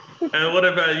 And what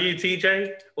about you,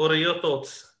 TJ? What are your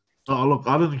thoughts? Oh, look,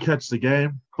 I didn't catch the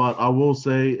game, but I will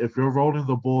say if you're rolling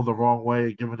the ball the wrong way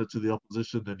and giving it to the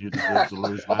opposition, then you deserve to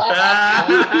lose, man.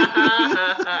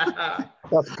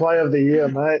 That's play of the year,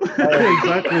 mate.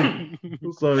 Exactly.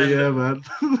 So, yeah, man.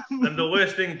 And the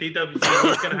worst thing, DWC,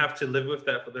 he's going to have to live with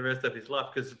that for the rest of his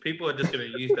life because people are just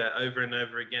going to use that over and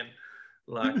over again.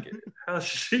 Like, how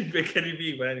stupid can he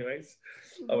be? But anyways,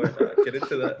 I won't get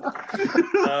into that.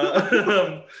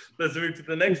 Let's move to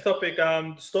the next topic,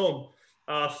 Storm.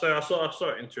 So I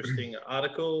saw an interesting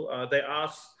article. They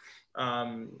asked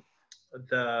so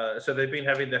they've been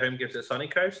having the home games at Sunny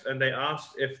Coast, and they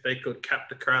asked if they could cap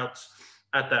the crowds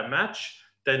at that match.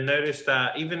 They noticed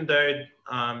that even though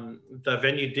the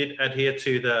venue did adhere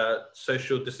to the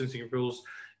social distancing rules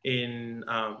in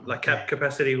like cap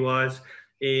capacity wise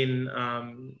in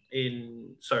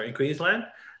Queensland,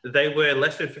 they were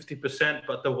less than 50%.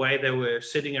 But the way they were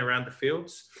sitting around the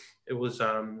fields, it was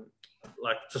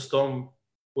like the Storm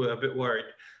were a bit worried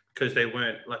because they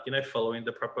weren't following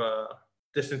the proper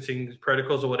distancing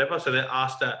protocols or whatever. So they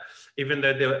asked that even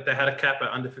though they had a cap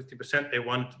at under 50%, they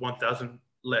won 1,000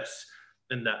 less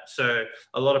than that. So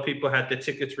a lot of people had their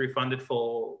tickets refunded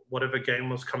for whatever game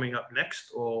was coming up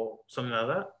next or something like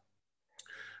that.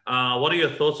 What are your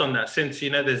thoughts on that? Since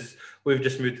we've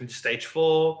just moved into stage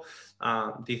 4,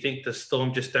 do you think the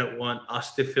Storm just don't want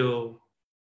us to feel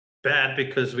bad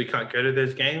because we can't go to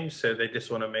those games, so they just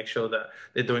want to make sure that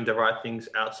they're doing the right things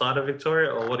outside of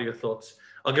Victoria? Or what are your thoughts?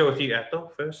 I'll go with you,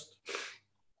 Athel, first.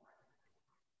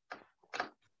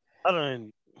 I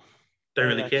don't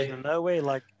really care. No way.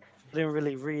 Like, I didn't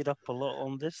really read up a lot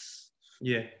on this.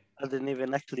 Yeah. I didn't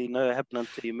even actually know it happened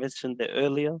until you mentioned it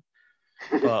earlier.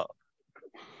 But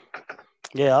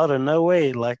yeah, I don't know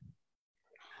way. Like,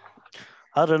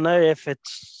 I don't know if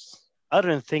it's. I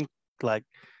don't think like.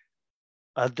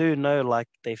 I do know, like,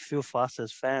 they feel for us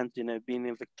as fans, being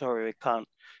in Victoria, we can't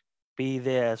be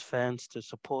there as fans to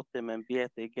support them and be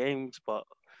at their games. But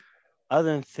I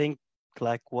don't think,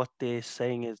 like, what they're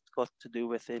saying has got to do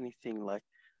with anything, like,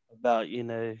 about,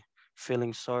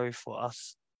 feeling sorry for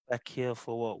us back here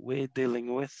for what we're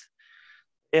dealing with.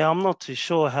 Yeah, I'm not too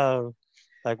sure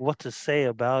what to say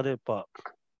about it, but,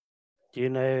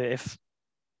 if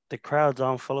the crowds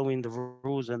aren't following the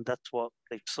rules and that's what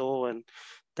they saw and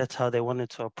that's how they wanted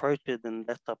to approach it, and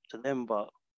that's up to them. But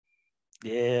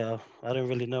yeah, I don't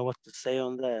really know what to say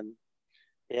on that. And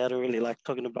yeah, I don't really like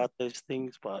talking about those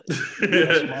things, but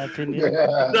that's my opinion.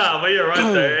 Yeah. No, but you're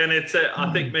right though, and it's.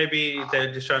 I think maybe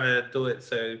they're just trying to do it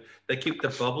so they keep the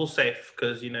bubble safe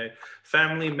because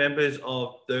family members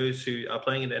of those who are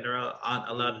playing in the NRL aren't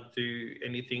allowed to do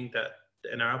anything that the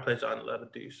NRL players aren't allowed to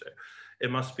do. So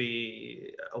it must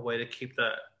be a way to keep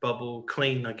that bubble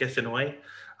clean, I guess, in a way.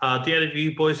 Do any of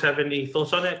you boys have any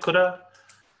thoughts on it? Kuda?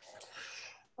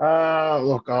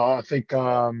 Look, I think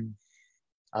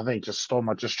just Storm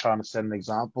are just trying to set an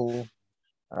example,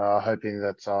 hoping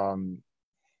that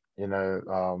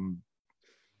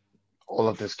all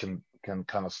of this can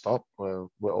kind of stop. We're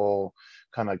all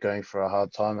kind of going through a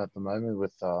hard time at the moment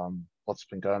with what's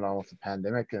been going on with the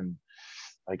pandemic, and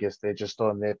I guess they're just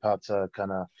doing their part to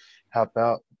kind of help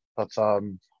out. But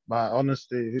my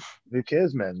honesty, who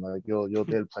cares, man? Like you're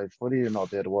there to play footy, you're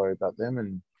not there to worry about them,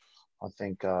 and I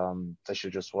think they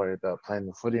should just worry about playing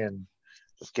the footy and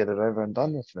just get it over and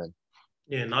done with, man.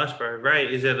 Yeah, nice, bro.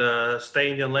 Ray, is it a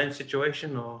stay in your lane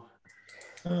situation or?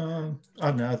 I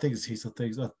don't know. I think it's heaps of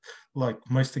things. Like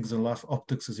most things in life,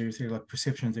 optics is everything. Like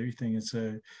perception is everything. And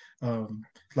so,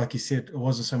 like you said, it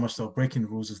wasn't so much they were breaking the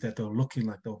rules; is that they were looking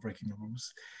like they were breaking the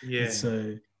rules. Yeah. And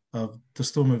so the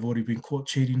Storm have already been caught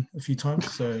cheating a few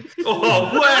times. So.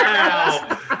 Oh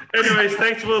wow! Anyways,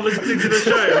 thanks for listening to the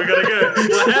show. We gotta go.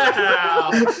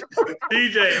 Wow,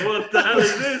 DJ, what the hell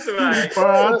is this, mate? Bro,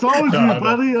 I told you,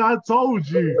 buddy. I told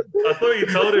you. I thought you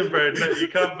told him, bro. No, you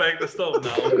can't bank the Storm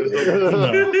now.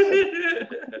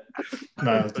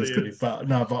 No, it's just kidding. But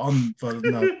no, I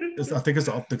think it's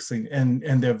the optics thing, and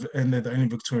they're the only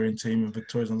Victorian team, and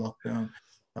Victoria's in lockdown.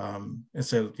 And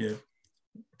so yeah,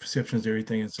 perception is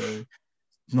everything, and so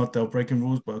not they're breaking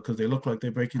rules, but because they look like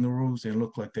they're breaking the rules, they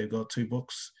look like they've got 2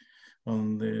 books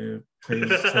on their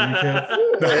players' training camp.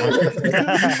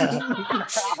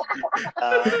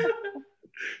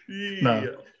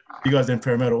 No. You guys in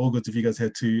Parramatta, all good if you guys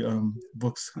had 2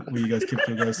 books where you guys kept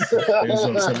your guys.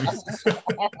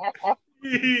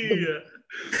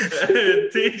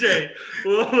 TJ,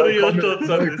 what are your thoughts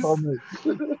on this? comment.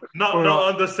 Not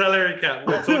on the salary cap.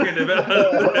 We're talking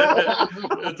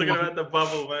about the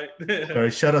bubble, mate. All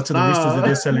right, shout out to the Roosters and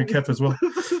their salary cap as well.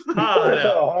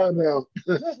 Oh, no.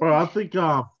 Bro, I think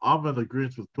I'm in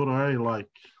agreement with Kura. Like,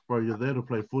 bro, you're there to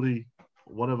play footy.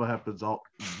 Whatever happens off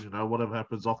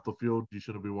the field, you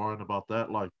shouldn't be worrying about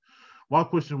that. Like, my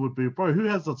question would be, bro, who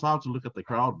has the time to look at the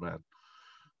crowd, man?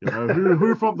 You know,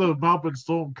 who from the Melbourne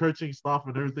Storm coaching staff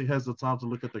and everything has the time to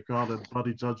look at the crowd and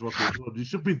bloody judge what they're doing? You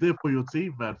should be there for your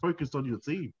team, man. Focus on your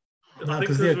team. I think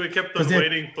because we kept on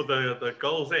waiting for the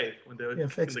goals, when they were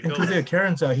because there are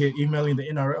Karens out here emailing the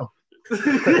NRL.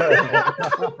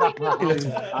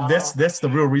 That's the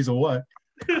real reason why.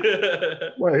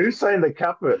 Wait, who's saying the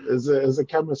capper? Is it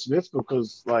Cameron Smith?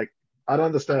 Because like I don't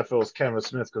understand if it was Cameron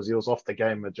Smith because he was off the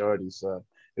game majority, so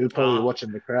he was probably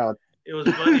watching the crowd. It was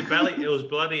bloody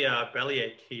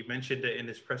bellyache. He mentioned it in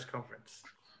his press conference.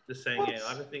 Just saying, yeah,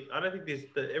 I don't think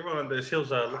everyone on those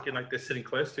hills are looking like they're sitting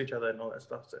close to each other and all that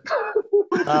stuff. So.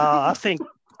 I think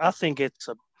it's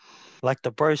like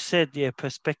the bro said, yeah,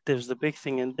 perspective's the big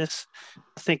thing in this.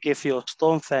 I think if you're a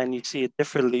Storm fan, you see it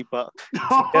differently. But if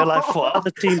you go like for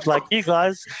other teams like you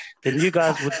guys, then you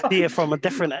guys would see it from a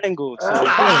different angle. So,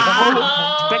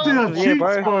 yeah,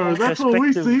 bro. That's what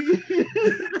we see.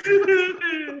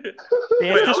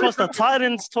 Yeah, if this was the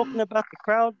Titans talking about the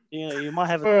crowd, you know, you might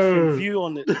have a different view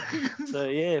on it. So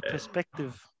yeah,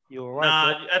 perspective. You're right.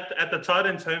 Nah, at the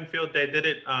Titans home field, they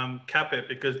didn't cap it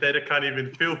because they can't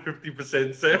even fill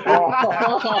 50%. So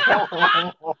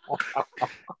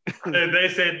and they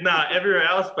said, nah, everywhere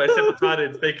else, but except the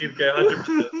Titans, they can go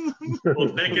 100%.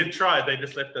 Well, they can try. They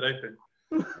just left it open.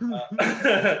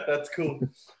 That's cool.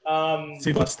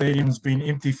 See, my stadium's been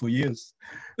empty for years.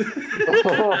 Hey,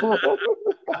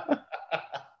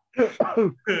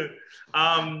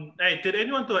 did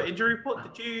anyone do an injury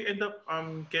report? Did you end up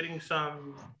getting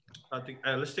some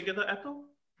list together at all?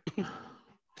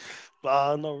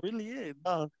 No, really, yeah.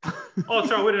 No. Oh,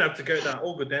 sorry, we didn't have to go down.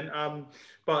 All good then.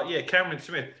 But yeah, Cameron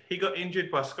Smith, he got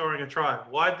injured by scoring a try.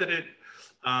 Why did it,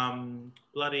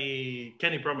 bloody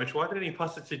Kenny Bromwich, why didn't he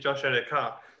pass it to Josh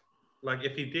Adokar? Like,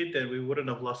 if he did, then we wouldn't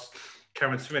have lost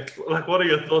Cameron Smith. Like, what are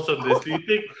your thoughts on this? Do you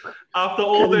think after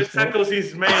all those tackles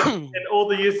he's made and all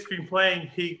the years he's been playing,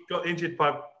 he got injured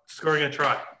by scoring a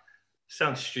try?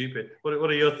 Sounds stupid. What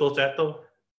are your thoughts, Athol?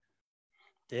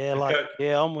 Yeah,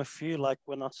 I'm with you. Like,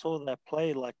 when I saw that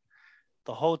play, like,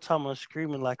 the whole time I was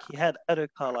screaming, like, he had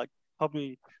Adokar, like,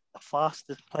 probably the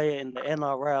fastest player in the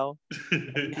NRL.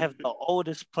 You have the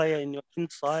oldest player in your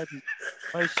inside,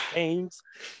 most games,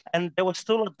 and there was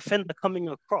still a defender coming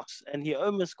across, and he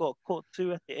almost got caught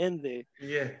too at the end there.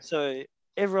 Yeah. So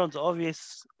everyone's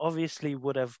obviously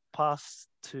would have passed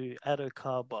to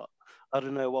Adokar, but I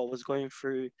don't know what was going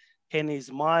through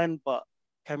Kenny's mind, but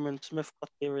Cameron Smith got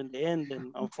there in the end,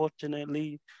 and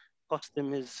unfortunately cost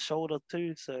him his shoulder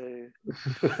too. So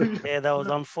yeah, that was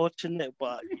unfortunate.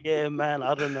 But yeah, man,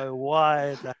 I don't know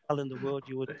why the hell in the world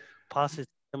you would pass it to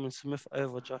Cameron Smith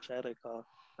over Josh Adokar.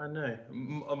 I know.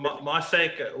 My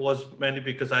sake was mainly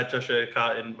because I had Josh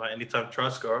Adokar in my anytime try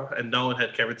scorer and no one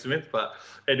had Cameron Smith. But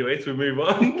anyways, we move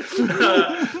on.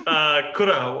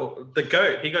 Kura, the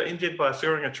GOAT, he got injured by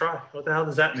scoring a try. What the hell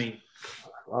does that mean?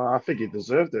 I think he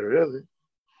deserved it, really.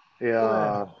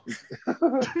 Yeah,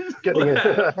 getting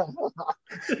a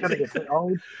bit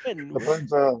old.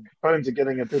 The bones are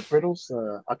getting a bit brittle,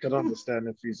 so I could understand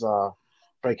if he's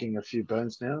breaking a few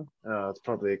bones now. It's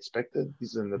probably expected.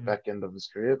 He's in the back end of his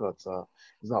career, but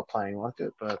he's not playing like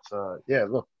it. But yeah,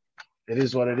 look, it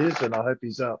is what it is, and I hope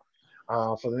he's out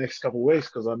for the next couple of weeks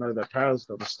because I know that Parra's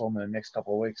got the Storm in the next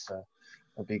couple of weeks, so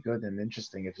it'll be good and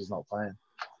interesting if he's not playing.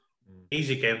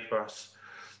 Easy game for us.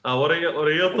 What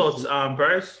are your thoughts,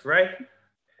 bros? Ray?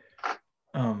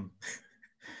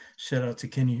 Shout out to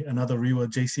Kenny, another Rewa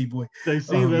JC boy.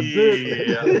 JC, that's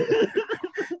it.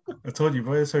 I told you,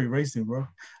 bro. That's how he raised him, bro.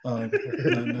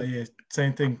 Yeah,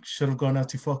 same thing. Should have gone out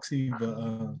to Foxy, but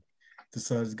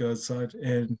decided to go outside.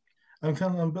 And I'm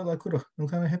a bit like Kuda. I'm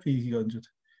kind of happy he got injured.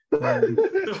 Wow,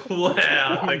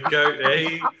 the goat,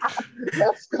 eh?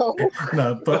 Let's go.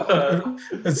 No, but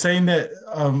in saying that,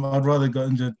 I'd rather got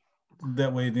injured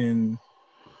that way than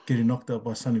getting knocked out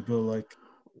by Sonny Bill like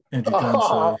Andrew Jones.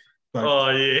 So, like, oh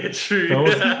yeah, true. So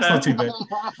it's not too bad.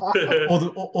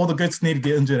 All the goats need to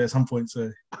get injured at some point.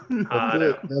 So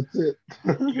that's it.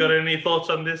 You got any thoughts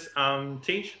on this,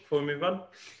 Teach? Before we move on.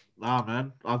 Nah,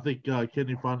 man. I think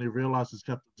Kenny finally realised his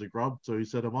captain's a grub, so he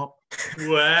set him up.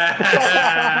 Wow.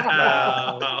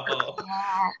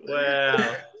 Wow.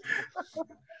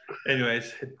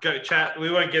 Anyways, goat chat.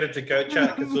 We won't get into goat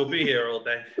chat because we'll be here all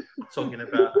day talking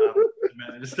about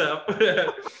man and stuff.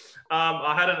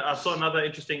 I saw another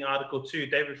interesting article too.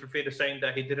 David Fafita saying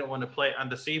that he didn't want to play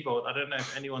under Seabold. I don't know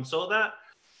if anyone saw that.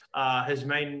 His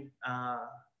main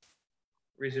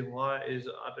reason why is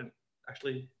I don't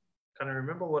actually kind of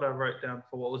remember what I wrote down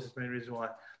for what was his main reason why.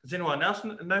 Does anyone else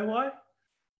know why?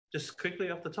 Just quickly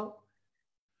off the top.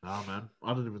 Nah, man,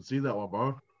 I didn't even see that one,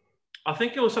 bro. I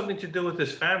think it was something to do with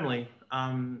his family.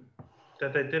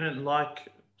 That they didn't like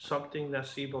something that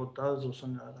Seabold does or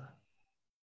something like that.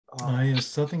 Yeah,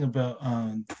 something about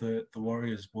the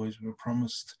Warriors boys were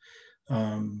promised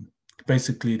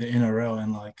basically the NRL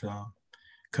and like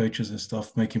coaches and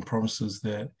stuff making promises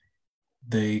that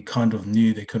they kind of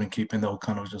knew they couldn't keep, and they were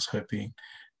kind of just hoping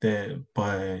that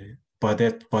by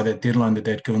that deadline that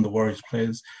they'd given the Warriors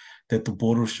players, that the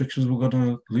border restrictions were going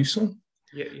to loosen.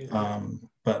 Yeah.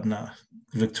 But nah,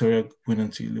 Victoria went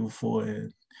into level 4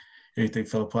 and everything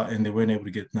fell apart, and they weren't able to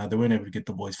get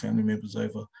the boys' family members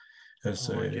over. And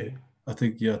so okay. I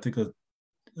think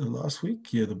last week,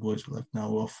 the boys were like,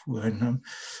 "Now we're off, we're heading home,"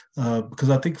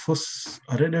 because I think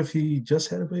I don't know if he just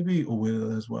had a baby or whether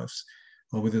his wife's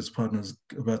or whether his partner's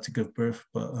about to give birth.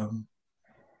 But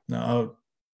no,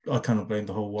 I kind of blame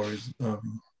the whole Warriors, the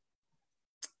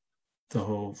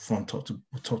whole from top to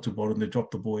bottom. They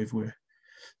dropped the ball everywhere.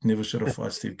 Never should have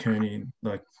fired Steve Kearney.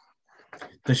 Like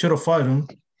they should have fired him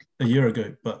a year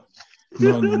ago, but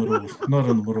not in the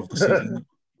middle of the season.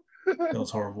 That was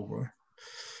horrible, bro.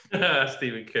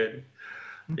 Stephen Curtin.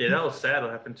 Yeah, that was sad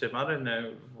what happened to him. I don't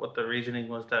know what the reasoning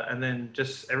was that. And then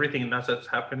just everything that's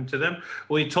happened to them.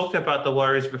 We talked about the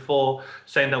Warriors before,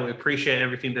 saying that we appreciate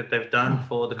everything that they've done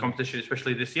for the competition,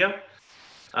 especially this year.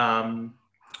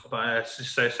 But it's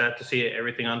just so sad to see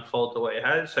everything unfold the way it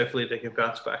has. Hopefully they can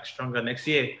bounce back stronger next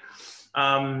year.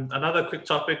 Another quick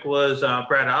topic was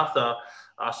Brad Arthur.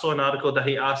 I saw an article that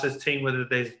he asked his team whether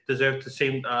they deserve to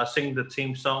sing the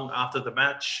team song after the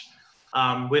match.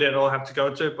 We don't all have to go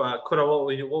into it, but Kura,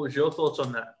 what was your thoughts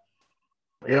on that?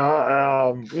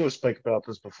 Yeah, we were speaking about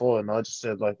this before, and I just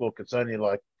said, like, look, it's only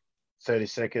like 30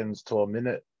 seconds to a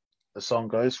minute the song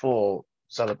goes for, or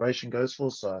celebration goes for,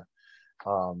 so,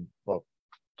 well,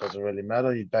 doesn't really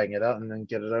matter. You bang it out and then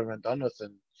get it over and done with,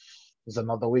 and there's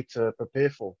another week to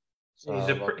prepare for. So,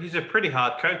 he's a pretty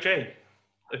hard coach, eh?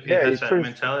 If he has that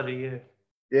mentality, yeah.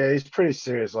 Yeah, he's pretty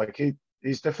serious. Like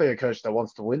he's definitely a coach that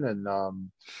wants to win, and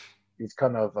he's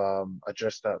kind of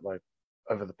addressed that like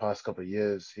over the past couple of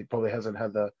years. He probably hasn't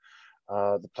had the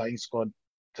playing squad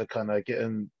to kind of get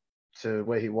him to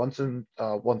where he wants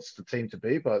the team to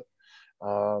be. But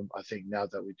I think now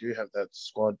that we do have that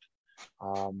squad,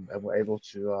 and we're able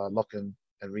to lock in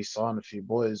and re-sign a few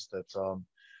boys,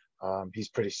 that he's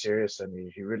pretty serious,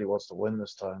 and he really wants to win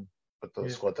this time with the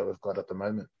squad that we've got at the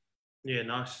moment. Yeah,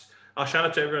 nice. Shout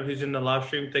out to everyone who's in the live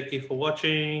stream. Thank you for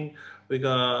watching. We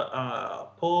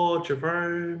got Paul,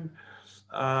 Jerome,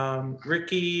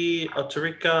 Ricky,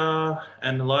 Otarika,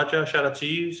 and Elijah. Shout out to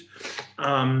you.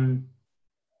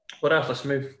 What else? Let's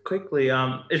move quickly.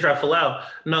 Israel Folau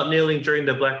not kneeling during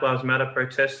the Black Lives Matter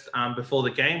protest before the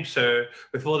game. So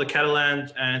before the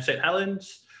Catalans and St.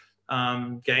 Helens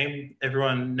game,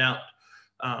 everyone knelt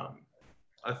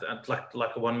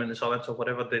like a 1 minute silence or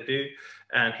whatever they do,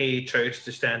 and he chose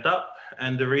to stand up.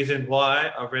 And the reason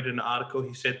why, I read in an article,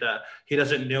 he said that he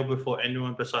doesn't kneel before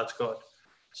anyone besides God.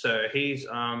 So he's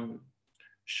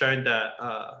shown that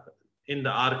in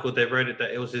the article they wrote it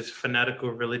that it was his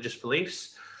fanatical religious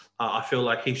beliefs. I feel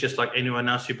like he's just like anyone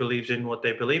else who believes in what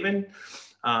they believe in.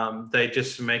 They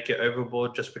just make it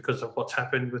overboard just because of what's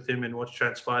happened with him and what's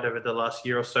transpired over the last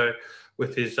year or so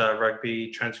with his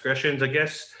rugby transgressions, I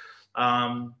guess.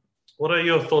 What are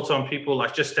your thoughts on people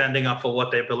like just standing up for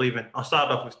what they believe in? I'll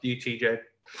start off with you, TJ.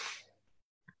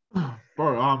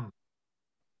 Bro,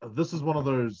 this is one of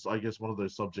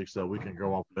those subjects that we can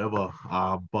go on forever.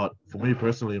 But for me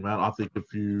personally, man, I think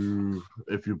if you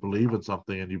believe in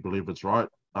something and you believe it's right,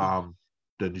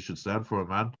 then you should stand for it,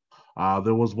 man.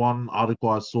 There was one article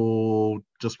I saw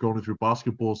just scrolling through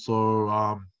basketball.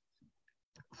 So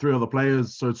 3 other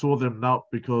players, so 2 of them knelt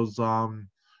because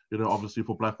obviously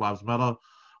for Black Lives Matter.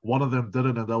 One of them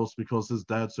didn't, and that was because his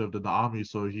dad served in the army.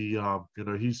 So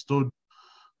he stood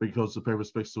because to pay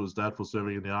respects to his dad for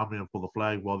serving in the army and for the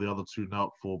flag, while the other 2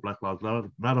 knelt for Black Lives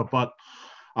Matter. But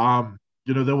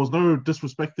there was no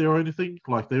disrespect there or anything.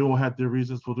 Like they all had their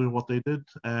reasons for doing what they did,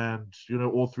 and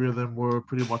all 3 of them were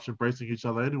pretty much embracing each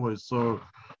other anyways. So,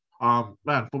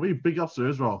 man, for me, big ups to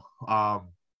Israel. I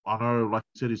know, like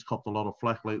you said, he's copped a lot of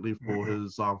flack lately for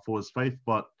his faith,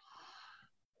 but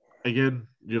again,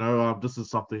 this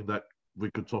is something that we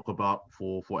could talk about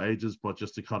for ages, but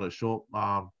just to cut it short,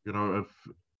 if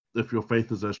if your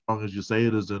faith is as strong as you say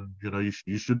it is, then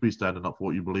you should be standing up for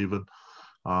what you believe in.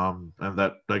 And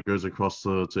that goes across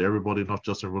to everybody, not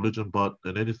just in religion, but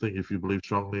in anything. If you believe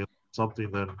strongly in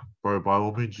something, then bro, by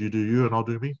all means, you do you, and I'll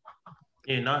do me.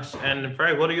 Yeah, nice. And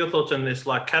Ray, what are your thoughts on this?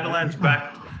 Like, Catalans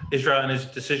backed Israel in his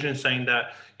decision, saying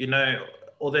that,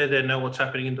 although they know what's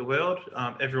happening in the world,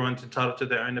 everyone's entitled to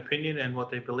their own opinion and what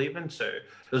they believe in. So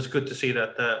it was good to see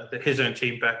that his own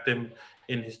team backed him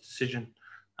in his decision.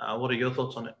 What are your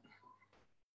thoughts on it?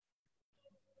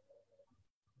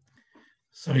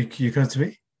 Sorry, can you come to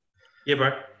me? Yeah,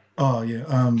 bro. Oh, yeah.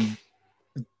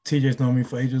 TJ's known me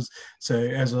for ages. So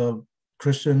as a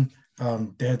Christian,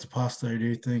 dad's a pastor and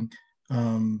everything.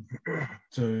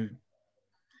 So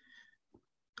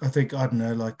I think, I don't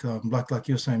know, like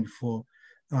you were saying before,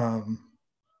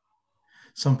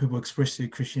 some people express their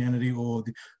Christianity or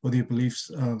their beliefs,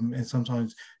 and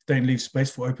sometimes don't leave space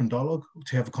for open dialogue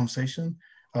to have a conversation.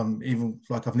 Even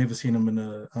like I've never seen them in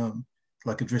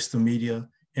address the media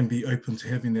and be open to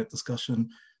having that discussion.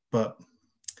 But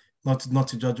not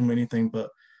to judge them or anything, but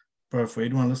bro, for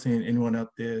anyone listening, anyone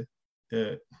out there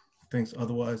that thinks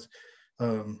otherwise,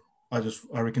 I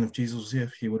reckon if Jesus was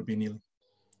here, he would have been kneeling.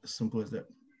 As simple as that.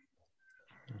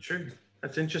 True.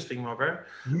 That's interesting, my bro.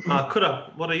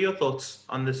 Kuda, what are your thoughts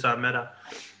on this matter?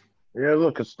 Yeah,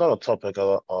 look, it's not a topic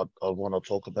I want to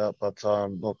talk about, but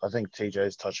look, I think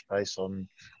TJ's touched base on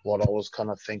what I was kind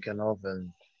of thinking of, and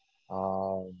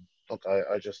look,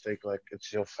 I just think like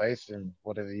it's your faith in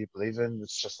whatever you believe in.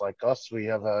 It's just like us; we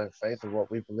have our faith in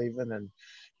what we believe in, and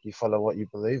you follow what you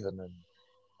believe in. And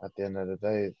at the end of the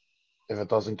day, if it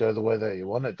doesn't go the way that you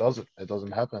want, it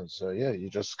doesn't happen. So yeah, you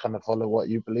just kind of follow what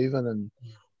you believe in, and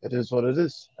it is what it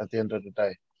is at the end of the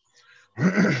day.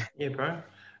 Yeah, bro.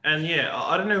 And yeah,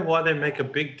 I don't know why they make a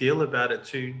big deal about it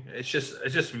too. It's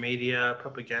just media,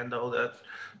 propaganda, all that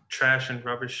trash and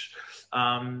rubbish.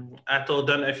 Athol,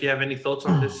 don't know if you have any thoughts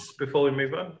on this before we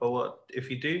move on, or what? If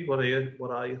you do, what are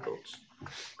your thoughts?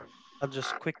 I'll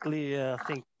just quickly, I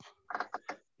think,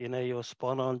 you were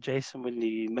spot on, Jason, when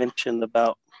you mentioned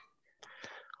about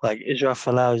like Israel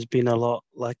Folau has been a lot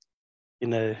like,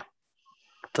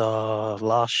 the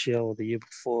last year or the year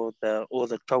before, all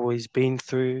the trouble he's been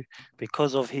through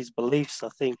because of his beliefs. I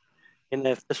think,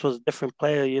 if this was a different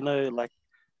player, like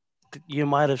you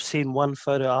might have seen one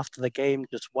photo after the game,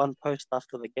 just one post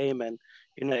after the game, and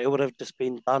it would have just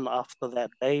been done after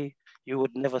that day. You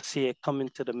would never see it come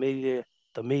into the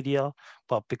media.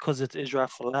 But because it's Israel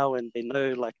Folau and they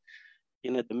know, like,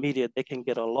 the media, they can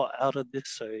get a lot out of this.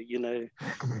 So,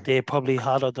 they're probably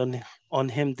harder on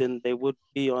him than they would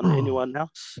be on anyone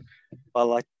else. But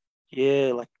like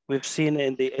we've seen it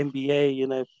in the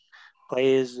NBA,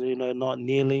 players, not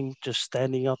kneeling, just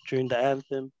standing up during the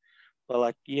anthem. But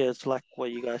like, it's like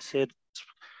what you guys said.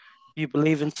 If you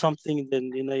believe in something,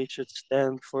 then you should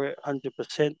stand for it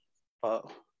 100%. But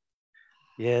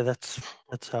yeah, that's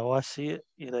how I see it.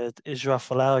 Israel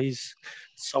Folau, he's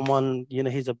someone,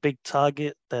 he's a big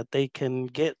target that they can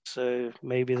get. So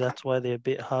maybe that's why they're a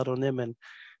bit hard on him and,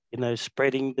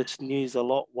 spreading this news a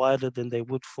lot wider than they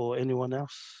would for anyone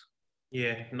else.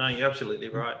 Yeah, no, you're absolutely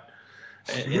right.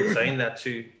 In saying that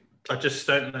too, I just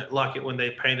don't like it when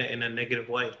they paint it in a negative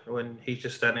way, when he's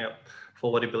just standing up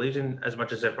for what he believes in as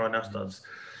much as everyone else does.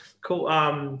 Cool.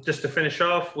 Just to finish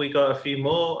off, we got a few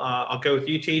more. I'll go with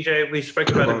you, TJ. We spoke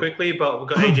about it quickly, but we've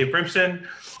got AJ Brimson.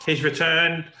 His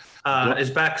return. His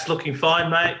back's looking fine,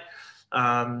 mate.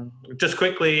 Just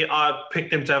quickly, I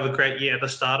picked him to have a great year at the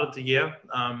start of the year.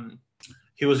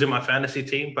 He was in my fantasy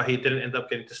team, but he didn't end up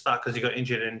getting to start because he got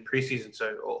injured in preseason,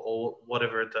 or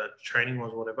whatever the training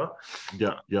was, whatever.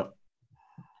 Yeah.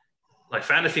 Like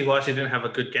fantasy-wise, he didn't have a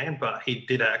good game, but he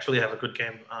did actually have a good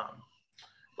game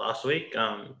last week.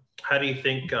 How do you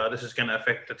think this is going to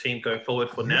affect the team going forward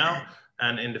for now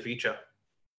and in the future?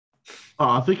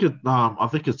 I think it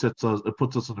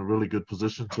puts us in a really good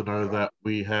position to know that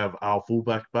we have our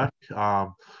fullback back.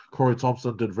 Corey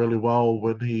Thompson did really well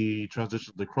when he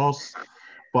transitioned across.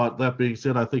 But that being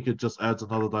said, I think it just adds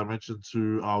another dimension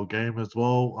to our game as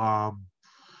well.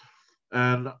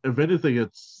 And if anything,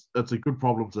 it's a good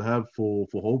problem to have for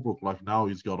Holbrook. Like now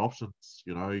he's got options.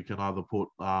 He can either put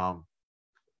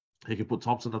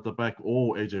Thompson at the back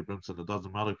or AJ Brimson. It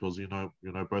doesn't matter because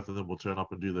both of them will turn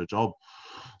up and do their job.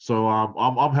 So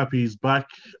I'm happy he's back.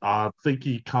 I think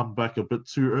he come back a bit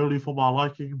too early for my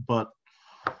liking, but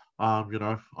I'm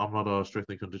not a strength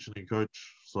and conditioning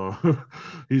coach, so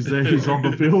he's there, he's on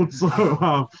the field. So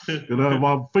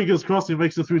my fingers crossed he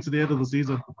makes it through to the end of the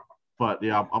season. But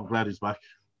yeah, I'm glad he's back.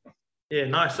 Yeah,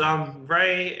 nice.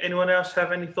 Ray, anyone else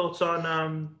have any thoughts on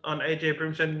AJ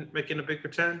Brimson making a big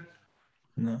return?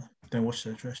 No, don't watch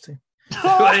the trash team.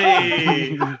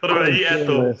 Hey, what about you,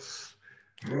 Ethel?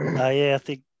 Yeah, I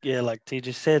think like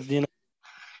TJ said,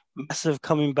 massive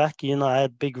coming back. I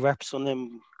had big raps on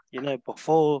him,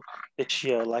 before this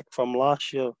year, like from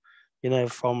last year,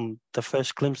 from the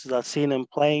first glimpses I've seen him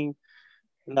playing.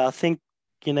 I think,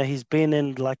 he's been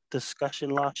in like discussion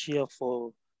last year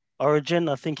for Origin.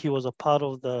 I think he was a part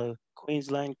of the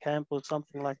Queensland camp or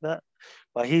something like that.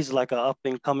 But he's like a up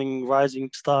and coming rising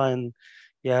star, and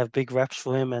I have big raps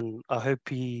for him. And I hope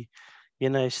he,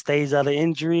 stays out of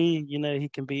injury. He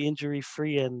can be injury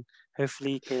free, and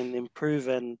hopefully he can improve.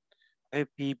 And I hope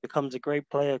he becomes a great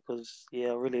player because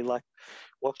I really like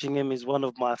watching him. He's one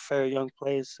of my favorite young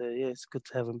players. So it's good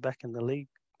to have him back in the league.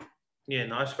 Yeah,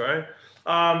 nice, bro.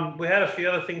 We had a few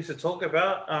other things to talk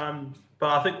about, but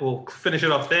I think we'll finish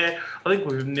it off there. I think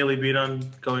we've nearly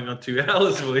been going on 2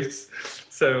 hours, boys.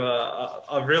 So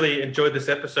I've really enjoyed this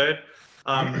episode.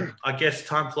 I guess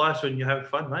time flies when you're having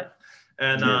fun, mate.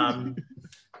 And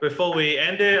before we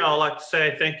end it, I'd like to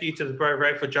say thank you to the bro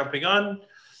Ray for jumping on.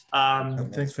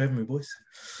 Thanks for having me, boys.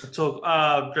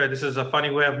 Bro, this is a funny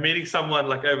way of meeting someone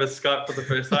like over Skype for the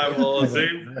first time or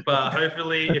Zoom. But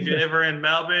hopefully, if you're ever in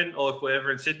Melbourne or if we're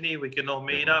ever in Sydney, we can all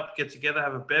meet up, get together,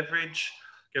 have a beverage,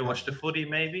 go watch the footy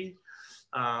maybe.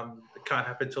 It can't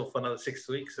happen for another 6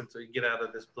 weeks until you get out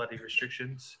of this bloody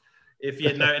restrictions. If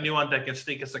you know anyone that can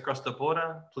sneak us across the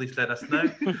border, please let us know.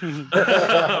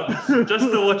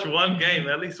 Just to watch one game,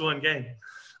 at least one game.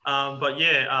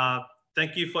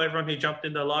 Thank you for everyone who jumped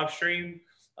in the live stream.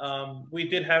 We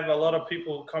did have a lot of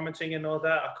people commenting and all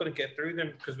that. I couldn't get through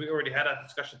them because we already had our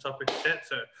discussion topic set.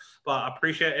 But I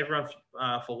appreciate everyone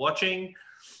for watching.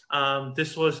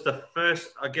 This was the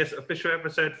first, I guess, official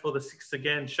episode for the Sixth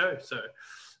Again show. So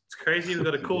it's crazy. We've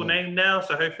got a cool name now.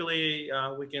 So hopefully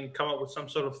we can come up with some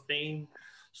sort of theme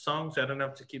song so I don't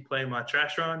have to keep playing my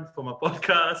trash run for my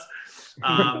podcast.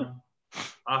 I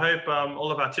hope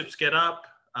all of our tips get up.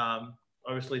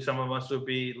 Obviously, some of us will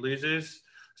be losers.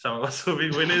 Some of us will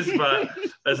be winners. But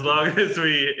as long as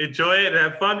we enjoy it and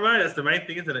have fun, right? That's the main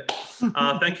thing, isn't it?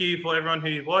 Thank you for everyone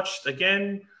who watched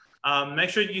again.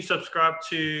 Make sure you subscribe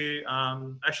to...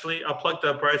 actually, I'll plug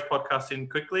the Bros podcast in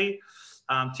quickly.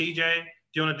 TJ, do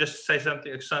you want to just say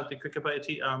something quick about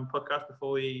your podcast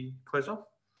before we close off?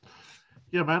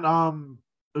 Yeah, man.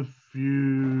 If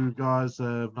you guys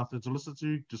have nothing to listen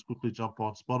to, just quickly jump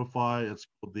on Spotify. It's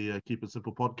called the Keep It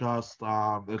Simple podcast.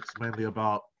 It's mainly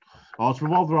about, it's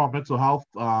revolved around mental health,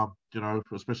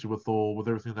 especially with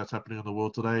everything that's happening in the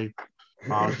world today.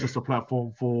 It's just a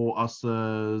platform for us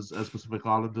as Pacific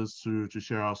Islanders to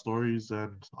share our stories.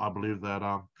 And I believe that,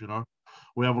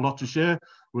 we have a lot to share.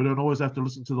 We don't always have to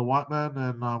listen to the white man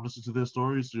and listen to their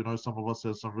stories. Some of us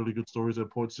have some really good stories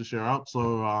and points to share out.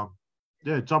 So,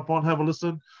 jump on, have a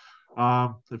listen.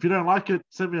 If you don't like it,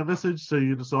 send me a message so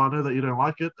I know that you don't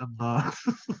like it, and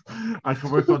I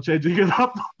can work on changing it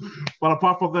up. But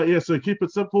apart from that, so keep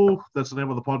it simple. That's the name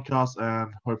of the podcast,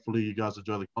 and hopefully you guys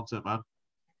enjoy the content, man.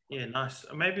 Yeah, nice.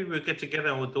 Maybe we'll get together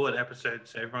and we'll do an episode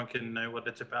so everyone can know what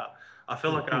it's about. I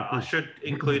feel like I should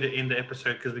include it in the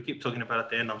episode because we keep talking about it at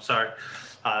the end. I'm sorry.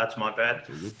 That's my bad.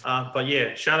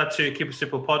 But shout out to Keep It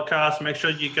Simple Podcast. Make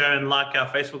sure you go and like our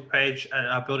Facebook page,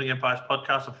 our Building Empires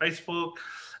Podcast on Facebook.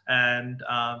 And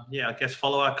I guess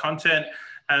follow our content.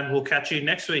 And we'll catch you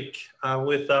next week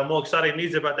with more exciting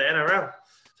news about the NRL.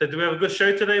 So do we have a good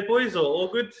show today, boys? Or all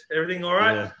good? Everything all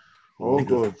right? Yeah. All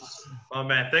good. Oh,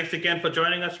 man. Thanks again for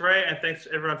joining us, Ray. And thanks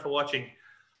everyone for watching.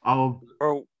 Oh,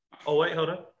 wait, hold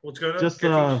on. What's going on? Just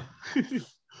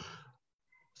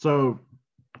so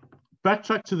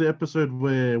backtrack to the episode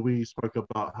where we spoke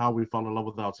about how we fell in love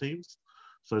with our teams.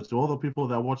 So to all the people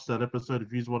that watched that episode,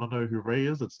 if you want to know who Ray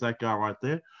is, it's that guy right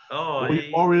there.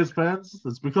 Warriors fans,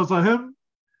 it's because of him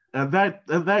and that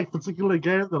particular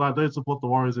game that I don't support the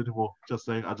Warriors anymore. Just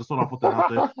saying, I just want to put that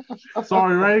out there.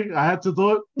 Sorry, Ray, I had to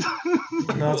do it.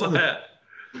 No, it's all good.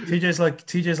 TJ's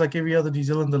like every other New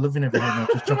Zealander living over here now,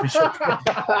 just jumping ship.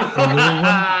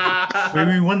 When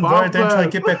we win, bro, don't try to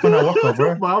get back on our walker,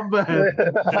 bro. My bad.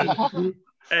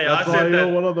 Hey, I said that.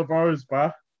 One of the bros,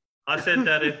 bro. I said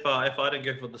that if I didn't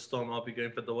go for the Storm, I'll be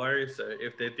going for the Warriors. So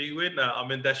if they do win,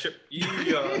 I'm in that ship.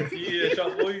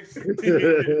 Shot boys.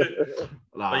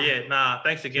 But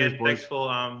thanks again. Cheers, thanks for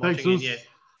watching. And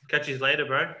catch you later,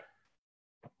 bro.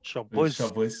 Shot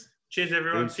boys. Cheers,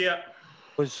 everyone. Peace. See ya.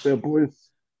 Yeah, boys.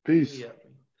 Peace. Yeah.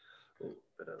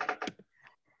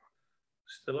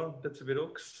 Still on. That's a bit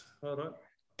hooks. All right.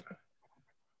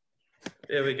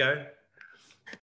 There we go.